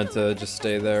if you wanted to just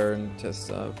stay there and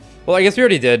just well, I guess we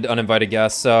already did uninvited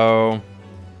guests, so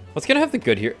what's gonna have the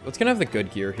good here? What's gonna have the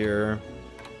good gear here?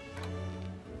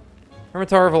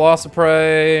 Hermitar,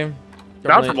 Velociprey.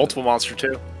 Down for multiple monster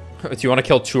too. Do you want to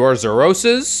kill two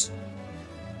Arzuroses?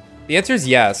 The answer is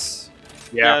yes.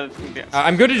 Yeah.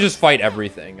 I'm good to just fight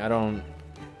everything. I don't.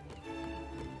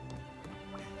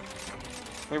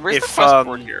 Wait, where's the quest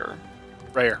board here?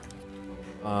 Right here.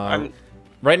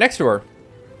 Right next to her.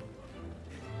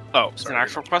 Oh, it's an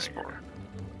actual quest board.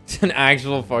 It's an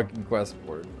actual fucking quest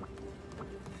board.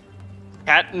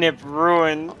 Catnip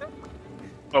ruin.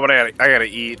 Oh, but I gotta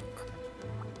eat.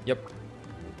 Yep.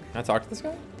 Can I talk to this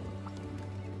guy?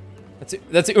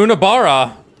 That's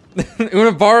Unabara.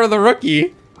 Unabara the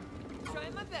rookie.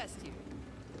 Trying my best here.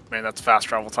 Man, that's fast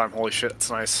travel time. Holy shit, it's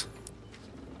nice.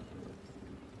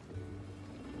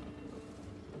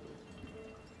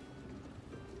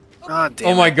 Ah, damn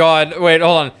Oh my god. Wait,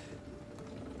 hold on.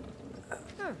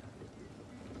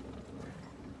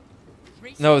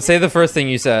 No, say the first thing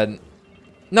you said.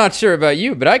 Not sure about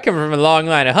you, but I come from a long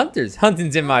line of hunters.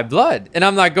 Hunting's in my blood. And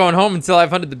I'm not going home until I've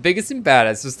hunted the biggest and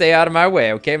baddest, so stay out of my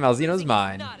way, okay? Malzino's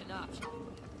mine. Not an option.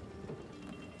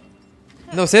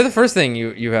 No, say the first thing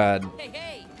you had. Hey,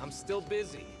 hey. I'm still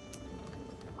busy.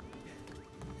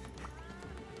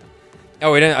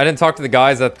 Oh, I didn't talk to the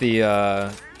guys at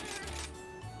the,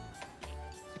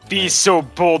 Be so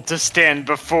bold to stand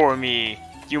before me.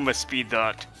 You must be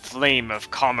that flame of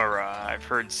Kamara I've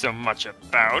heard so much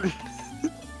about.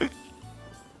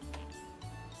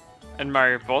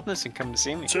 Admire your boldness and come to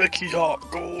see me.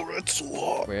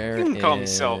 Where You can call me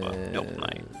Selva, Build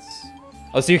Knight.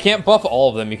 Oh, so you can't buff all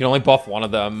of them. You can only buff one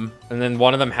of them. And then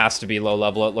one of them has to be low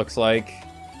level, it looks like.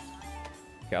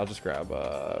 Okay, I'll just grab,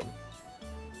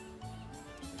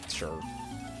 sure.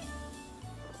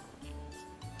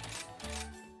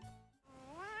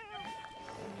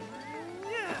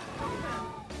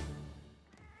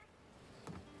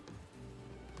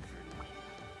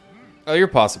 Oh, you're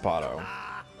Passapato.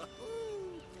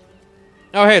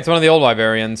 Oh, hey, it's one of the old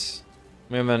Vivarians.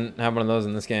 We haven't had one of those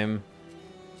in this game.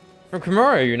 From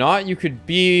Kimura, you're not? You could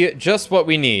be just what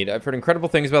we need. I've heard incredible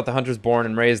things about the hunters born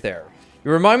and raised there.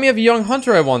 You remind me of a young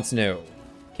hunter I once knew.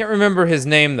 Can't remember his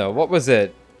name, though. What was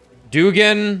it?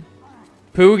 Dugan?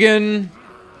 Pugin?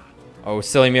 Oh,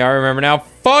 silly me, I remember now.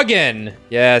 Fuggin!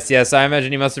 Yes, yes, I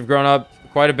imagine he must have grown up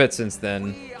quite a bit since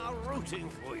then.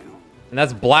 And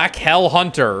that's Black Hell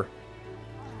Hunter.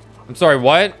 I'm sorry,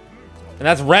 what? And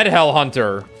that's Red Hell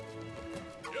Hunter.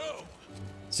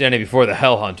 Standing before the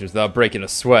Hell Hunters without breaking a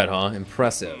sweat, huh?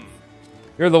 Impressive.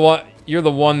 You're the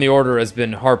one the Order has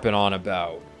been harping on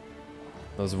about.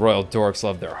 Those royal dorks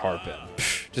love their harping.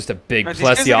 Pfft, just a big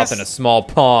plesioth in a small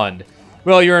pond.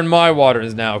 Well, you're in my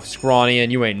waters now, scrawny,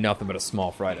 and you ain't nothing but a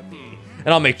small fry to me. And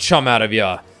I'll make chum out of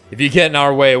ya. If you get in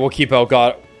our way, we'll keep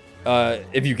Elgato...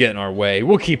 if you get in our way,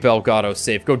 we'll keep Elgato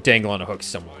safe. Go dangle on a hook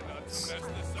somewhere else.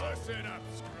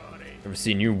 Never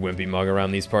seen you wimpy mug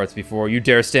around these parts before. You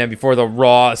dare stand before the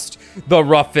rawest, the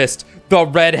roughest, the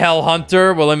red hell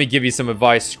hunter? Well, let me give you some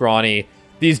advice, scrawny.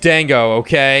 These dango,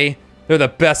 okay? They're the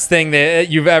best thing that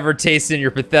you've ever tasted in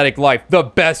your pathetic life. The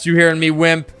best, you hearing me,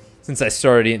 wimp? Since I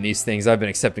started eating these things, I've been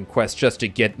accepting quests just to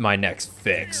get my next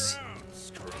fix.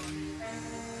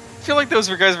 I feel like those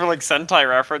guys were like Sentai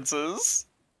references.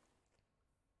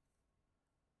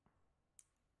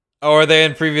 Oh, are they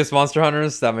in previous Monster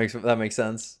Hunters? That makes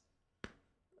sense.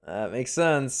 That makes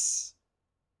sense.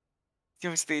 It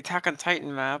was the Attack on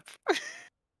Titan map.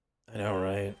 I know,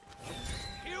 right?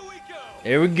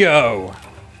 Here we go.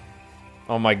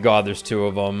 Oh my god, there's 2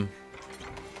 of them.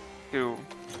 2.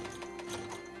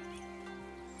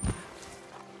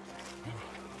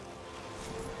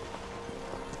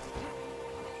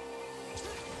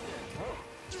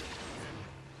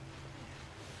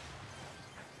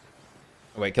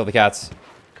 Oh, wait, kill the cats.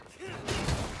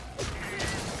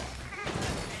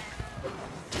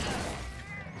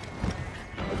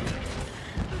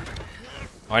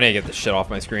 Oh, I need to get this shit off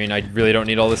my screen. I really don't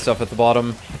need all this stuff at the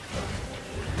bottom.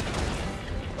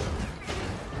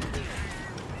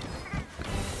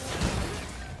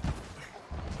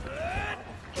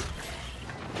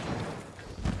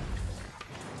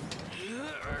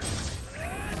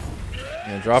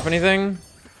 Gonna drop anything?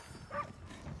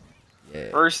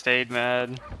 Yeah. First aid,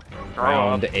 man.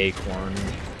 Ground acorn.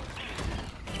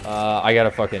 I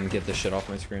gotta fucking get this shit off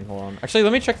my screen. Hold on. Actually,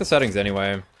 let me check the settings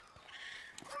anyway.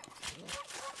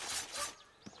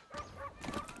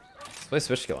 Play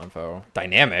switch skill info.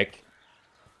 Dynamic.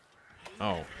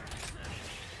 Oh.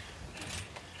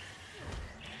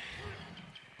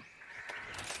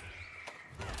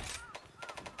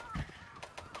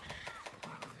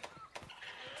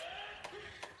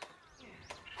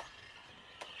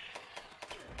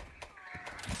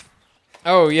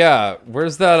 Oh yeah.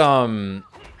 Where's that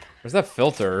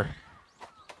filter?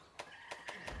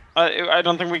 I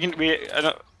don't think we can.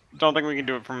 I don't think we can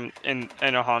do it from in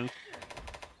a hunt.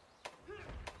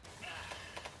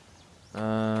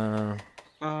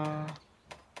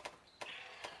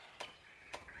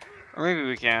 Or maybe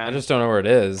we can. I just don't know where it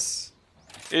is.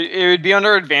 It would be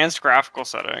under advanced graphical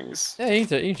settings. Yeah, you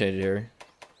can change it here.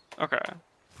 Okay.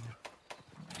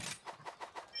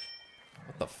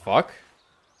 What the fuck?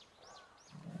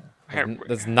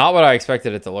 That's not what I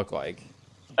expected it to look like.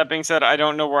 That being said, I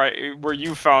don't know where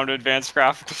you found advanced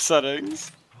graphical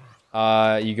settings.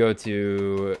 You go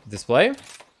to display,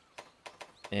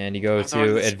 and you go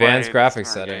to advanced graphics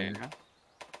setting.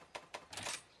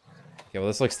 Okay, well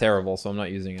this looks terrible, so I'm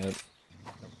not using it.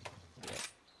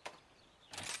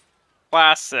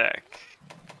 Classic.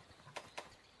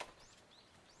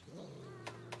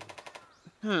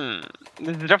 This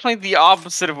is definitely the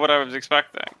opposite of what I was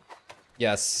expecting.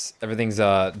 Yes, everything's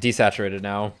desaturated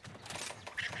now.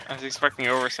 I was expecting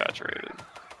oversaturated.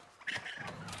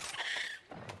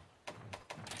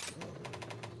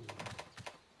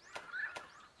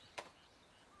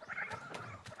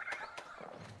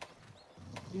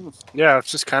 Yeah,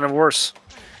 it's just kind of worse.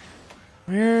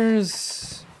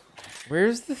 Where's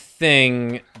the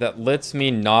thing that lets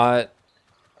me not...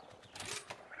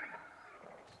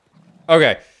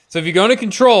 Okay, so if you go into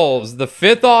controls, the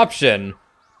 5th option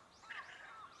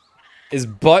is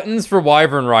buttons for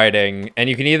wyvern riding, and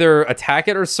you can either attack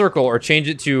it or circle, or change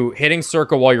it to hitting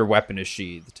circle while your weapon is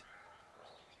sheathed.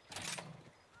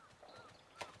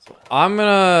 So I'm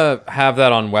gonna have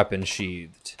that on weapon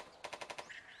sheathed.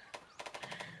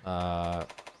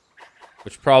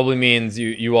 Which probably means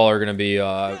you all are gonna be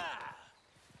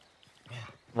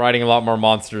riding a lot more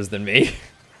monsters than me.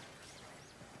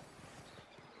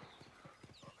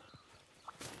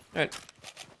 Alright.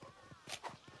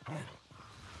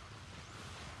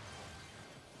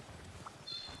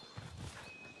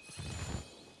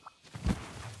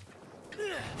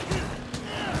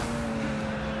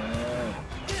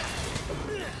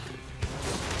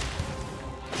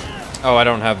 Oh, I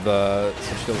don't have the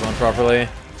switch skills on properly.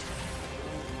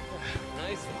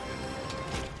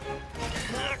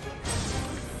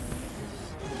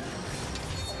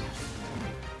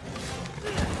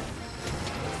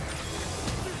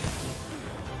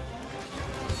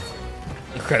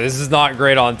 Okay, this is not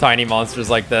great on tiny monsters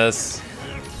like this.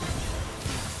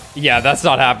 Yeah, that's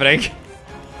not happening.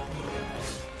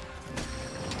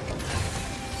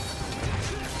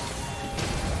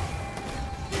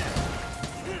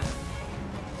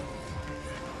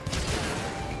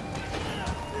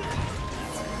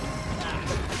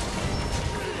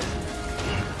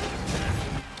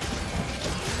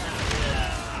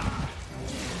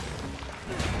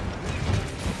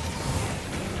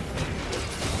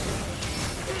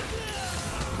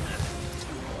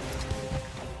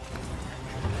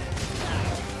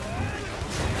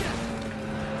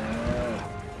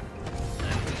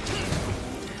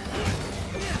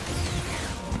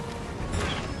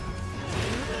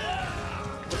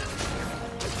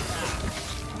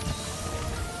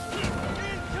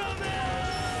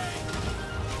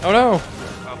 Oh no.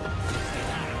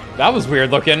 That was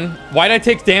weird looking. Why'd I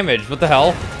take damage? What the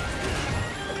hell?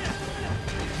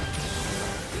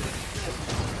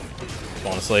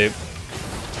 Falling asleep.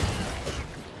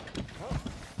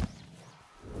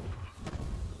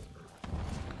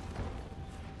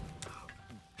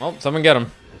 Well, someone get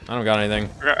him. I don't got anything.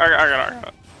 I got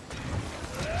it.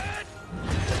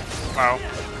 Wow.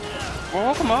 Well,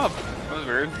 woke him up. That was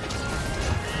weird.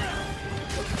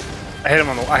 I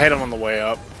hit him on the way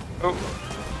up. Oh,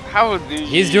 how would these?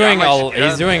 He's doing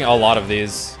a lot of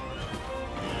these.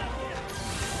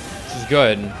 This is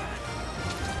good.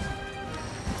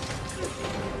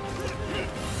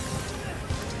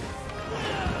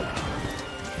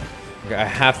 Okay, I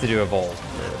have to do a volt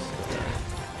first.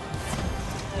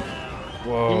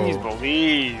 Whoa. Please,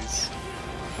 Belize.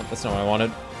 Oh, that's not what I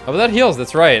wanted. Oh, but that heals.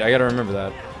 That's right. I gotta remember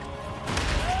that.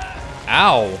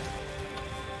 Ow.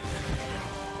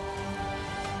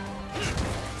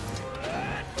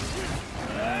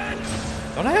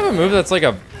 Don't I have a move that's like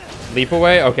a leap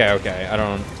away? Okay, okay. I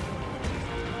don't...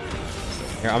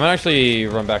 Here, I'm gonna actually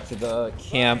run back to the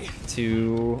camp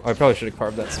to... Oh, I probably should have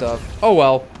carved that stuff. Oh,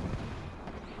 well.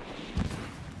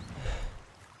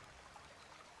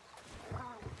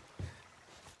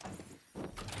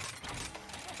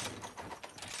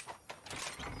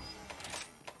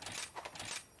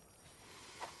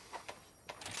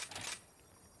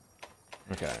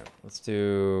 Okay, let's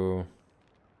do...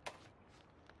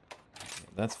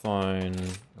 That's fine.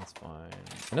 That's fine.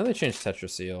 I know they changed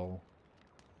Tetraseal.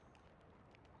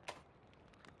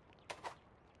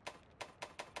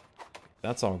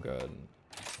 That's all good.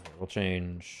 Okay, we'll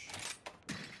change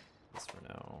this for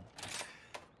now.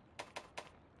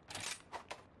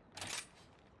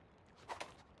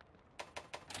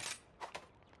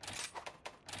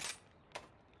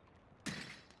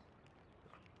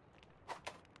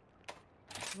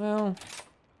 Well...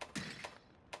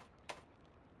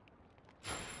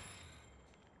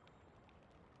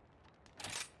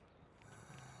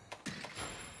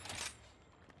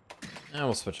 Yeah,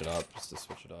 we'll switch it up, just to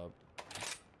switch it up.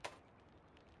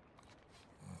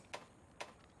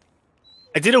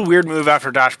 I did a weird move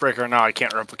after Dash Breaker, and now I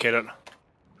can't replicate it.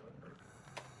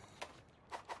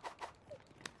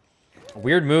 A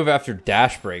weird move after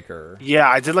Dash Breaker. Yeah,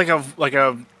 I did like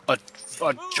a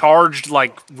charged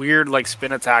like weird like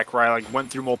spin attack where I like went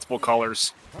through multiple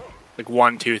colors, like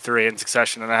 1, 2, 3 in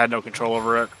succession, and I had no control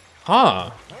over it.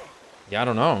 Huh? Yeah, I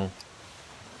don't know.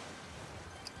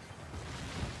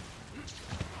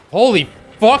 Holy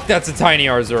fuck, that's a tiny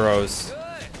Arzuros.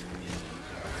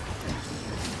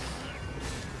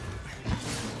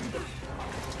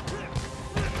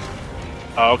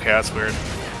 Oh, okay, that's weird.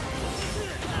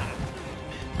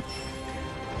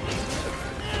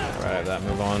 Alright, that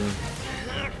move on.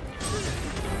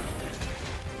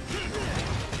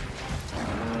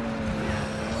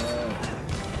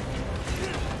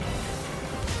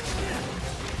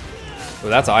 Oh,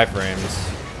 that's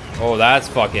iframes. Oh, that's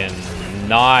fucking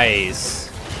nice.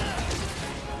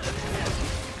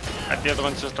 The other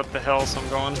one's just up the hill, so I'm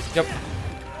going. Yep.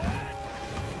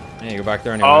 Yeah, you go back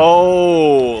there anyway.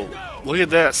 Oh, look at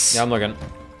this. Yeah, I'm looking.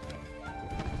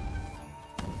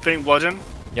 Spinning bludgeon?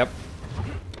 Yep.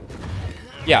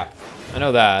 Yeah, I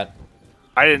know that.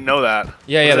 I didn't know that.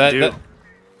 Yeah, What yeah, does it that, do?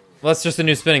 well, that's just a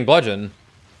new spinning bludgeon.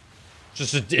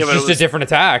 It's just but a different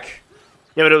attack.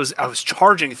 Yeah, but I was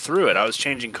charging through it. I was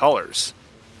changing colors.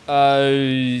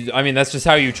 I mean, that's just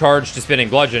how you charge to spinning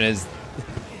bludgeon is...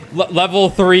 level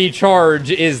 3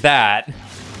 charge is that.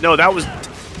 No, that was...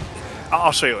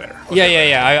 I'll show you later.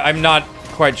 Yeah. I'm not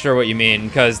quite sure what you mean,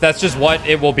 because that's just what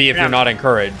it will be if you're not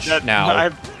encouraged now.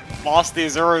 I've lost the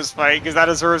Azuros fight, because that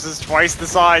Azuros is twice the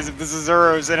size of this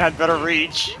Azuros and had better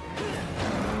reach.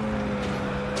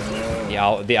 The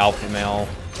alpha male.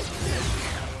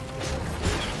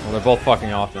 Well, they're both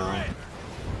fucking off now.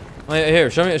 Well, here,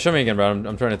 show me again, bro.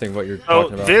 I'm trying to think what you're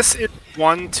talking about. This is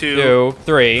 1, 2, 2,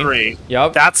 3. 3.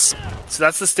 Yep. That's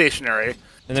the stationary.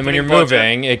 And then when you're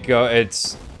moving,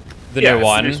 it's the new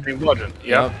one. It's the new spinning bludgeon.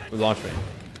 Yep. We launch me.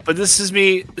 But this is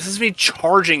me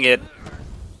charging it.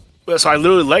 So I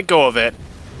literally let go of it,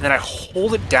 and then I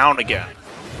hold it down again.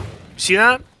 See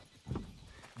that?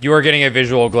 You are getting a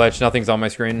visual glitch. Nothing's on my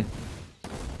screen.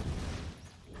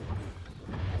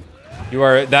 You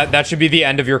are that should be the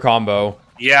end of your combo.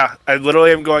 Yeah, I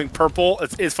literally am going purple.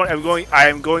 It's funny. I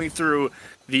am going through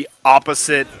the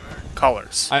opposite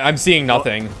colors. I'm seeing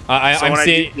nothing. I'm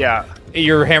seeing. Yeah.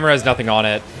 Your hammer has nothing on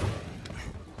it.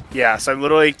 Yeah, so I'm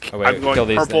literally Oh, wait, I'm going kill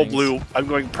these purple, things. blue. I'm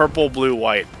going purple, blue,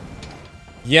 white.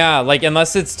 Yeah, like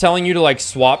unless it's telling you to like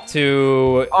swap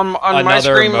to On another my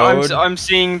screen, mode. I'm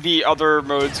seeing the other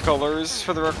mode's colors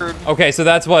for the record. Okay, so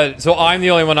that's what. So I'm the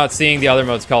only one not seeing the other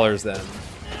mode's colors then.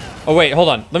 Oh wait, hold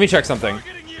on. Let me check something.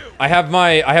 I have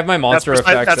my monster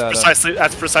effects.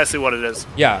 That's precisely what it is.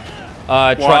 Yeah.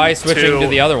 Try switching to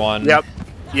the other one. Yep.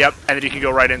 And then you can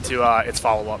go right into its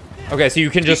follow-up. Okay, so you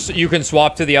can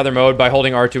swap to the other mode by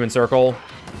holding R2 and circle.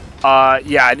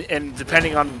 Yeah, and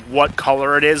depending on what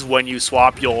color it is, when you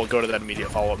swap, you'll go to that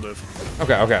immediate follow-up move.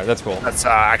 Okay, that's cool. That's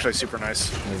actually super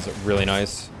nice. It's really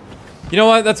nice. You know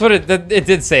what? That's what it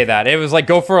did say that. It was like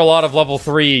go for a lot of level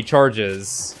 3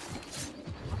 charges.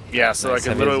 Yeah, so nice.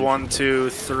 Like literally 1, 2,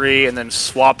 3, and then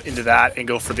swap into that and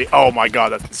go for the. Oh my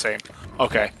god, that's insane.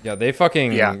 Okay. Yeah, they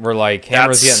fucking were like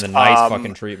hammers getting the nice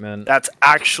fucking treatment. That's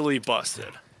actually busted.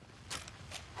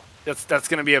 That's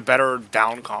gonna be a better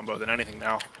down combo than anything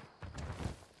now.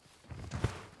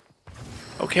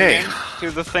 Okay. Do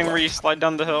the thing where you slide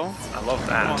down the hill. I love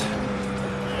that.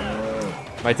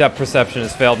 My depth perception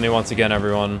has failed me once again,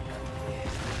 everyone.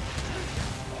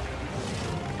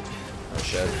 Oh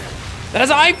shit. That has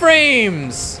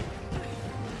iframes!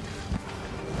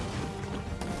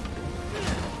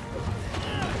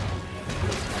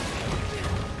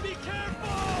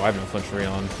 Oh, I have no flinch free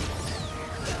on.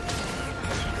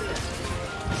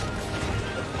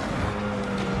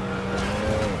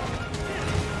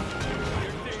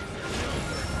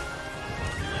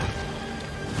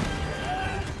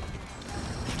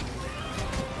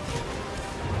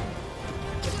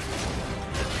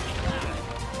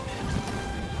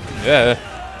 Yeah.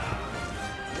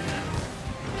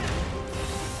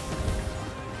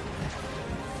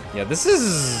 Yeah, this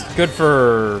is good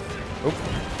for... Oop,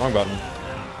 wrong button.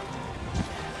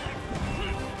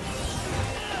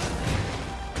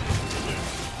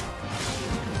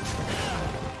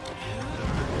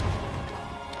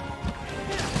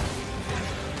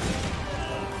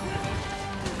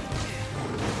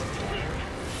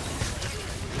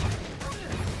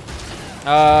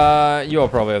 You'll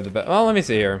probably have the best. Well, let me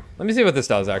see here. Let me see what this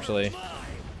does, actually.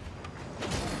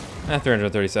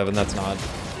 337, that's not.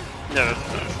 No.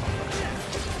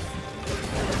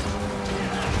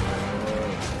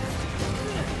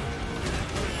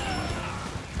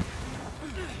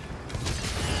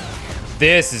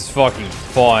 This is fucking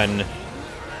fun.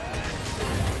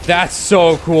 That's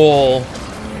so cool.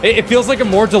 It feels like a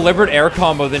more deliberate air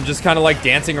combo than just kind of like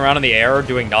dancing around in the air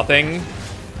doing nothing.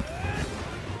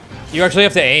 You actually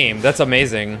have to aim. That's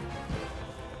amazing.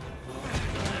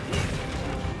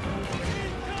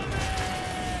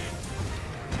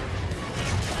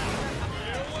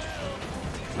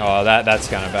 Oh, that's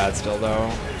kind of bad still,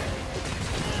 though.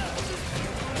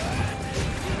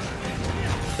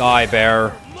 Die,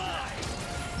 bear.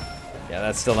 Yeah,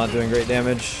 that's still not doing great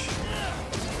damage.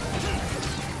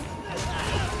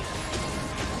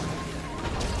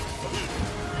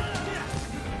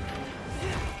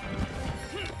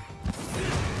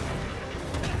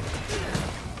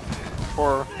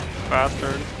 Poor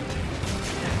bastard.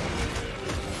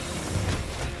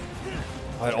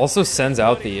 Oh, it also sends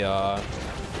out the,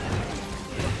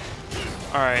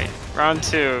 Alright, round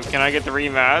 2. Can I get the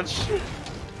rematch?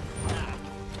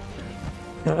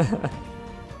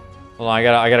 Hold on, I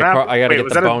gotta get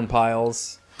the bone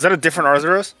piles. Is that a different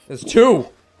Arzuros? There's 2!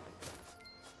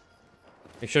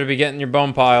 You should be getting your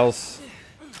bone piles.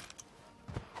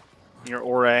 Your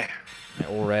ore. My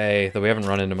ore, though we haven't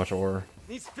run into much ore.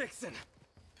 Needs fixing.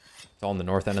 It's all on the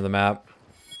north end of the map.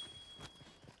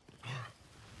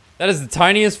 That is the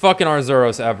tiniest fucking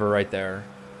Arzuros ever right there.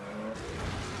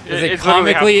 That is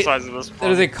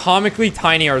a comically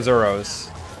tiny Arzuros.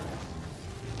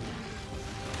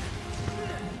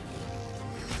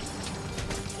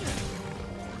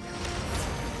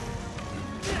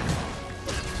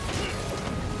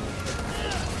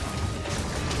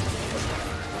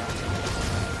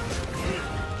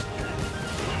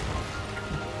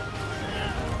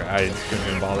 I couldn't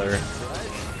even bother.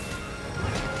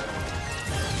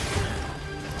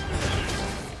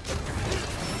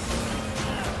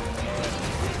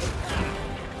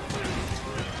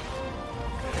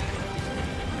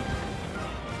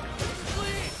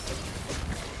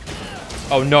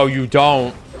 Oh no, you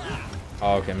don't.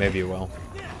 Oh, okay, maybe you will.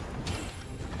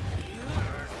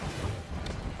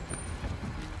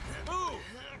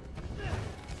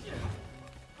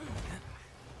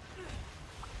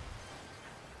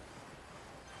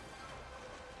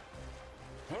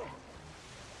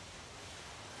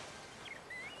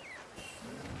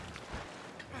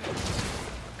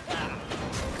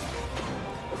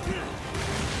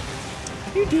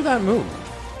 How do you do that move?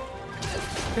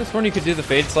 I guess one you could do the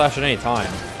Fade Slash at any time.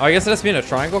 Oh, I guess it has to be in a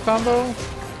triangle combo?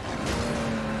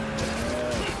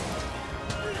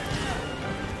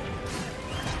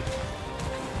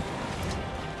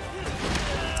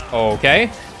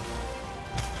 Okay.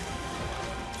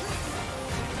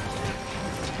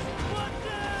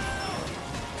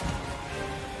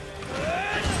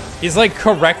 He's like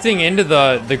correcting into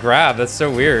the grab. That's so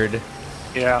weird.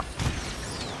 Yeah.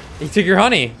 He took your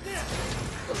honey.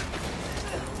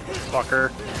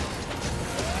 Fucker.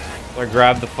 I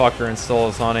grabbed the fucker and stole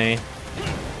his honey.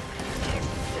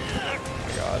 Oh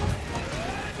my god.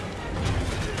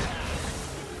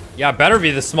 Yeah, better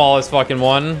be the smallest fucking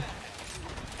one.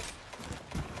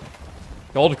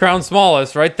 Gold crown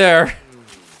smallest, right there.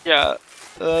 Yeah,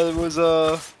 it was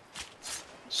a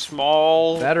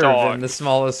small Better dog. than the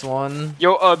smallest one.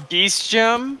 Yo, a beast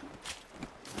gem?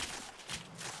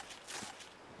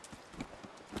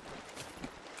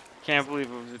 Can't believe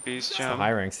it was a beast The gem.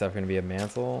 high rank stuff gonna be a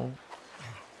mantle.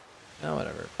 No,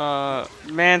 whatever.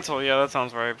 Mantle, yeah, that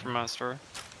sounds right for master.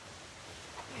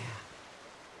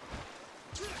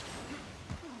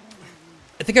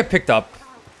 I think I picked up.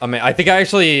 I mean, I think I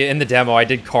actually, in the demo, I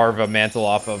did carve a mantle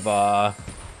off of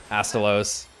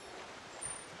Astalos.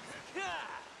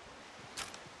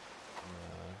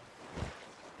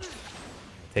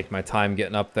 Take my time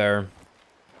getting up there.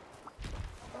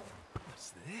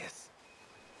 What's this?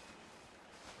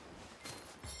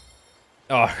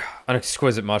 Oh, an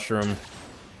exquisite mushroom.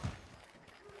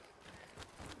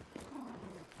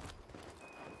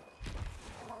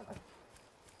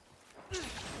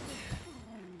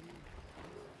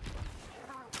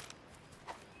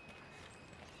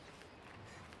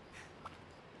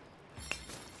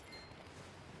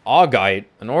 Augite,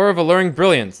 an aura of alluring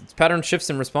brilliance. Its pattern shifts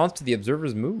in response to the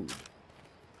observer's mood.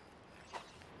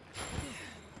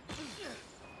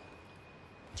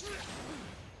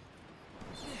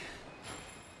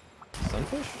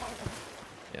 Sunfish?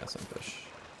 Yeah, sunfish.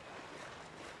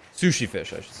 Sushi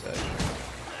fish, I should say.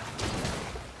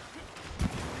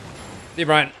 See you,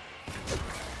 Brian.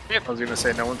 Yep. I was gonna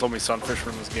say, no one told me sunfish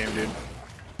from this game, dude.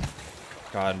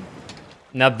 God.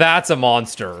 Now that's a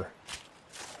monster.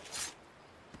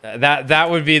 That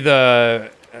would be the...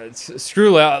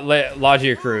 screw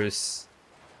Logia Cruise.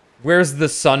 Where's the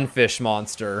sunfish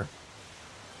monster?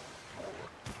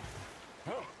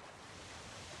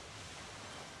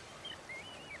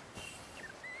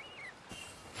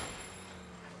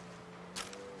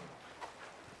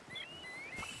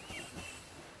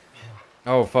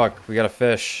 Oh, fuck. We got a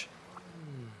fish.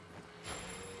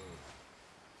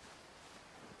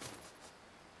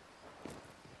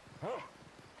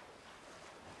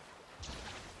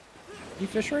 You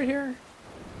fish right here?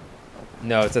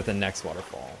 No, it's at the next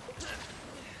waterfall.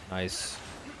 Nice.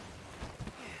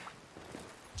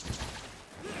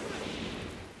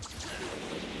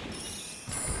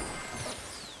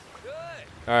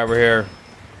 Alright, we're here.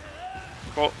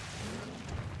 Cool.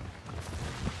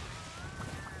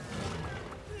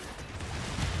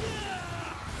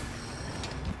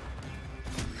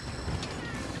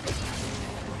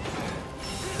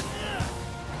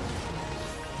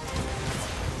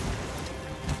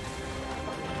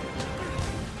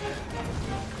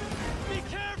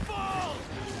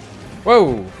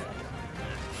 Whoa!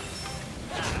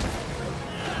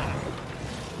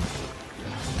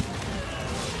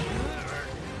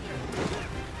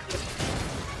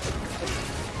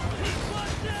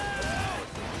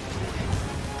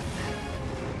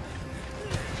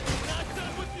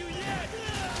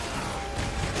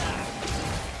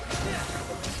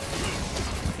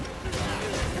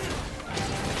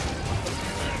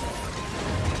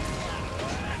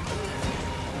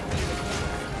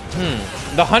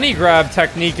 The honey grab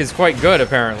technique is quite good,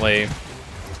 apparently.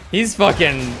 He's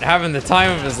fucking having the time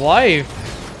of his life.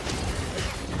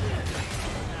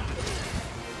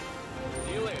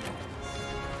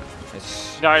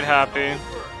 Died happy.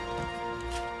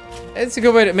 It's a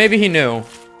good way to... Maybe he knew.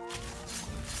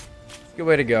 It's a good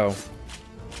way to go.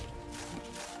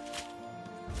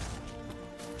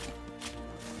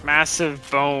 Massive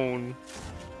bone.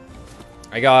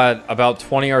 I got about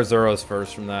 20 Arzuros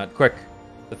first from that. Quick.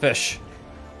 The fish.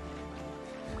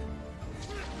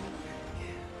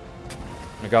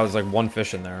 Oh my god, there's like one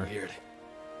fish in there. Weird.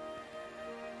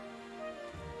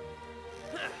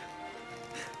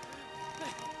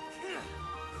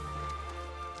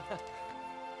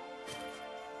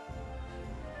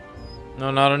 No,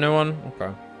 not a new one?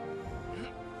 Okay.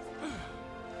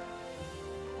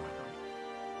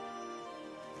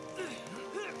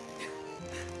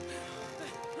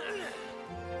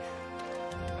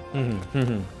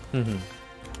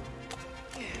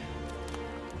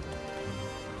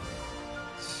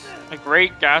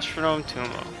 Great Gastronome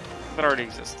Tumo. That already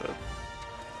existed.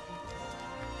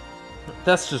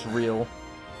 That's just real.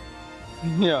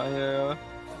 Yeah.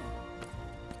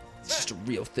 It's just a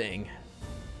real thing.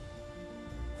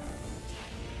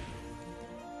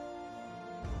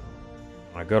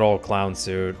 My good old clown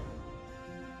suit.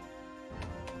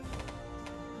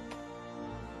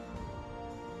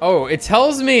 Oh, it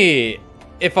tells me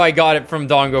if I got it from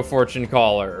Dongo Fortune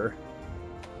Caller.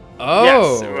 Oh.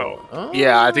 Yes, it will. Oh.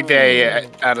 Yeah, I think they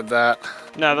added that.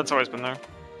 No, that's always been there.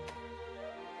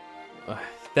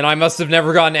 Then I must have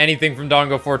never gotten anything from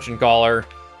Dongo Fortune Caller.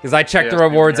 Because I check the Yeah,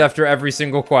 rewards same here. after every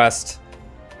single quest.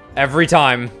 Every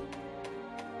time.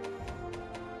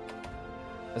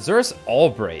 Azurus All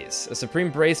Brace. A supreme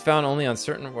brace found only on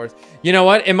certain rewards. You know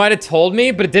what? It might have told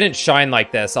me, but it didn't shine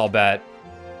like this, I'll bet.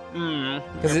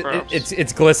 Because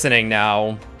it's glistening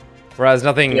now. Whereas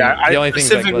nothing... Yeah, the only I thing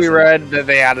specifically read that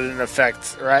they added an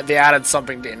effect, or they added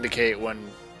something to indicate when,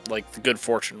 like, the good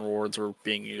fortune rewards were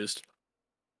being used.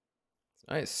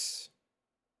 Nice.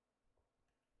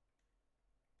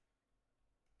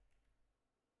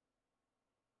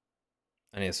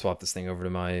 I need to swap this thing over to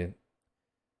my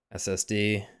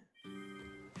SSD.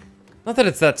 Not that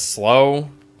it's that slow.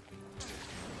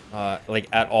 Like,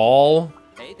 at all.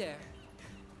 Hey there.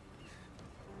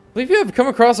 I believe you have come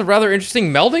across a rather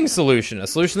interesting melding solution. A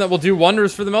solution that will do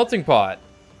wonders for the melting pot.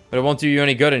 But it won't do you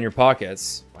any good in your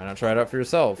pockets. Why not try it out for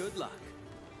yourself? Good luck.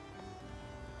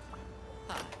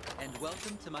 Hi, and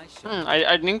welcome to my show.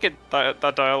 I didn't get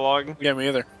that dialogue. Yeah, me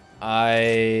either.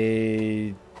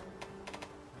 I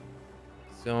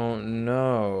don't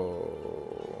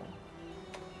know.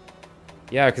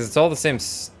 Yeah, because it's all the same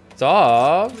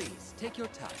stuff. Please take your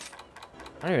time.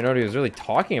 I don't even know what he was really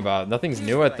talking about. Nothing's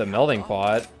new at the melding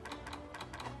pot.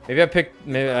 Maybe I picked...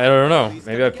 Maybe I don't know.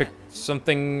 Maybe I picked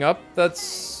something up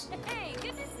that's Hey,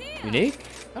 good to see you. unique?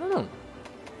 I don't know.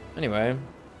 Anyway,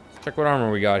 let's check what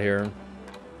armor we got here.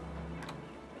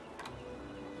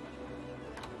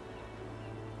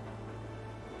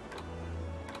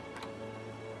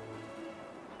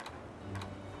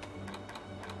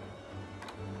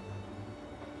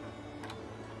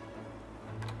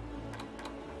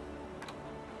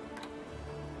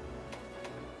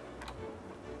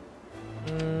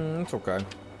 It's okay.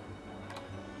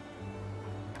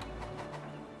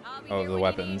 I'll be Oh, here the when you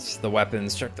weapons. need me. The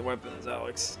weapons. Check the weapons,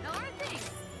 Alex. How are things?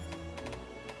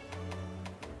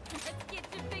 Let's get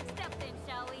you fixed up then,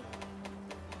 shall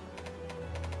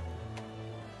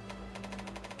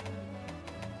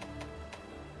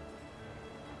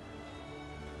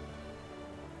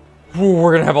we? Ooh,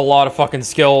 we're gonna have a lot of fucking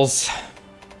skills.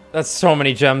 That's so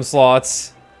many gem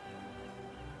slots.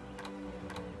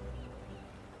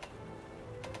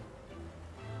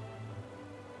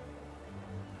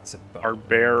 It's a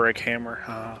Barbaric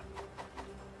hammer.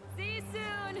 See you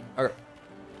soon. Okay.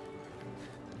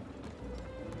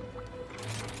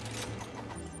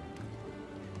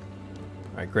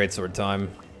 Alright, great sword time.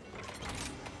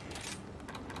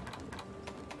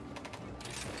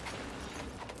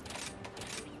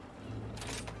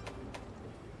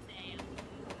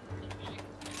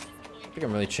 I think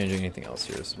I'm really changing anything else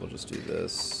here, so we'll just do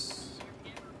this.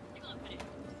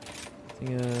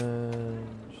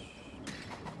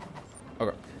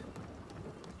 Okay.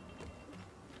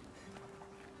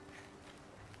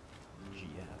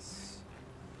 Yes.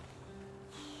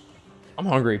 I'm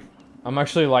hungry. I'm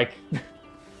actually like...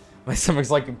 my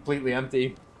stomach's like completely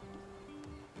empty.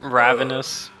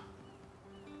 Ravenous.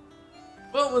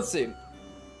 Well, let's see.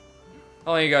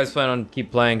 How long you guys plan on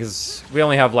keep playing? Because we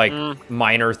only have like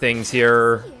minor things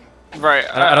here. Right.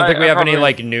 I don't think we have any probably-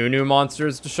 like new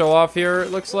monsters to show off here. It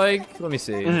looks like. Let me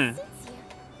see.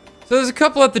 So there's a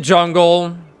couple at the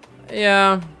jungle.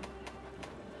 Yeah.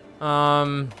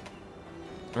 I'm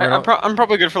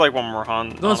probably good for like one more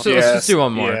hunt. Let's honestly. just do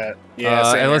one more. Yeah,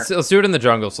 same and here. let's do it in the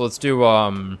jungle. So let's do I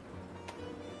don't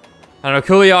know,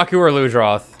 Kuliaku or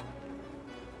Ludroth.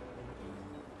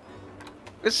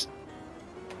 It's...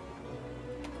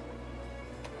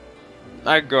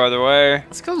 I'd go either way.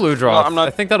 Let's go Ludroth. I'm not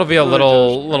I think that'll be a really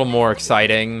little more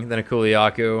exciting than a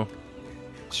Kuliaku.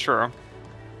 Sure.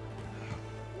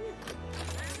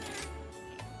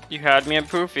 You had me at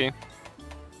Poofy.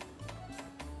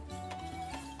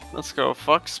 Let's go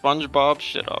fuck SpongeBob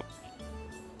shit up.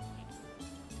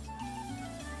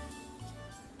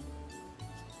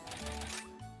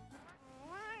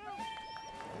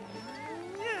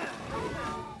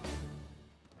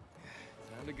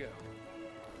 Time to go.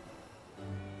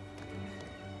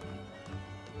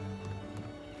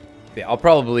 Yeah, I'll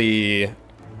probably...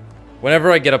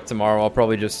 Whenever I get up tomorrow, I'll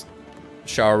probably just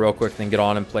shower real quick, then get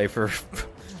on and play for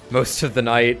most of the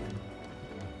night.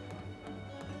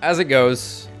 As it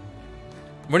goes.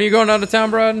 When are you going out of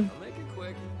town, Brad? I'll make it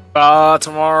quick.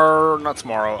 Tomorrow, not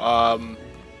tomorrow.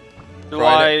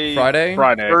 July Friday?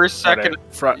 Friday. First, second,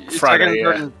 Friday, second, yeah.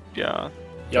 third, and- yeah.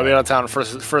 Yeah, I'll be out of town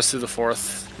first through the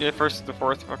 4th. Yeah, 1st to the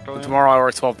 4th of October. Tomorrow I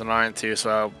work 12 to 9 too,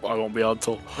 so I won't be out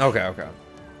until Okay.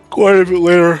 quite a bit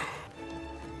later.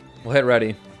 We'll hit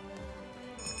ready.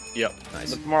 Yep.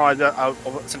 Nice. But tomorrow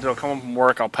since I'll come home from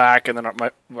work, I'll pack, and then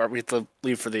we have to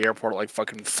leave for the airport at like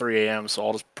fucking 3 a.m. So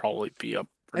I'll just probably be up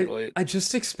pretty late. I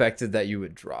just expected that you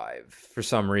would drive for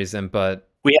some reason, but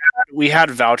We had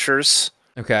vouchers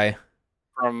okay.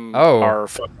 from Oh. our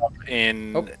fuck up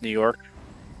in Oh. New York,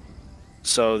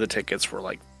 so the tickets were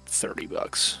like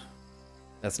 $30,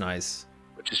 That's nice.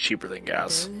 which is cheaper than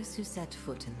gas. Those who set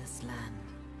foot in this land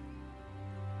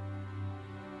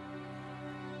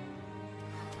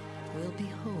will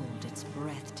behold its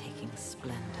breathtaking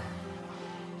splendor.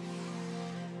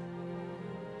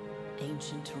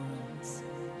 Ancient ruins,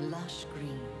 lush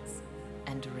greens,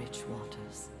 and rich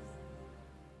waters.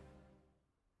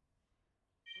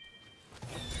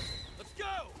 Let's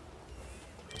go.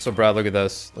 So Brad, look at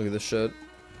this. Look at this shit.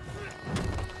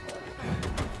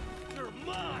 You're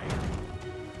mine.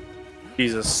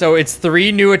 Jesus. So it's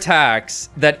 3 new attacks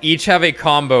that each have a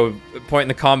combo point in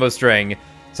the combo string.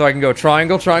 So I can go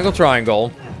triangle, triangle,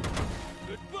 triangle.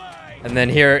 Goodbye. And then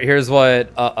here's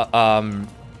what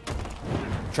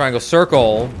triangle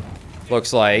circle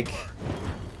looks like.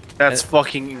 That's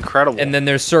fucking incredible. And then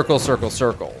there's circle, circle,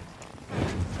 circle.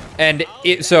 And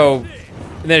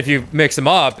and then if you mix them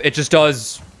up, it just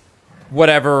does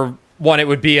whatever one it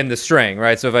would be in the string,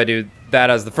 right? So if I do that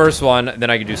as the first one, then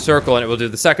I can do circle, and it will do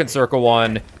the second circle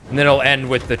one, and then it'll end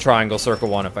with the triangle circle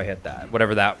one if I hit that,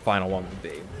 whatever that final one would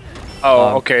be.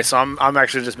 Oh, okay. So I'm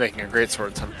actually just making a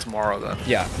greatsword tomorrow then.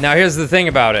 Yeah. Now here's the thing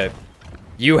about it.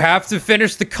 You have to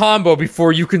finish the combo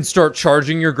before you can start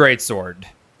charging your greatsword.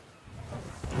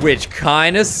 Which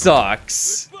kinda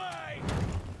sucks. Goodbye.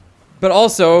 But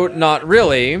also, not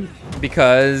really,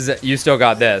 because you still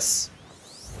got this.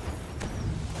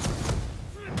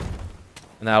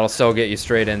 And that'll still get you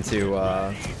straight into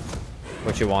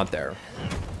what you want there.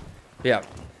 Yeah.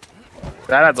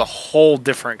 That adds a whole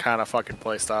different kind of fucking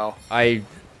playstyle.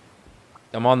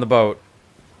 I'm on the boat.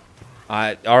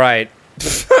 Alright.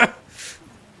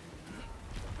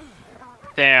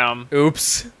 Damn.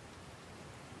 Oops.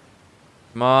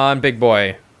 Come on, big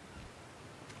boy.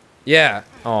 Yeah.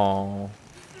 Oh.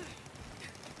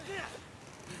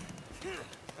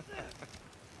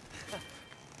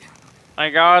 I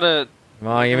got it. Come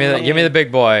on, give me the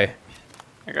big boy.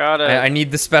 I got it. I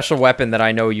need the special weapon that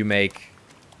I know you make.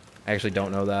 I actually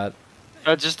don't know that.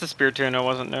 Just the spear tuna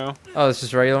wasn't new. Oh, it's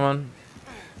just a regular one?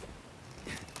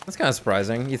 That's kind of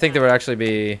surprising. You think there would actually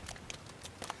be...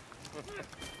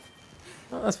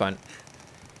 Oh, that's fine.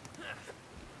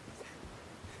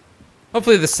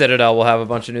 Hopefully the Citadel will have a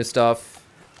bunch of new stuff.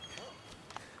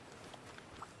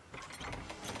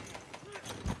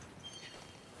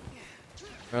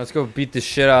 Alright, let's go beat the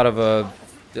shit out of a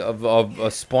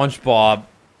SpongeBob.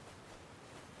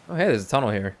 Oh, hey, there's a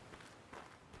tunnel here.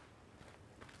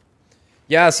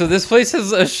 Yeah, so this place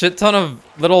has a shit ton of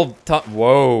little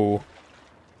whoa.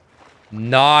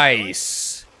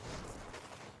 Nice.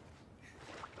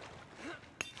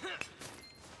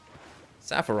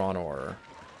 Saffron ore.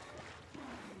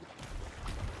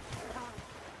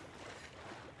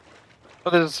 Oh,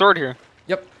 there's a sword here.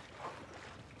 Yep.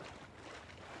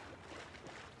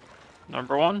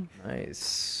 Number 1.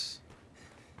 Nice.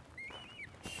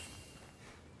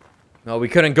 No, we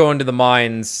couldn't go into the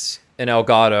mines in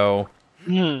Elgato.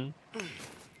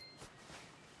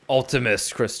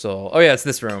 Ultimus crystal. Oh yeah, it's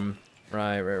this room.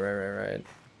 Right.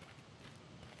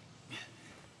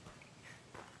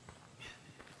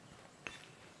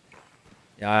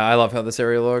 Yeah, I love how this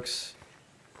area looks.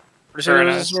 Very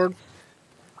nice. Sword?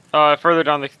 Further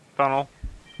down the tunnel.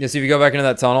 Yeah, so if you go back into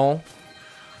that tunnel.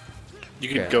 You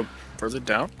can Okay. go further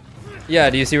down? Yeah,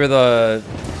 do you see where the...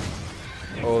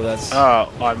 Oh, that's...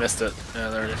 Oh, I missed it. Yeah,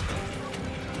 there it is.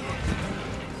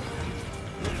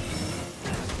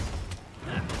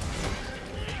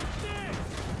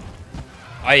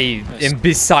 I am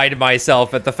beside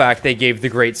myself at the fact they gave the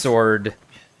great sword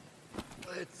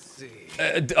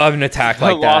an attack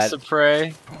like Loss that. of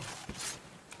prey.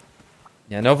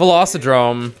 Yeah, no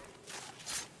Velocidrome.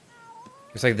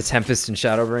 It's like the Tempest and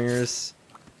Shadowbringers.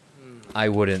 I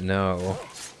wouldn't know.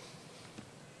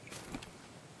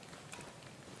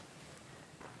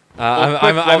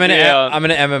 I'm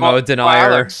an MMO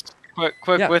denier. Alex,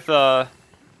 quick Yeah. with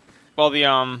well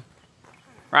the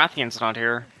Rathian's not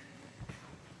here.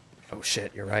 Oh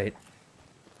shit, you're right.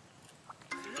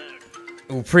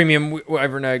 Ooh, premium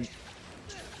wyvern egg.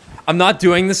 I'm not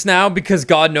doing this now because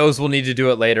God knows we'll need to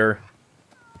do it later.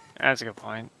 That's a good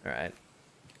point. All right.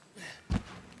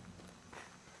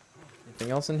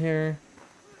 Anything else in here?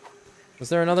 Was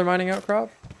there another mining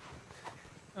outcrop?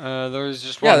 There was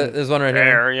just one. Yeah, there's one right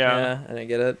there, here. yeah. I didn't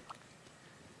get it.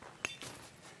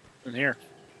 In here.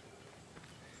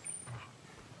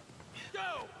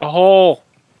 A hole.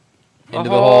 Into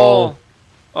the hole.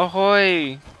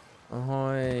 Ahoy!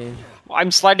 Ahoy.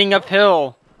 I'm sliding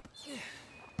uphill.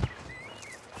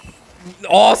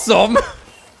 Awesome!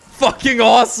 Fucking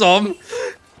awesome!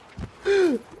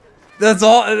 That's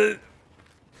all.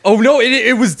 Oh no,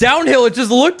 it was downhill. It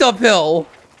just looked uphill.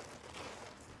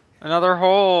 Another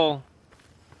hole.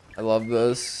 I love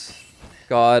this.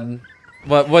 God,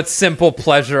 what simple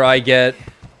pleasure I get.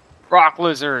 Rock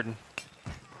lizard.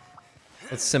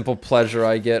 What simple pleasure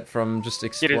I get from just Get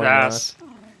exploring his ass. that.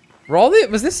 Were all the,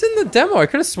 was this in the demo? I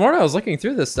could have sworn I was looking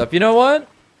through this stuff. You know what?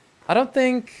 I don't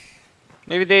think.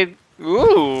 Maybe they.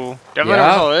 Ooh, definitely Yeah.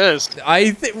 knows all this.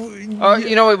 I think. Oh,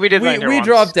 you know what? We did. We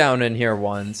dropped down in here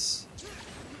once.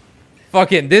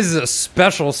 Fucking, this is a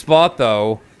special spot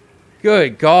though.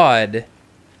 Good God.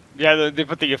 Yeah, they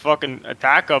put the fucking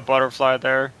attack up butterfly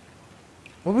there.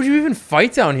 What would you even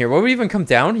fight down here? What would even come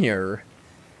down here?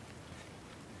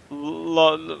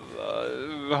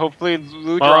 Hopefully,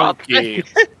 Lou dropped. Monkey.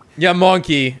 Yeah,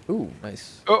 monkey. Ooh,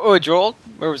 nice. Oh, Joel?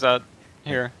 Where was that?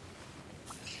 Here.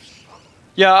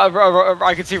 Yeah,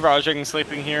 I could see Rajang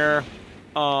sleeping here.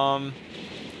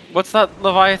 What's that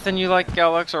Leviathan you like,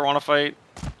 Alex, or want to fight?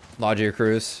 Logia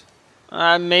Cruise.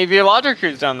 Maybe a Lodger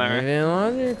Cruise down there. Maybe a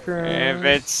Logia Cruise. If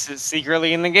it's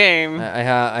secretly in the game. I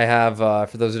have,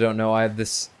 for those who don't know, I have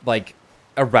this, like,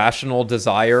 irrational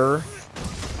desire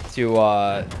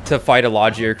to fight a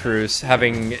Logia Cruise,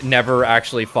 having never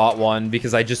actually fought one,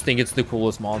 because I just think it's the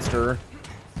coolest monster.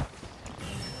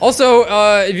 Also,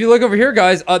 if you look over here,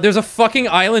 guys, there's a fucking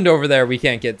island over there we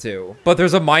can't get to, but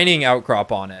there's a mining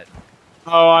outcrop on it.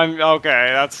 Oh, okay.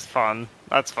 That's fun.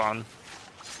 That's fun.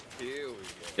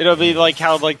 It'll be like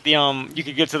how like the you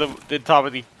could get to the top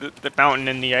of the mountain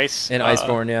in the ice. In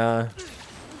Iceborne, yeah.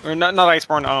 Or not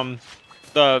Iceborne.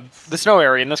 The snow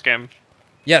area in this game.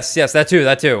 Yes, that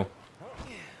too.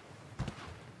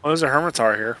 Oh, there's a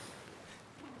Hermitar here.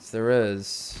 Yes, there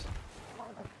is.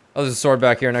 Oh, there's a sword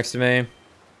back here next to me.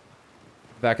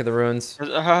 Back of the ruins.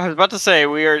 I was about to say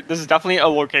this is definitely a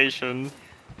location.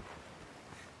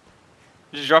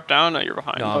 Did you drop down? No, you're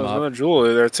behind. No, Oh, I'm there's up. another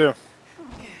jewelry there too.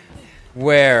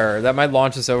 Where? That might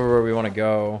launch us over where we want to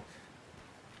go.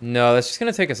 No, that's just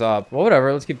gonna take us up. Well,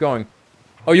 whatever. Let's keep going.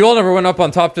 Oh, you all never went up on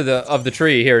top of the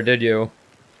tree here, did you?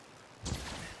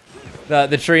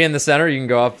 The tree in the center. You can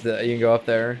go up. You can go up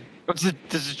there.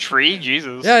 There's a tree.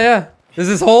 Jesus. Yeah.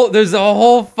 There's a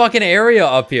whole fucking area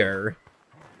up here.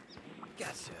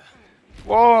 Gotcha.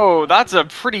 Whoa, that's a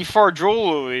pretty far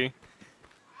jewelry.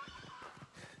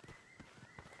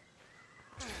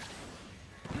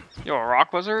 Yo, a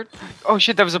rock lizard? Oh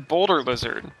shit, that was a boulder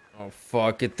lizard. Oh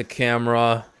fuck! Get the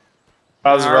camera.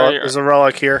 Oh, there's a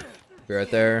relic here. Be right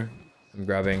there. I'm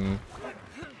grabbing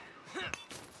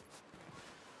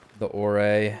the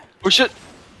ore. Oh shit!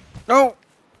 No!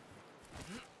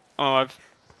 Oh, I've...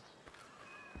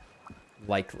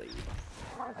 Likely.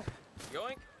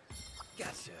 Yoink.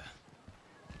 Gotcha.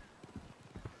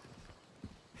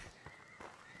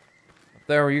 Up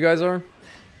there where you guys are?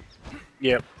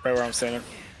 Yep, right where I'm standing.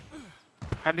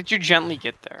 How did you gently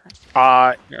get there?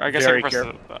 I guess I can press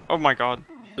the... Oh my god.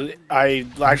 I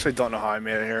actually don't know how I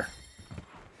made it here.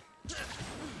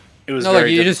 It was No, very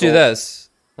look, you just do difficult. this.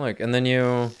 Look, and then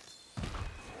you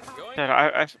Dad,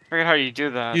 I forget how you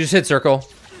do that. just hit circle.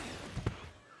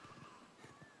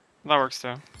 That works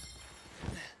too.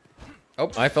 Oh,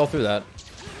 I fell through that.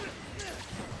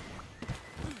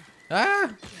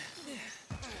 Ah!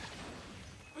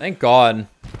 Thank God.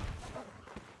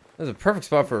 This is a perfect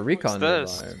spot for a recon.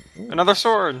 What's this? nearby. Ooh. Another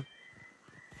sword.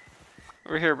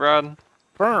 Over here, Brad.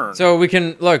 Burn. So we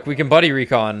can buddy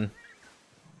recon.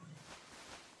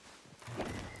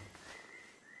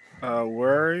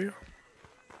 Where are you?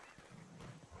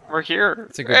 We're here.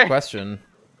 That's a good question.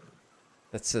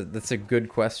 That's a good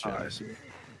question. Oh, I see.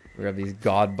 We have these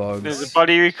god bugs. There's a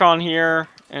buddy recon here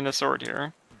and a sword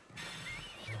here.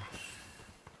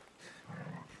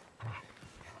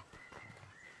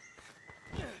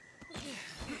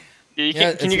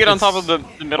 Yeah, can you get on top of the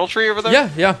middle tree over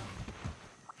there? Yeah.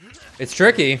 It's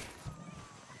tricky.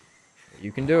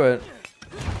 You can do it.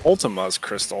 Ultima's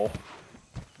crystal.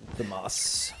 The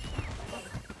moss.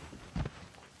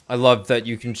 I love that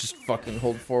you can just fucking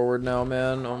hold forward now,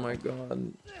 man. Oh my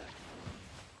god.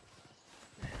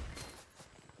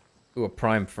 Ooh, a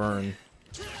prime fern.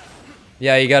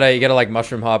 Yeah, you gotta like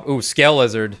mushroom hop. Ooh, scale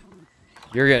lizard.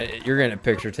 You're getting a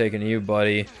picture taken of you,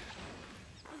 buddy.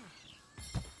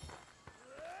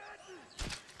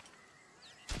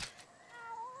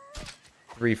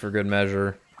 Three for good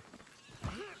measure.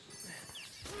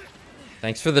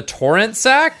 Thanks for the torrent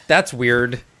sack? That's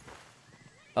weird.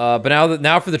 But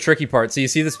now for the tricky part. So you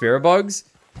see the spirit bugs?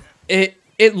 It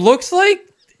looks like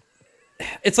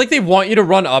it's like they want you to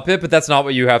run up it, but that's not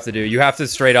what you have to do. You have to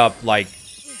straight up like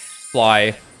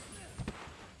fly.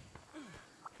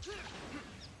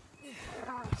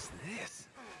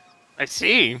 I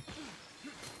see.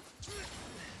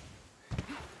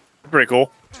 Pretty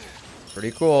cool.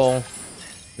 Pretty cool. And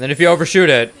then if you overshoot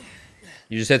it,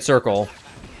 you just hit circle.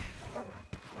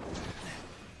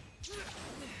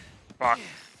 Fuck.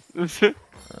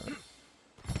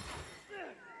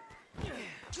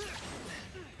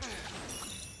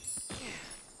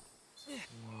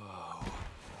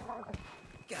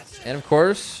 And of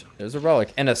course, there's a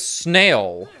relic and a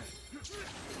snail.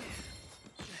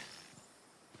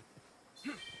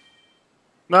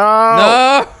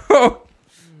 No. No.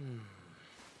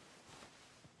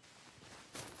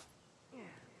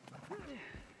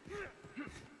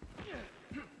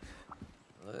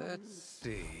 Let's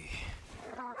see.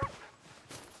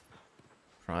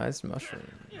 Prized mushroom.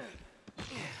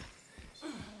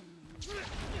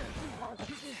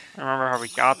 I remember how we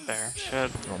got there.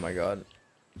 Shit. Oh my god.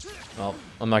 Well,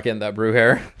 I'm not getting that brew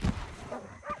hair.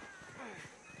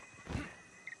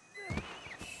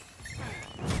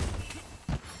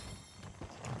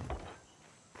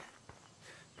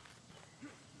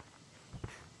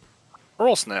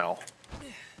 Pearl snail.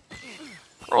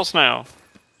 Roll snail.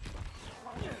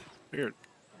 Weird.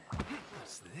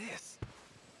 What's this?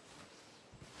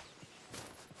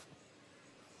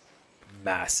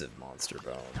 Massive monster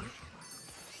bone.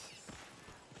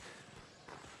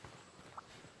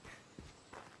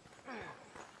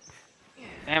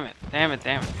 Damn it. Damn it.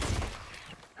 Damn it.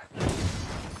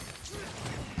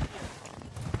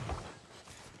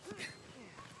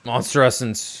 Monster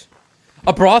essence.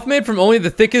 A broth made from only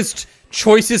the thickest,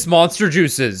 choicest monster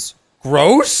juices.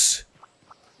 Gross?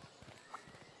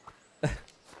 Oh,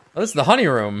 this is the honey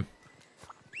room.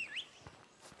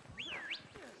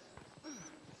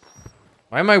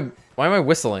 Why am I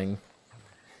whistling?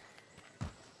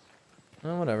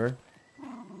 Oh, whatever.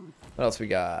 What else we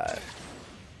got?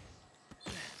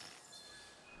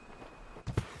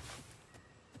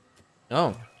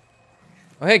 Oh.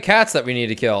 Oh, hey, cats that we need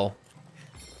to kill.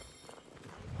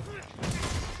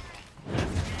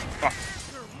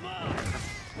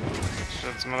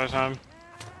 Shit, some other time.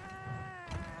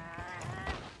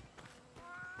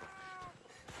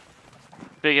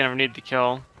 Big enough need to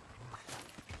kill.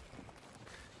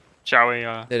 Shall we,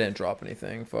 They didn't drop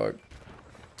anything, fuck.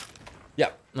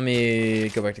 Yeah, let me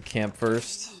go back to camp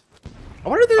first. I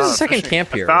wonder if there's a second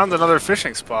camp here. I found another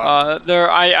fishing spot.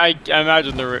 I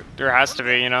imagine there has to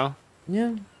be, you know?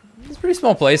 Yeah, it's a pretty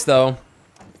small place, though.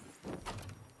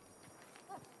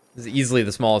 This is easily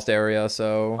the smallest area,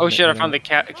 so... Oh shit, I found the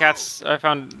cat's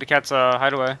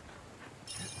hideaway.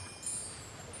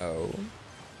 Oh.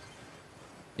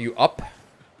 You up?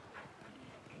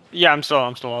 Yeah, I'm still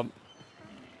up.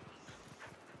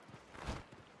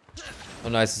 Oh,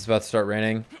 nice, it's about to start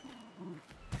raining.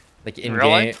 Like, In real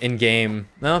life? in-game.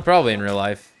 No, probably in real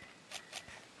life.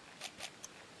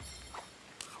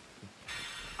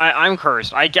 I'm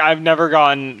cursed. I've never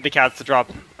gotten the cats to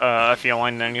drop a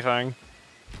feline in anything.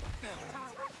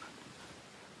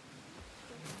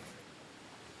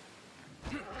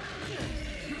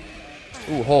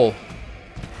 Ooh, hole.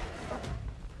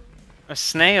 A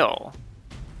snail.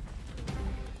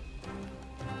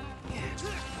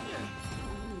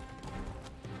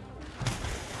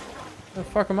 Where the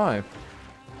fuck am I?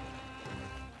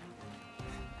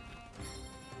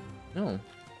 No.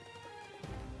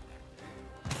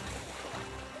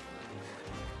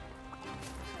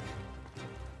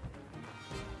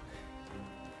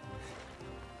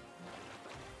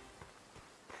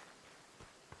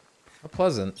 How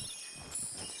pleasant.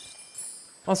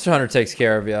 Monster Hunter takes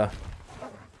care of ya.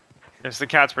 Yes, the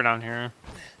cats were down here.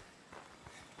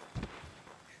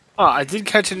 Oh, I did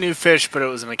catch a new fish, but it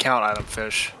was an account item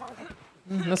fish.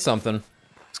 That's something.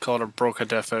 It's called a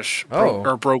brocade fish.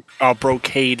 Oh.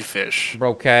 Brocade fish.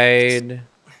 Brocade.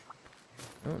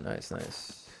 Oh, nice,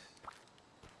 nice.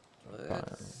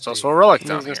 It's also a relic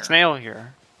down There's here. a snail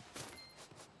here.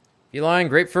 Feline,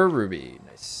 great for ruby.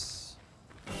 Nice.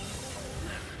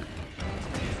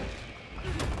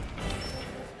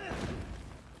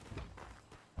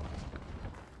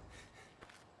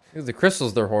 Look at the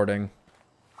crystals they're hoarding.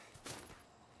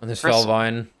 On this Crystal.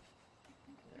 Felvine.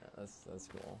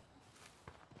 That's cool.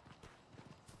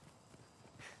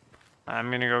 I'm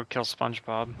gonna go kill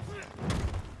SpongeBob.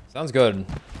 Sounds good.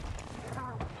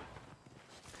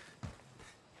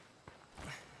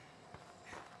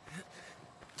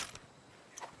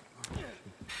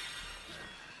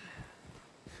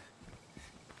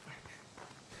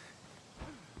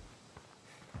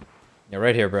 Yeah,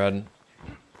 right here, Brad.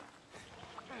 I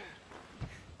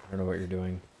don't know what you're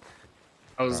doing.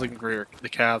 I was looking for the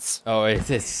cats. Oh,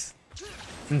 it's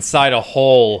inside a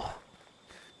hole.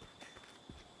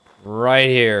 Right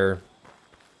here.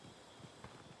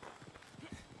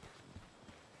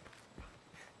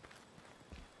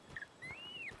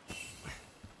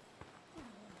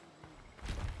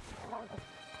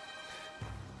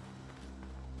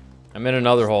 I'm in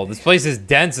another hole. This place is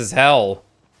dense as hell.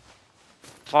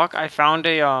 Fuck, I found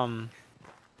a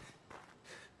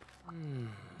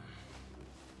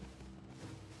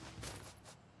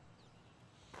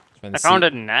I found a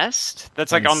nest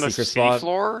that's like on the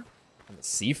seafloor. On the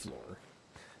seafloor?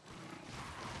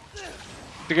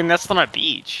 Like a nest on a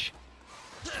beach.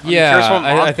 Yeah,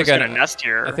 I think I know. Nest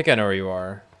here. I think I know where you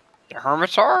are. The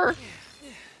Hermitar?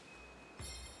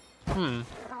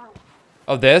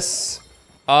 Oh, this?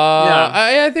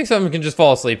 Yeah. I think someone can just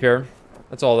fall asleep here.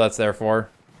 That's all that's there for.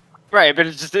 Right, but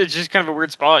it's just kind of a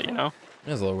weird spot, you know?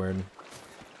 It's a little weird.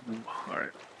 Alright.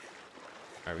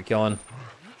 Alright, we killing?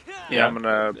 Yeah, I'm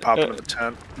gonna pop into the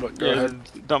tent. But go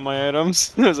ahead. Dump my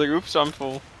items. I was like, oops, I'm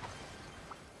full.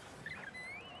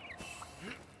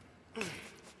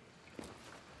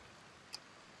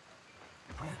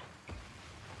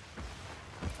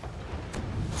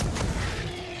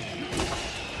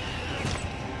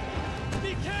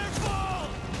 Be careful!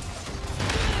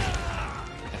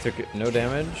 I took no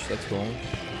damage. That's cool.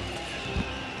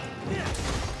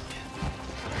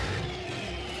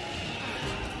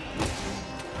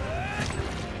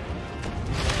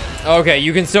 Okay,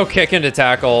 you can still kick into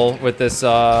tackle with this,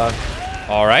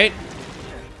 alright.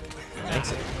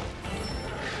 Thanks.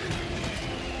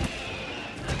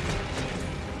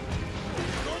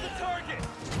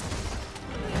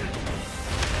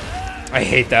 I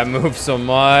hate that move so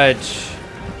much.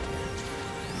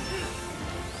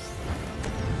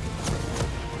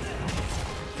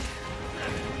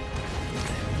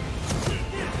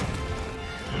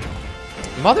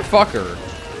 Motherfucker.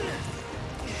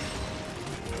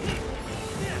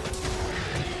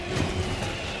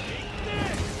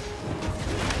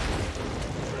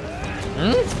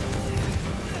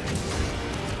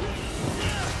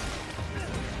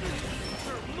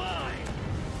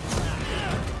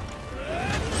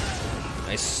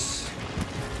 Nice.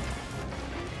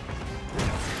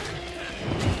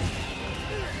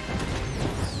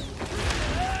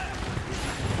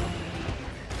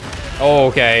 Oh,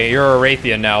 okay, you're a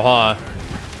Wraithian now, huh?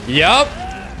 Yup.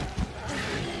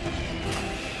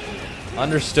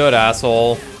 Understood,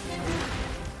 asshole.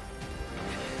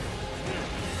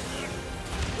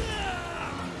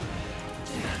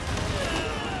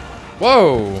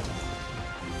 Whoa.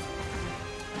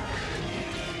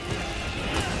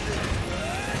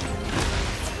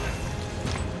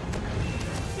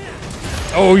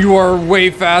 Oh, you are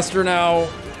way faster now.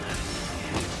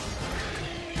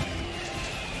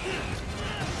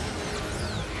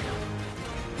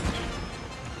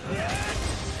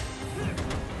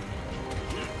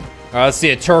 All right, let's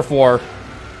see a turf war.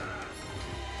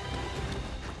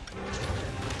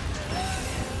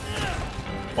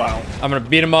 Wow. I'm gonna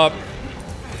beat him up.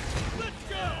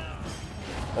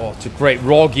 Oh, it's a great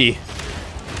Rogi.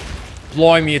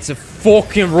 Blimey, it's a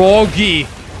fucking Rogi.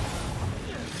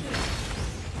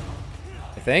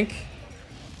 I think.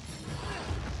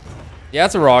 Yeah,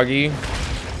 it's a Rogi.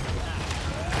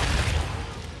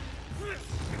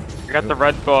 I got the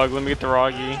red bug. Let me get the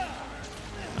Rogi.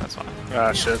 That's fine.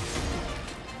 Ah, shit.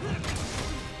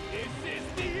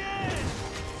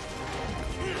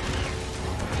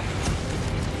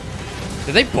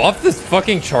 Did they buff this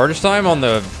fucking charge time on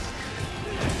the...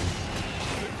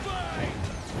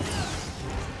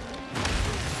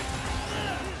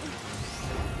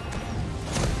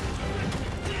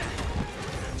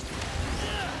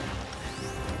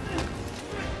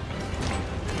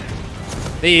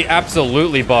 They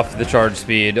absolutely buffed the charge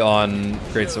speed on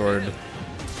Greatsword.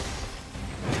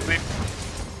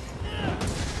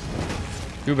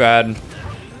 Too bad.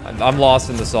 I'm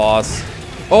lost in the sauce.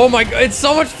 Oh my god, it's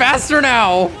so much faster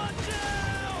now!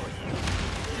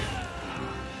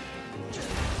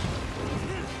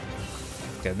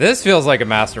 Okay, this feels like a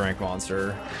Master Rank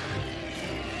monster.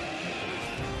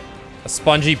 A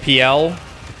spongy PL.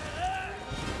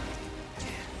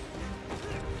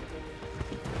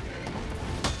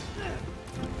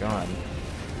 God.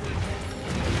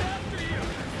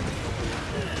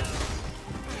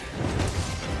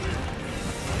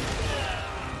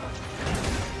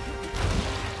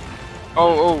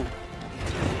 Oh,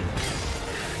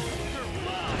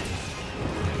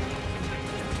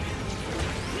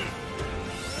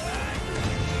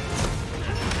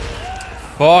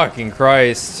 Fucking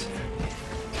Christ.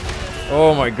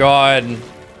 Oh my god.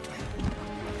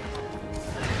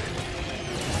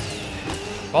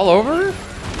 All over?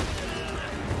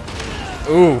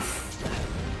 Oof.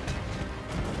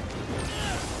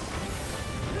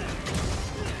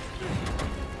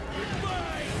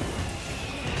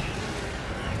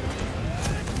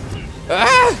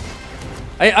 Ah!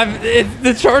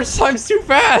 The charge time's too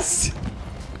fast.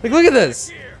 Like, look at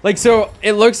this. Like, so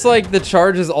it looks like the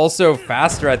charge is also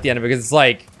faster at the end of it because it's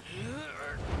like.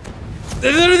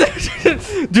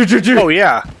 Oh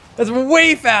yeah. That's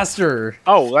way faster.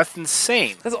 Oh, that's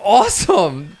insane. That's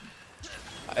awesome.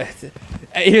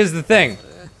 Here's the thing.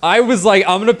 I was like,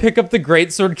 I'm gonna pick up the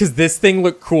greatsword because this thing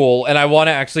looked cool and I want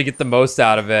to actually get the most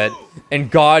out of it.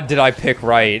 And God, did I pick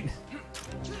right.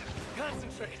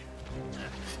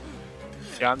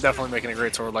 Yeah, I'm definitely making a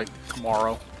greatsword like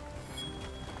tomorrow.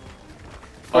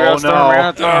 oh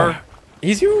no.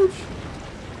 He's huge.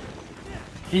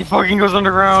 He fucking goes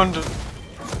underground.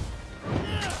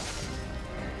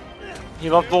 He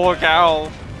left the lookout.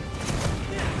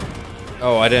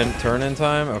 Oh, I didn't turn in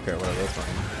time? Okay, whatever, that's fine.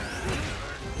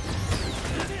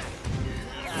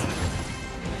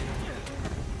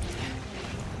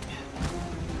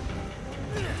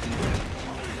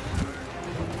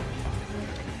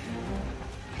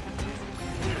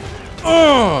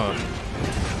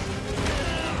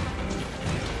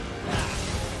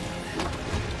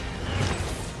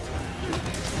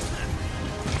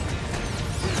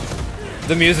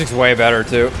 The music's way better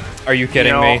too. Are you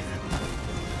kidding me?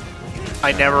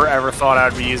 I never ever thought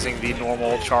I'd be using the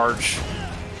normal charge,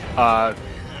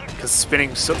 because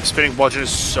spinning bludgeon is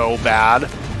so bad.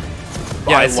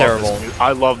 Yeah, it's terrible.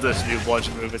 I love this new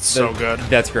bludgeon move. It's so good.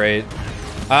 That's great.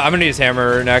 I'm gonna use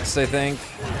hammer next, I think.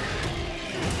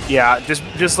 Yeah,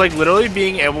 just like literally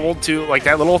being able to like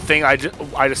that little thing I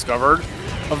discovered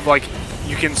of like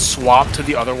you can swap to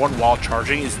the other one while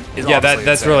charging is yeah, that's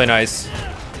insane. Really nice.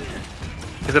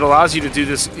 Because it allows you to do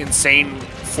this insane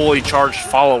fully charged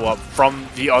follow-up from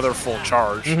the other full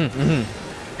charge. And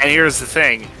here's the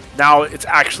thing. Now it's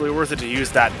actually worth it to use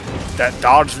that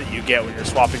dodge that you get when you're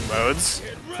swapping modes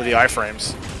for the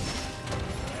iframes.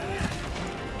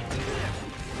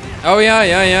 Oh,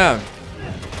 yeah.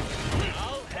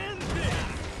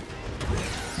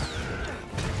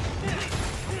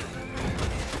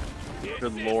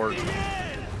 Good lord.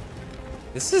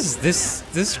 This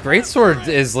greatsword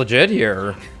is legit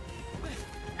here.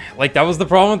 Like, that was the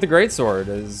problem with the greatsword,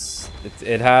 is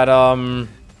it had you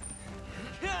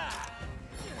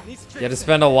had to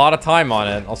spend a lot of time on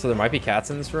it. Also, there might be cats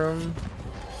in this room.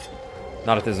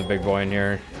 Not if there's a big boy in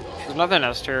here. There's nothing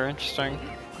else here. Interesting.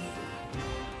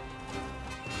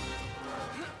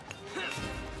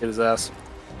 Get his ass.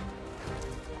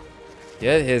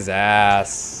 Get his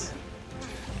ass.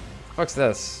 What's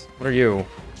this? What are you?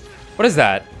 What is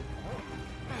that?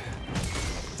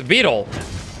 It's a beetle.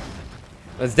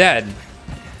 It's dead.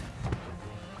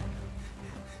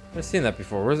 I've seen that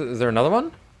before. Where is there another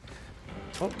one?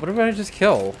 What did I just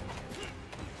kill?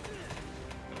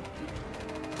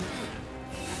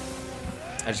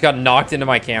 I just got knocked into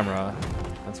my camera.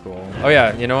 That's cool. Oh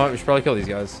yeah, you know what? We should probably kill these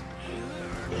guys.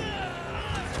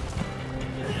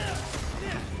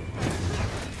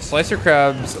 Slicer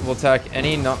crabs will attack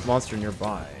any monster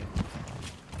nearby.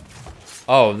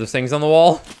 Oh, there's things on the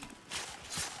wall?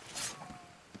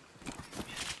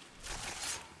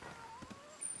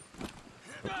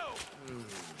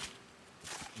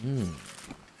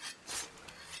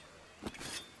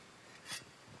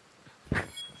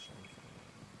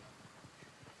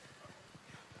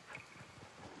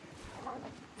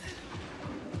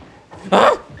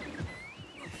 Ah!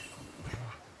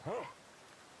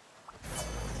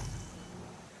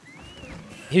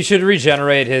 He should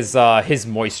regenerate his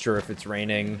moisture if it's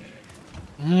raining.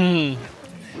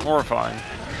 Horrifying.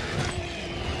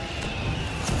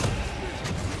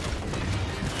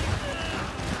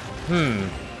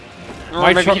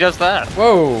 Or maybe he does that.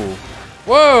 Whoa!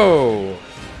 Whoa!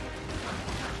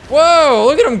 Whoa!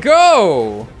 Look at him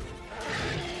go!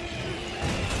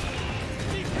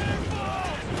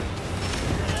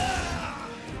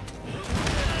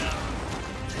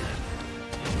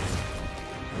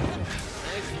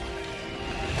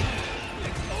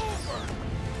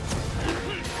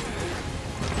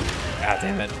 Ah,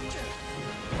 damn it.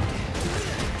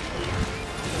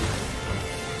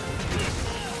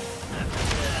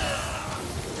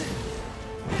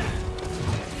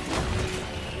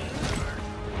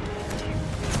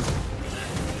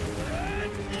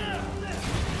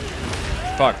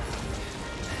 Fuck.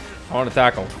 I want to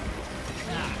tackle.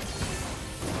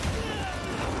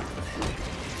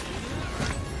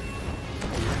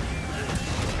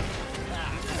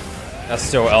 That's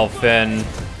so elfin.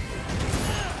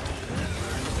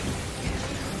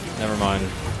 Never mind.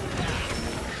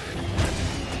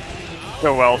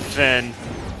 So well, Finn.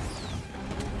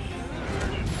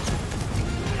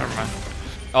 Never mind.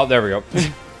 Oh, there we go.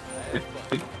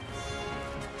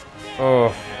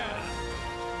 Oh.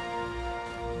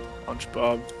 Punch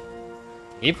Bob.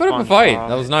 He put up a fight.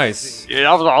 That was nice. Yeah,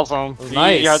 that was awesome. That was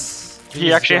nice.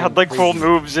 He actually had like cool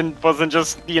moves and wasn't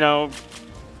just, you know,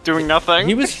 doing nothing.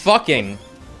 He was fucking.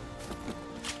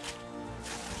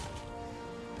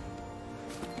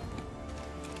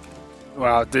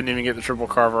 Wow, didn't even get the triple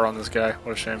carver on this guy.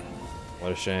 What a shame.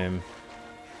 What a shame.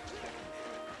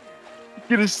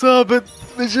 Gonna sub at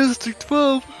Majestic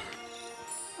 12.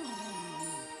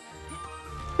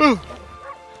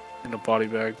 In a body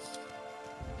bag.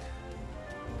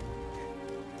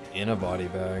 In a body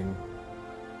bag.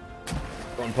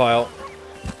 One pile.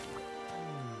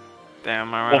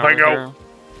 Damn, I ran Well, over here.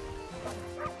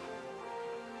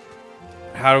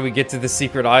 How do we get to the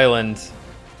secret island?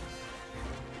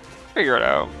 Figure it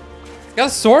out. It's got a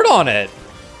sword on it.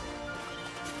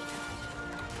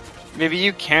 Maybe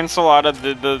you cancel out of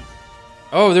the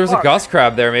Oh, there was a gust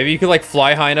crab there. Maybe you could like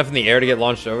fly high enough in the air to get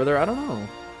launched over there. I don't know.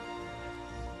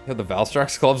 Yeah, the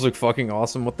Valstrax gloves look fucking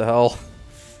awesome. What the hell?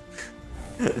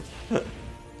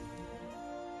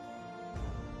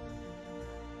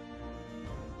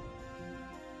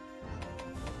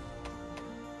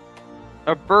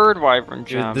 a bird wyvern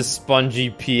gem. The spongy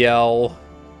PL.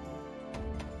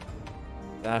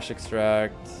 Dash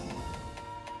extract.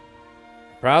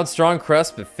 Proud, strong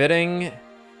crest befitting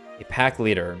a pack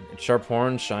leader. Its sharp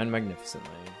horns shine magnificently.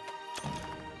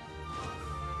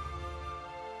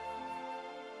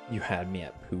 You had me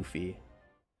at Poofy.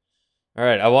 All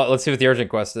right, let's see what the urgent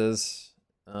quest is,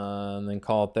 and then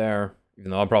call it there.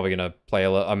 Even though I'm probably gonna play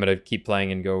I'm gonna keep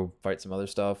playing and go fight some other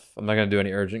stuff. I'm not gonna do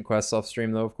any urgent quests off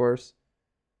stream though, of course.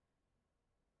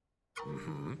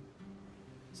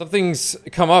 Something's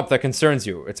come up that concerns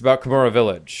you. It's about Kimura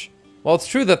Village. While it's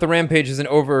true that the rampage isn't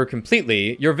over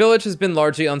completely, your village has been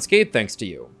largely unscathed thanks to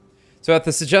you. So at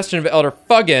the suggestion of Elder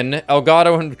Fuggin,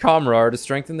 Elgato and Kamra are to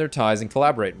strengthen their ties and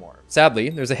collaborate more. Sadly,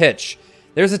 there's a hitch.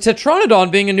 There's a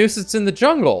Tetranodon being a nuisance in the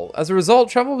jungle. As a result,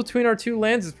 travel between our two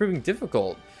lands is proving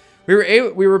difficult. We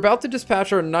were about to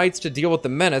dispatch our knights to deal with the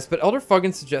menace, but Elder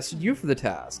Fuggin suggested you for the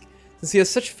task. Since he has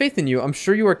such faith in you, I'm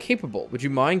sure you are capable. Would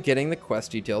you mind getting the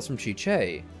quest details from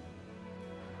Chi-Che?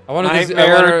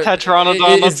 Nightmare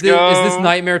Tetranodon, let's go. Is this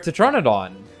Nightmare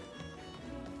Tetranodon?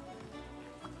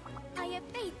 I have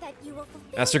faith that you will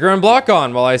fulfill. Master Gurren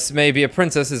Block-On, while I may be a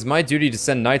princess, it is my duty to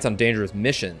send knights on dangerous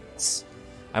missions.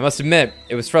 I must admit,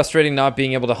 it was frustrating not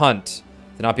being able to hunt,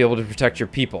 to not be able to protect your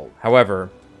people. However,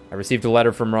 I received a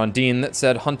letter from Rondine that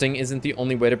said hunting isn't the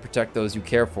only way to protect those you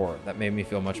care for. That made me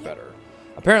feel much better.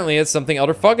 Apparently, it's something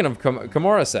Elder Fuggin of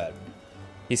Kimura said.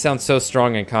 He sounds so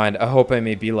strong and kind. I hope I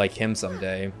may be like him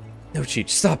someday. No, Cheech,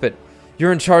 stop it.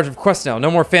 You're in charge of quests now. No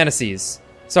more fantasies.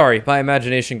 Sorry, my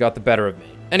imagination got the better of me.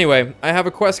 Anyway, I have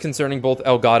a quest concerning both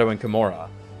Elgato and Kimura.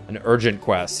 An urgent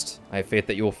quest. I have faith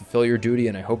that you will fulfill your duty,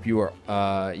 and I hope you are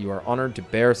honored to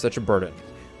bear such a burden.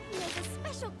 There's a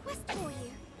special quest for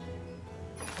you.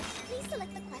 Please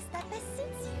select the quest that best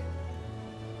suits you.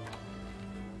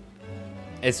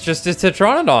 It's just a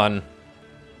Tetranodon.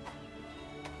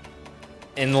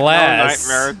 Unless...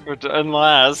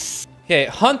 Unless... Okay,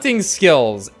 hunting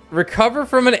skills. Recover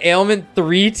from an ailment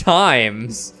 3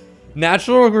 times.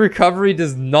 Natural recovery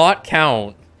does not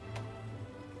count.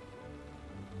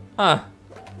 Huh.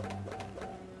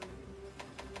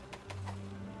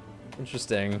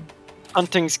 Interesting.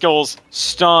 Hunting skills.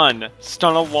 Stun.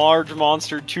 Stun a large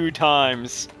monster 2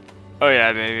 times. Oh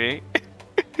yeah, baby.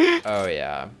 Oh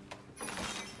yeah.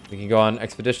 We can go on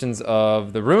expeditions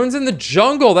of the ruins in the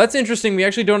jungle. That's interesting. We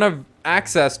actually don't have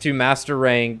access to master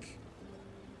rank.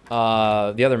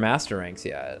 The other master ranks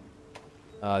yet.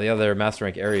 The other master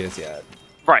rank areas yet.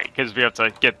 Right, because we have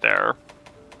to get there.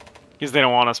 Because they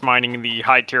don't want us mining the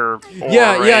high tier ore,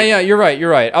 Yeah, right? yeah, you're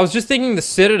right. I was just thinking the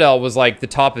Citadel was like the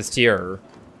toppest tier.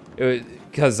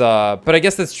 Because, but I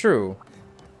guess that's true.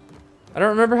 I don't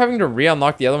remember having to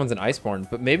re-unlock the other ones in Iceborne,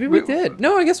 but maybe we did.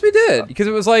 No, I guess we did. Because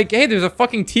it was like, hey, there's a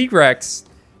fucking Tigrex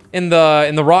in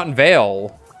the Rotten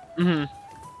Vale. Mm-hmm.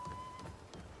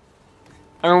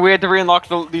 I mean, we had to re-unlock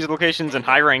these locations in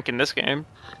high rank in this game.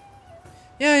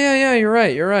 Yeah, you're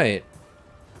right.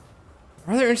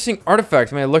 Are there interesting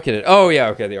artifacts? May I look at it? Oh, yeah,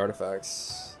 okay, the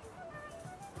artifacts.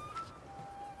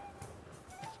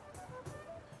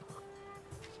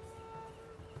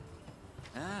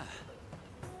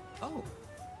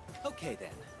 Okay then.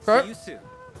 Okay. See you soon.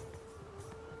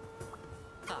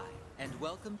 Hi, and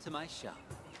welcome to my shop.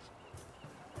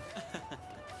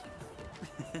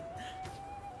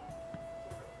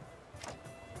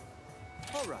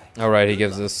 All right, he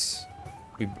gives us.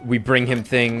 We bring him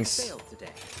things. Failed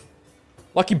today.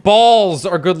 Lucky balls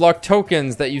are good luck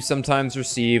tokens that you sometimes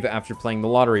receive after playing the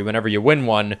lottery. Whenever you win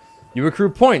one, you accrue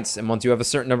points, and once you have a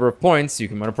certain number of points, you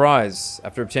can win a prize.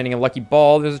 After obtaining a lucky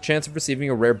ball, there's a chance of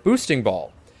receiving a rare boosting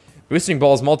ball. Boosting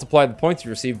balls multiply the points you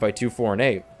receive by 2, 4, and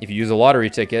 8. If you use a lottery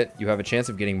ticket, you have a chance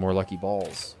of getting more lucky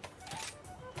balls.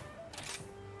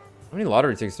 How many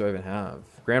lottery tickets do I even have?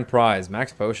 Grand prize,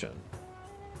 max potion.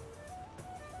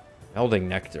 Melding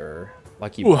nectar.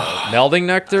 Lucky ball. Melding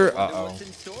nectar? Uh-oh.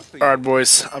 Alright,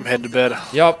 boys. I'm heading to bed.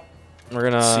 Yup. We're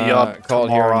gonna See ya call it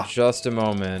here in tomorrow. just a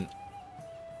moment.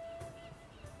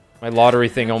 My lottery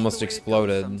thing almost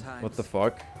exploded. What the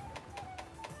fuck?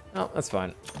 Oh, that's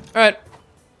fine. Alright.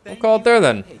 We'll call it there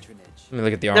then. Let me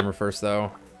look at the armor first,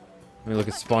 though. Let me look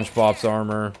at SpongeBob's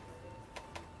armor. Oh,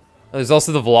 there's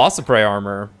also the Velociprey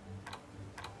armor.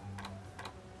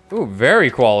 Ooh,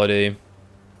 very quality.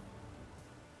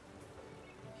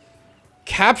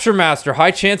 Capture Master. High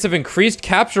chance of increased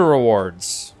capture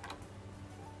rewards.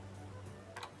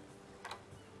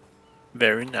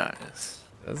 Very nice.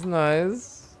 That's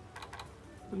nice.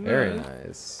 Very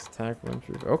nice. Attack run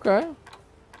through. Okay.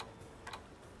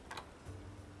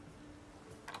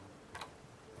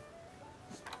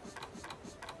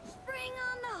 Bring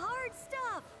on the hard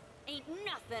stuff. Ain't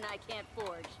nothing I can't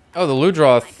forge. Oh, the My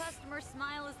Ludroth customer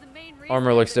smile is the main reason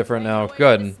armor I've looks been different playing now. away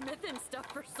Good. with the smithing stuff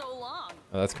for so long.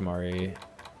 Oh, that's Kamari.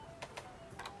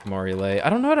 Kamari Lay. I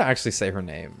don't know how to actually say her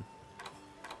name.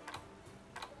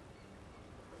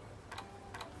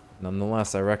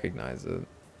 Nonetheless, I recognize it.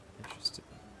 Interesting.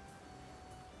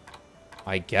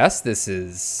 I guess this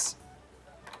is...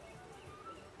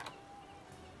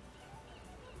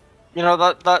 You know,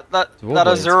 that Dual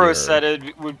blades Azura here.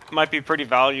 set might be pretty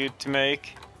valued to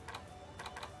make.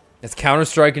 It's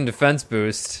Counter-Strike and defense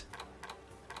boost.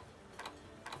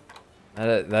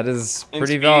 That is And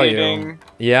pretty speed value. eating.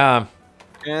 Yeah.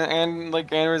 And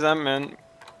resentment.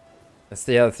 That's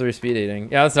the 3 speed eating.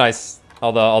 Yeah, that's nice.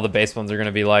 All the base ones are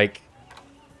gonna be like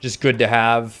just good to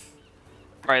have.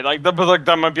 Right, like but like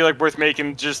that might be like worth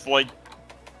making, just like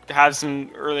have some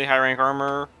early high rank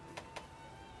armor.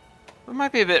 It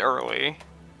might be a bit early.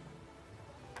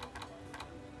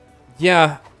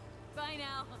 Yeah. Bye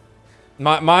now.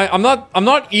 I'm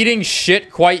not eating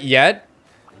shit quite yet.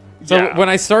 So Yeah. when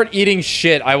I start eating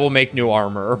shit, I will make new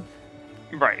armor.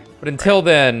 Right. But until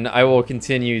then, I will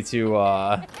continue to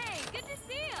Hey, good to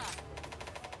see ya.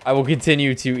 I will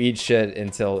continue to eat shit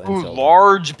until Ooh,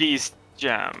 large beast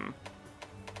gem.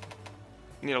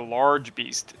 Need a large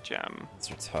beast gem. It's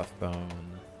your tough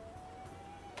bone.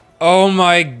 Oh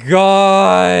my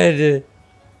god!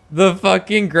 The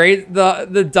fucking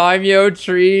the daimyo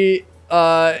tree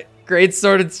great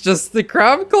sword, it's just the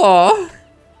crab claw.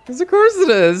 Because of course it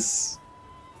is.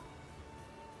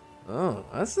 Oh,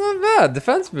 that's not bad.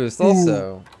 Defense boost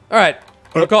also. Alright,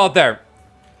 we'll call it there.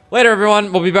 Later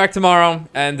everyone, we'll be back tomorrow.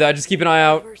 And just keep an eye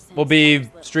out. We'll be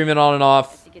streaming on and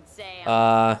off.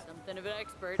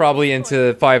 Probably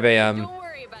into 5 a.m.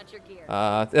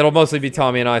 It'll mostly be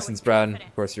Tommy and I since Brad,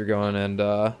 of course, you're going, and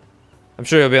I'm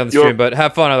sure you'll be on the stream, but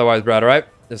have fun otherwise, Brad, alright?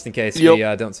 Just in case we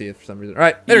don't see you for some reason.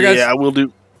 Alright, later guys. Yeah, we'll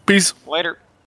do. Peace. Later.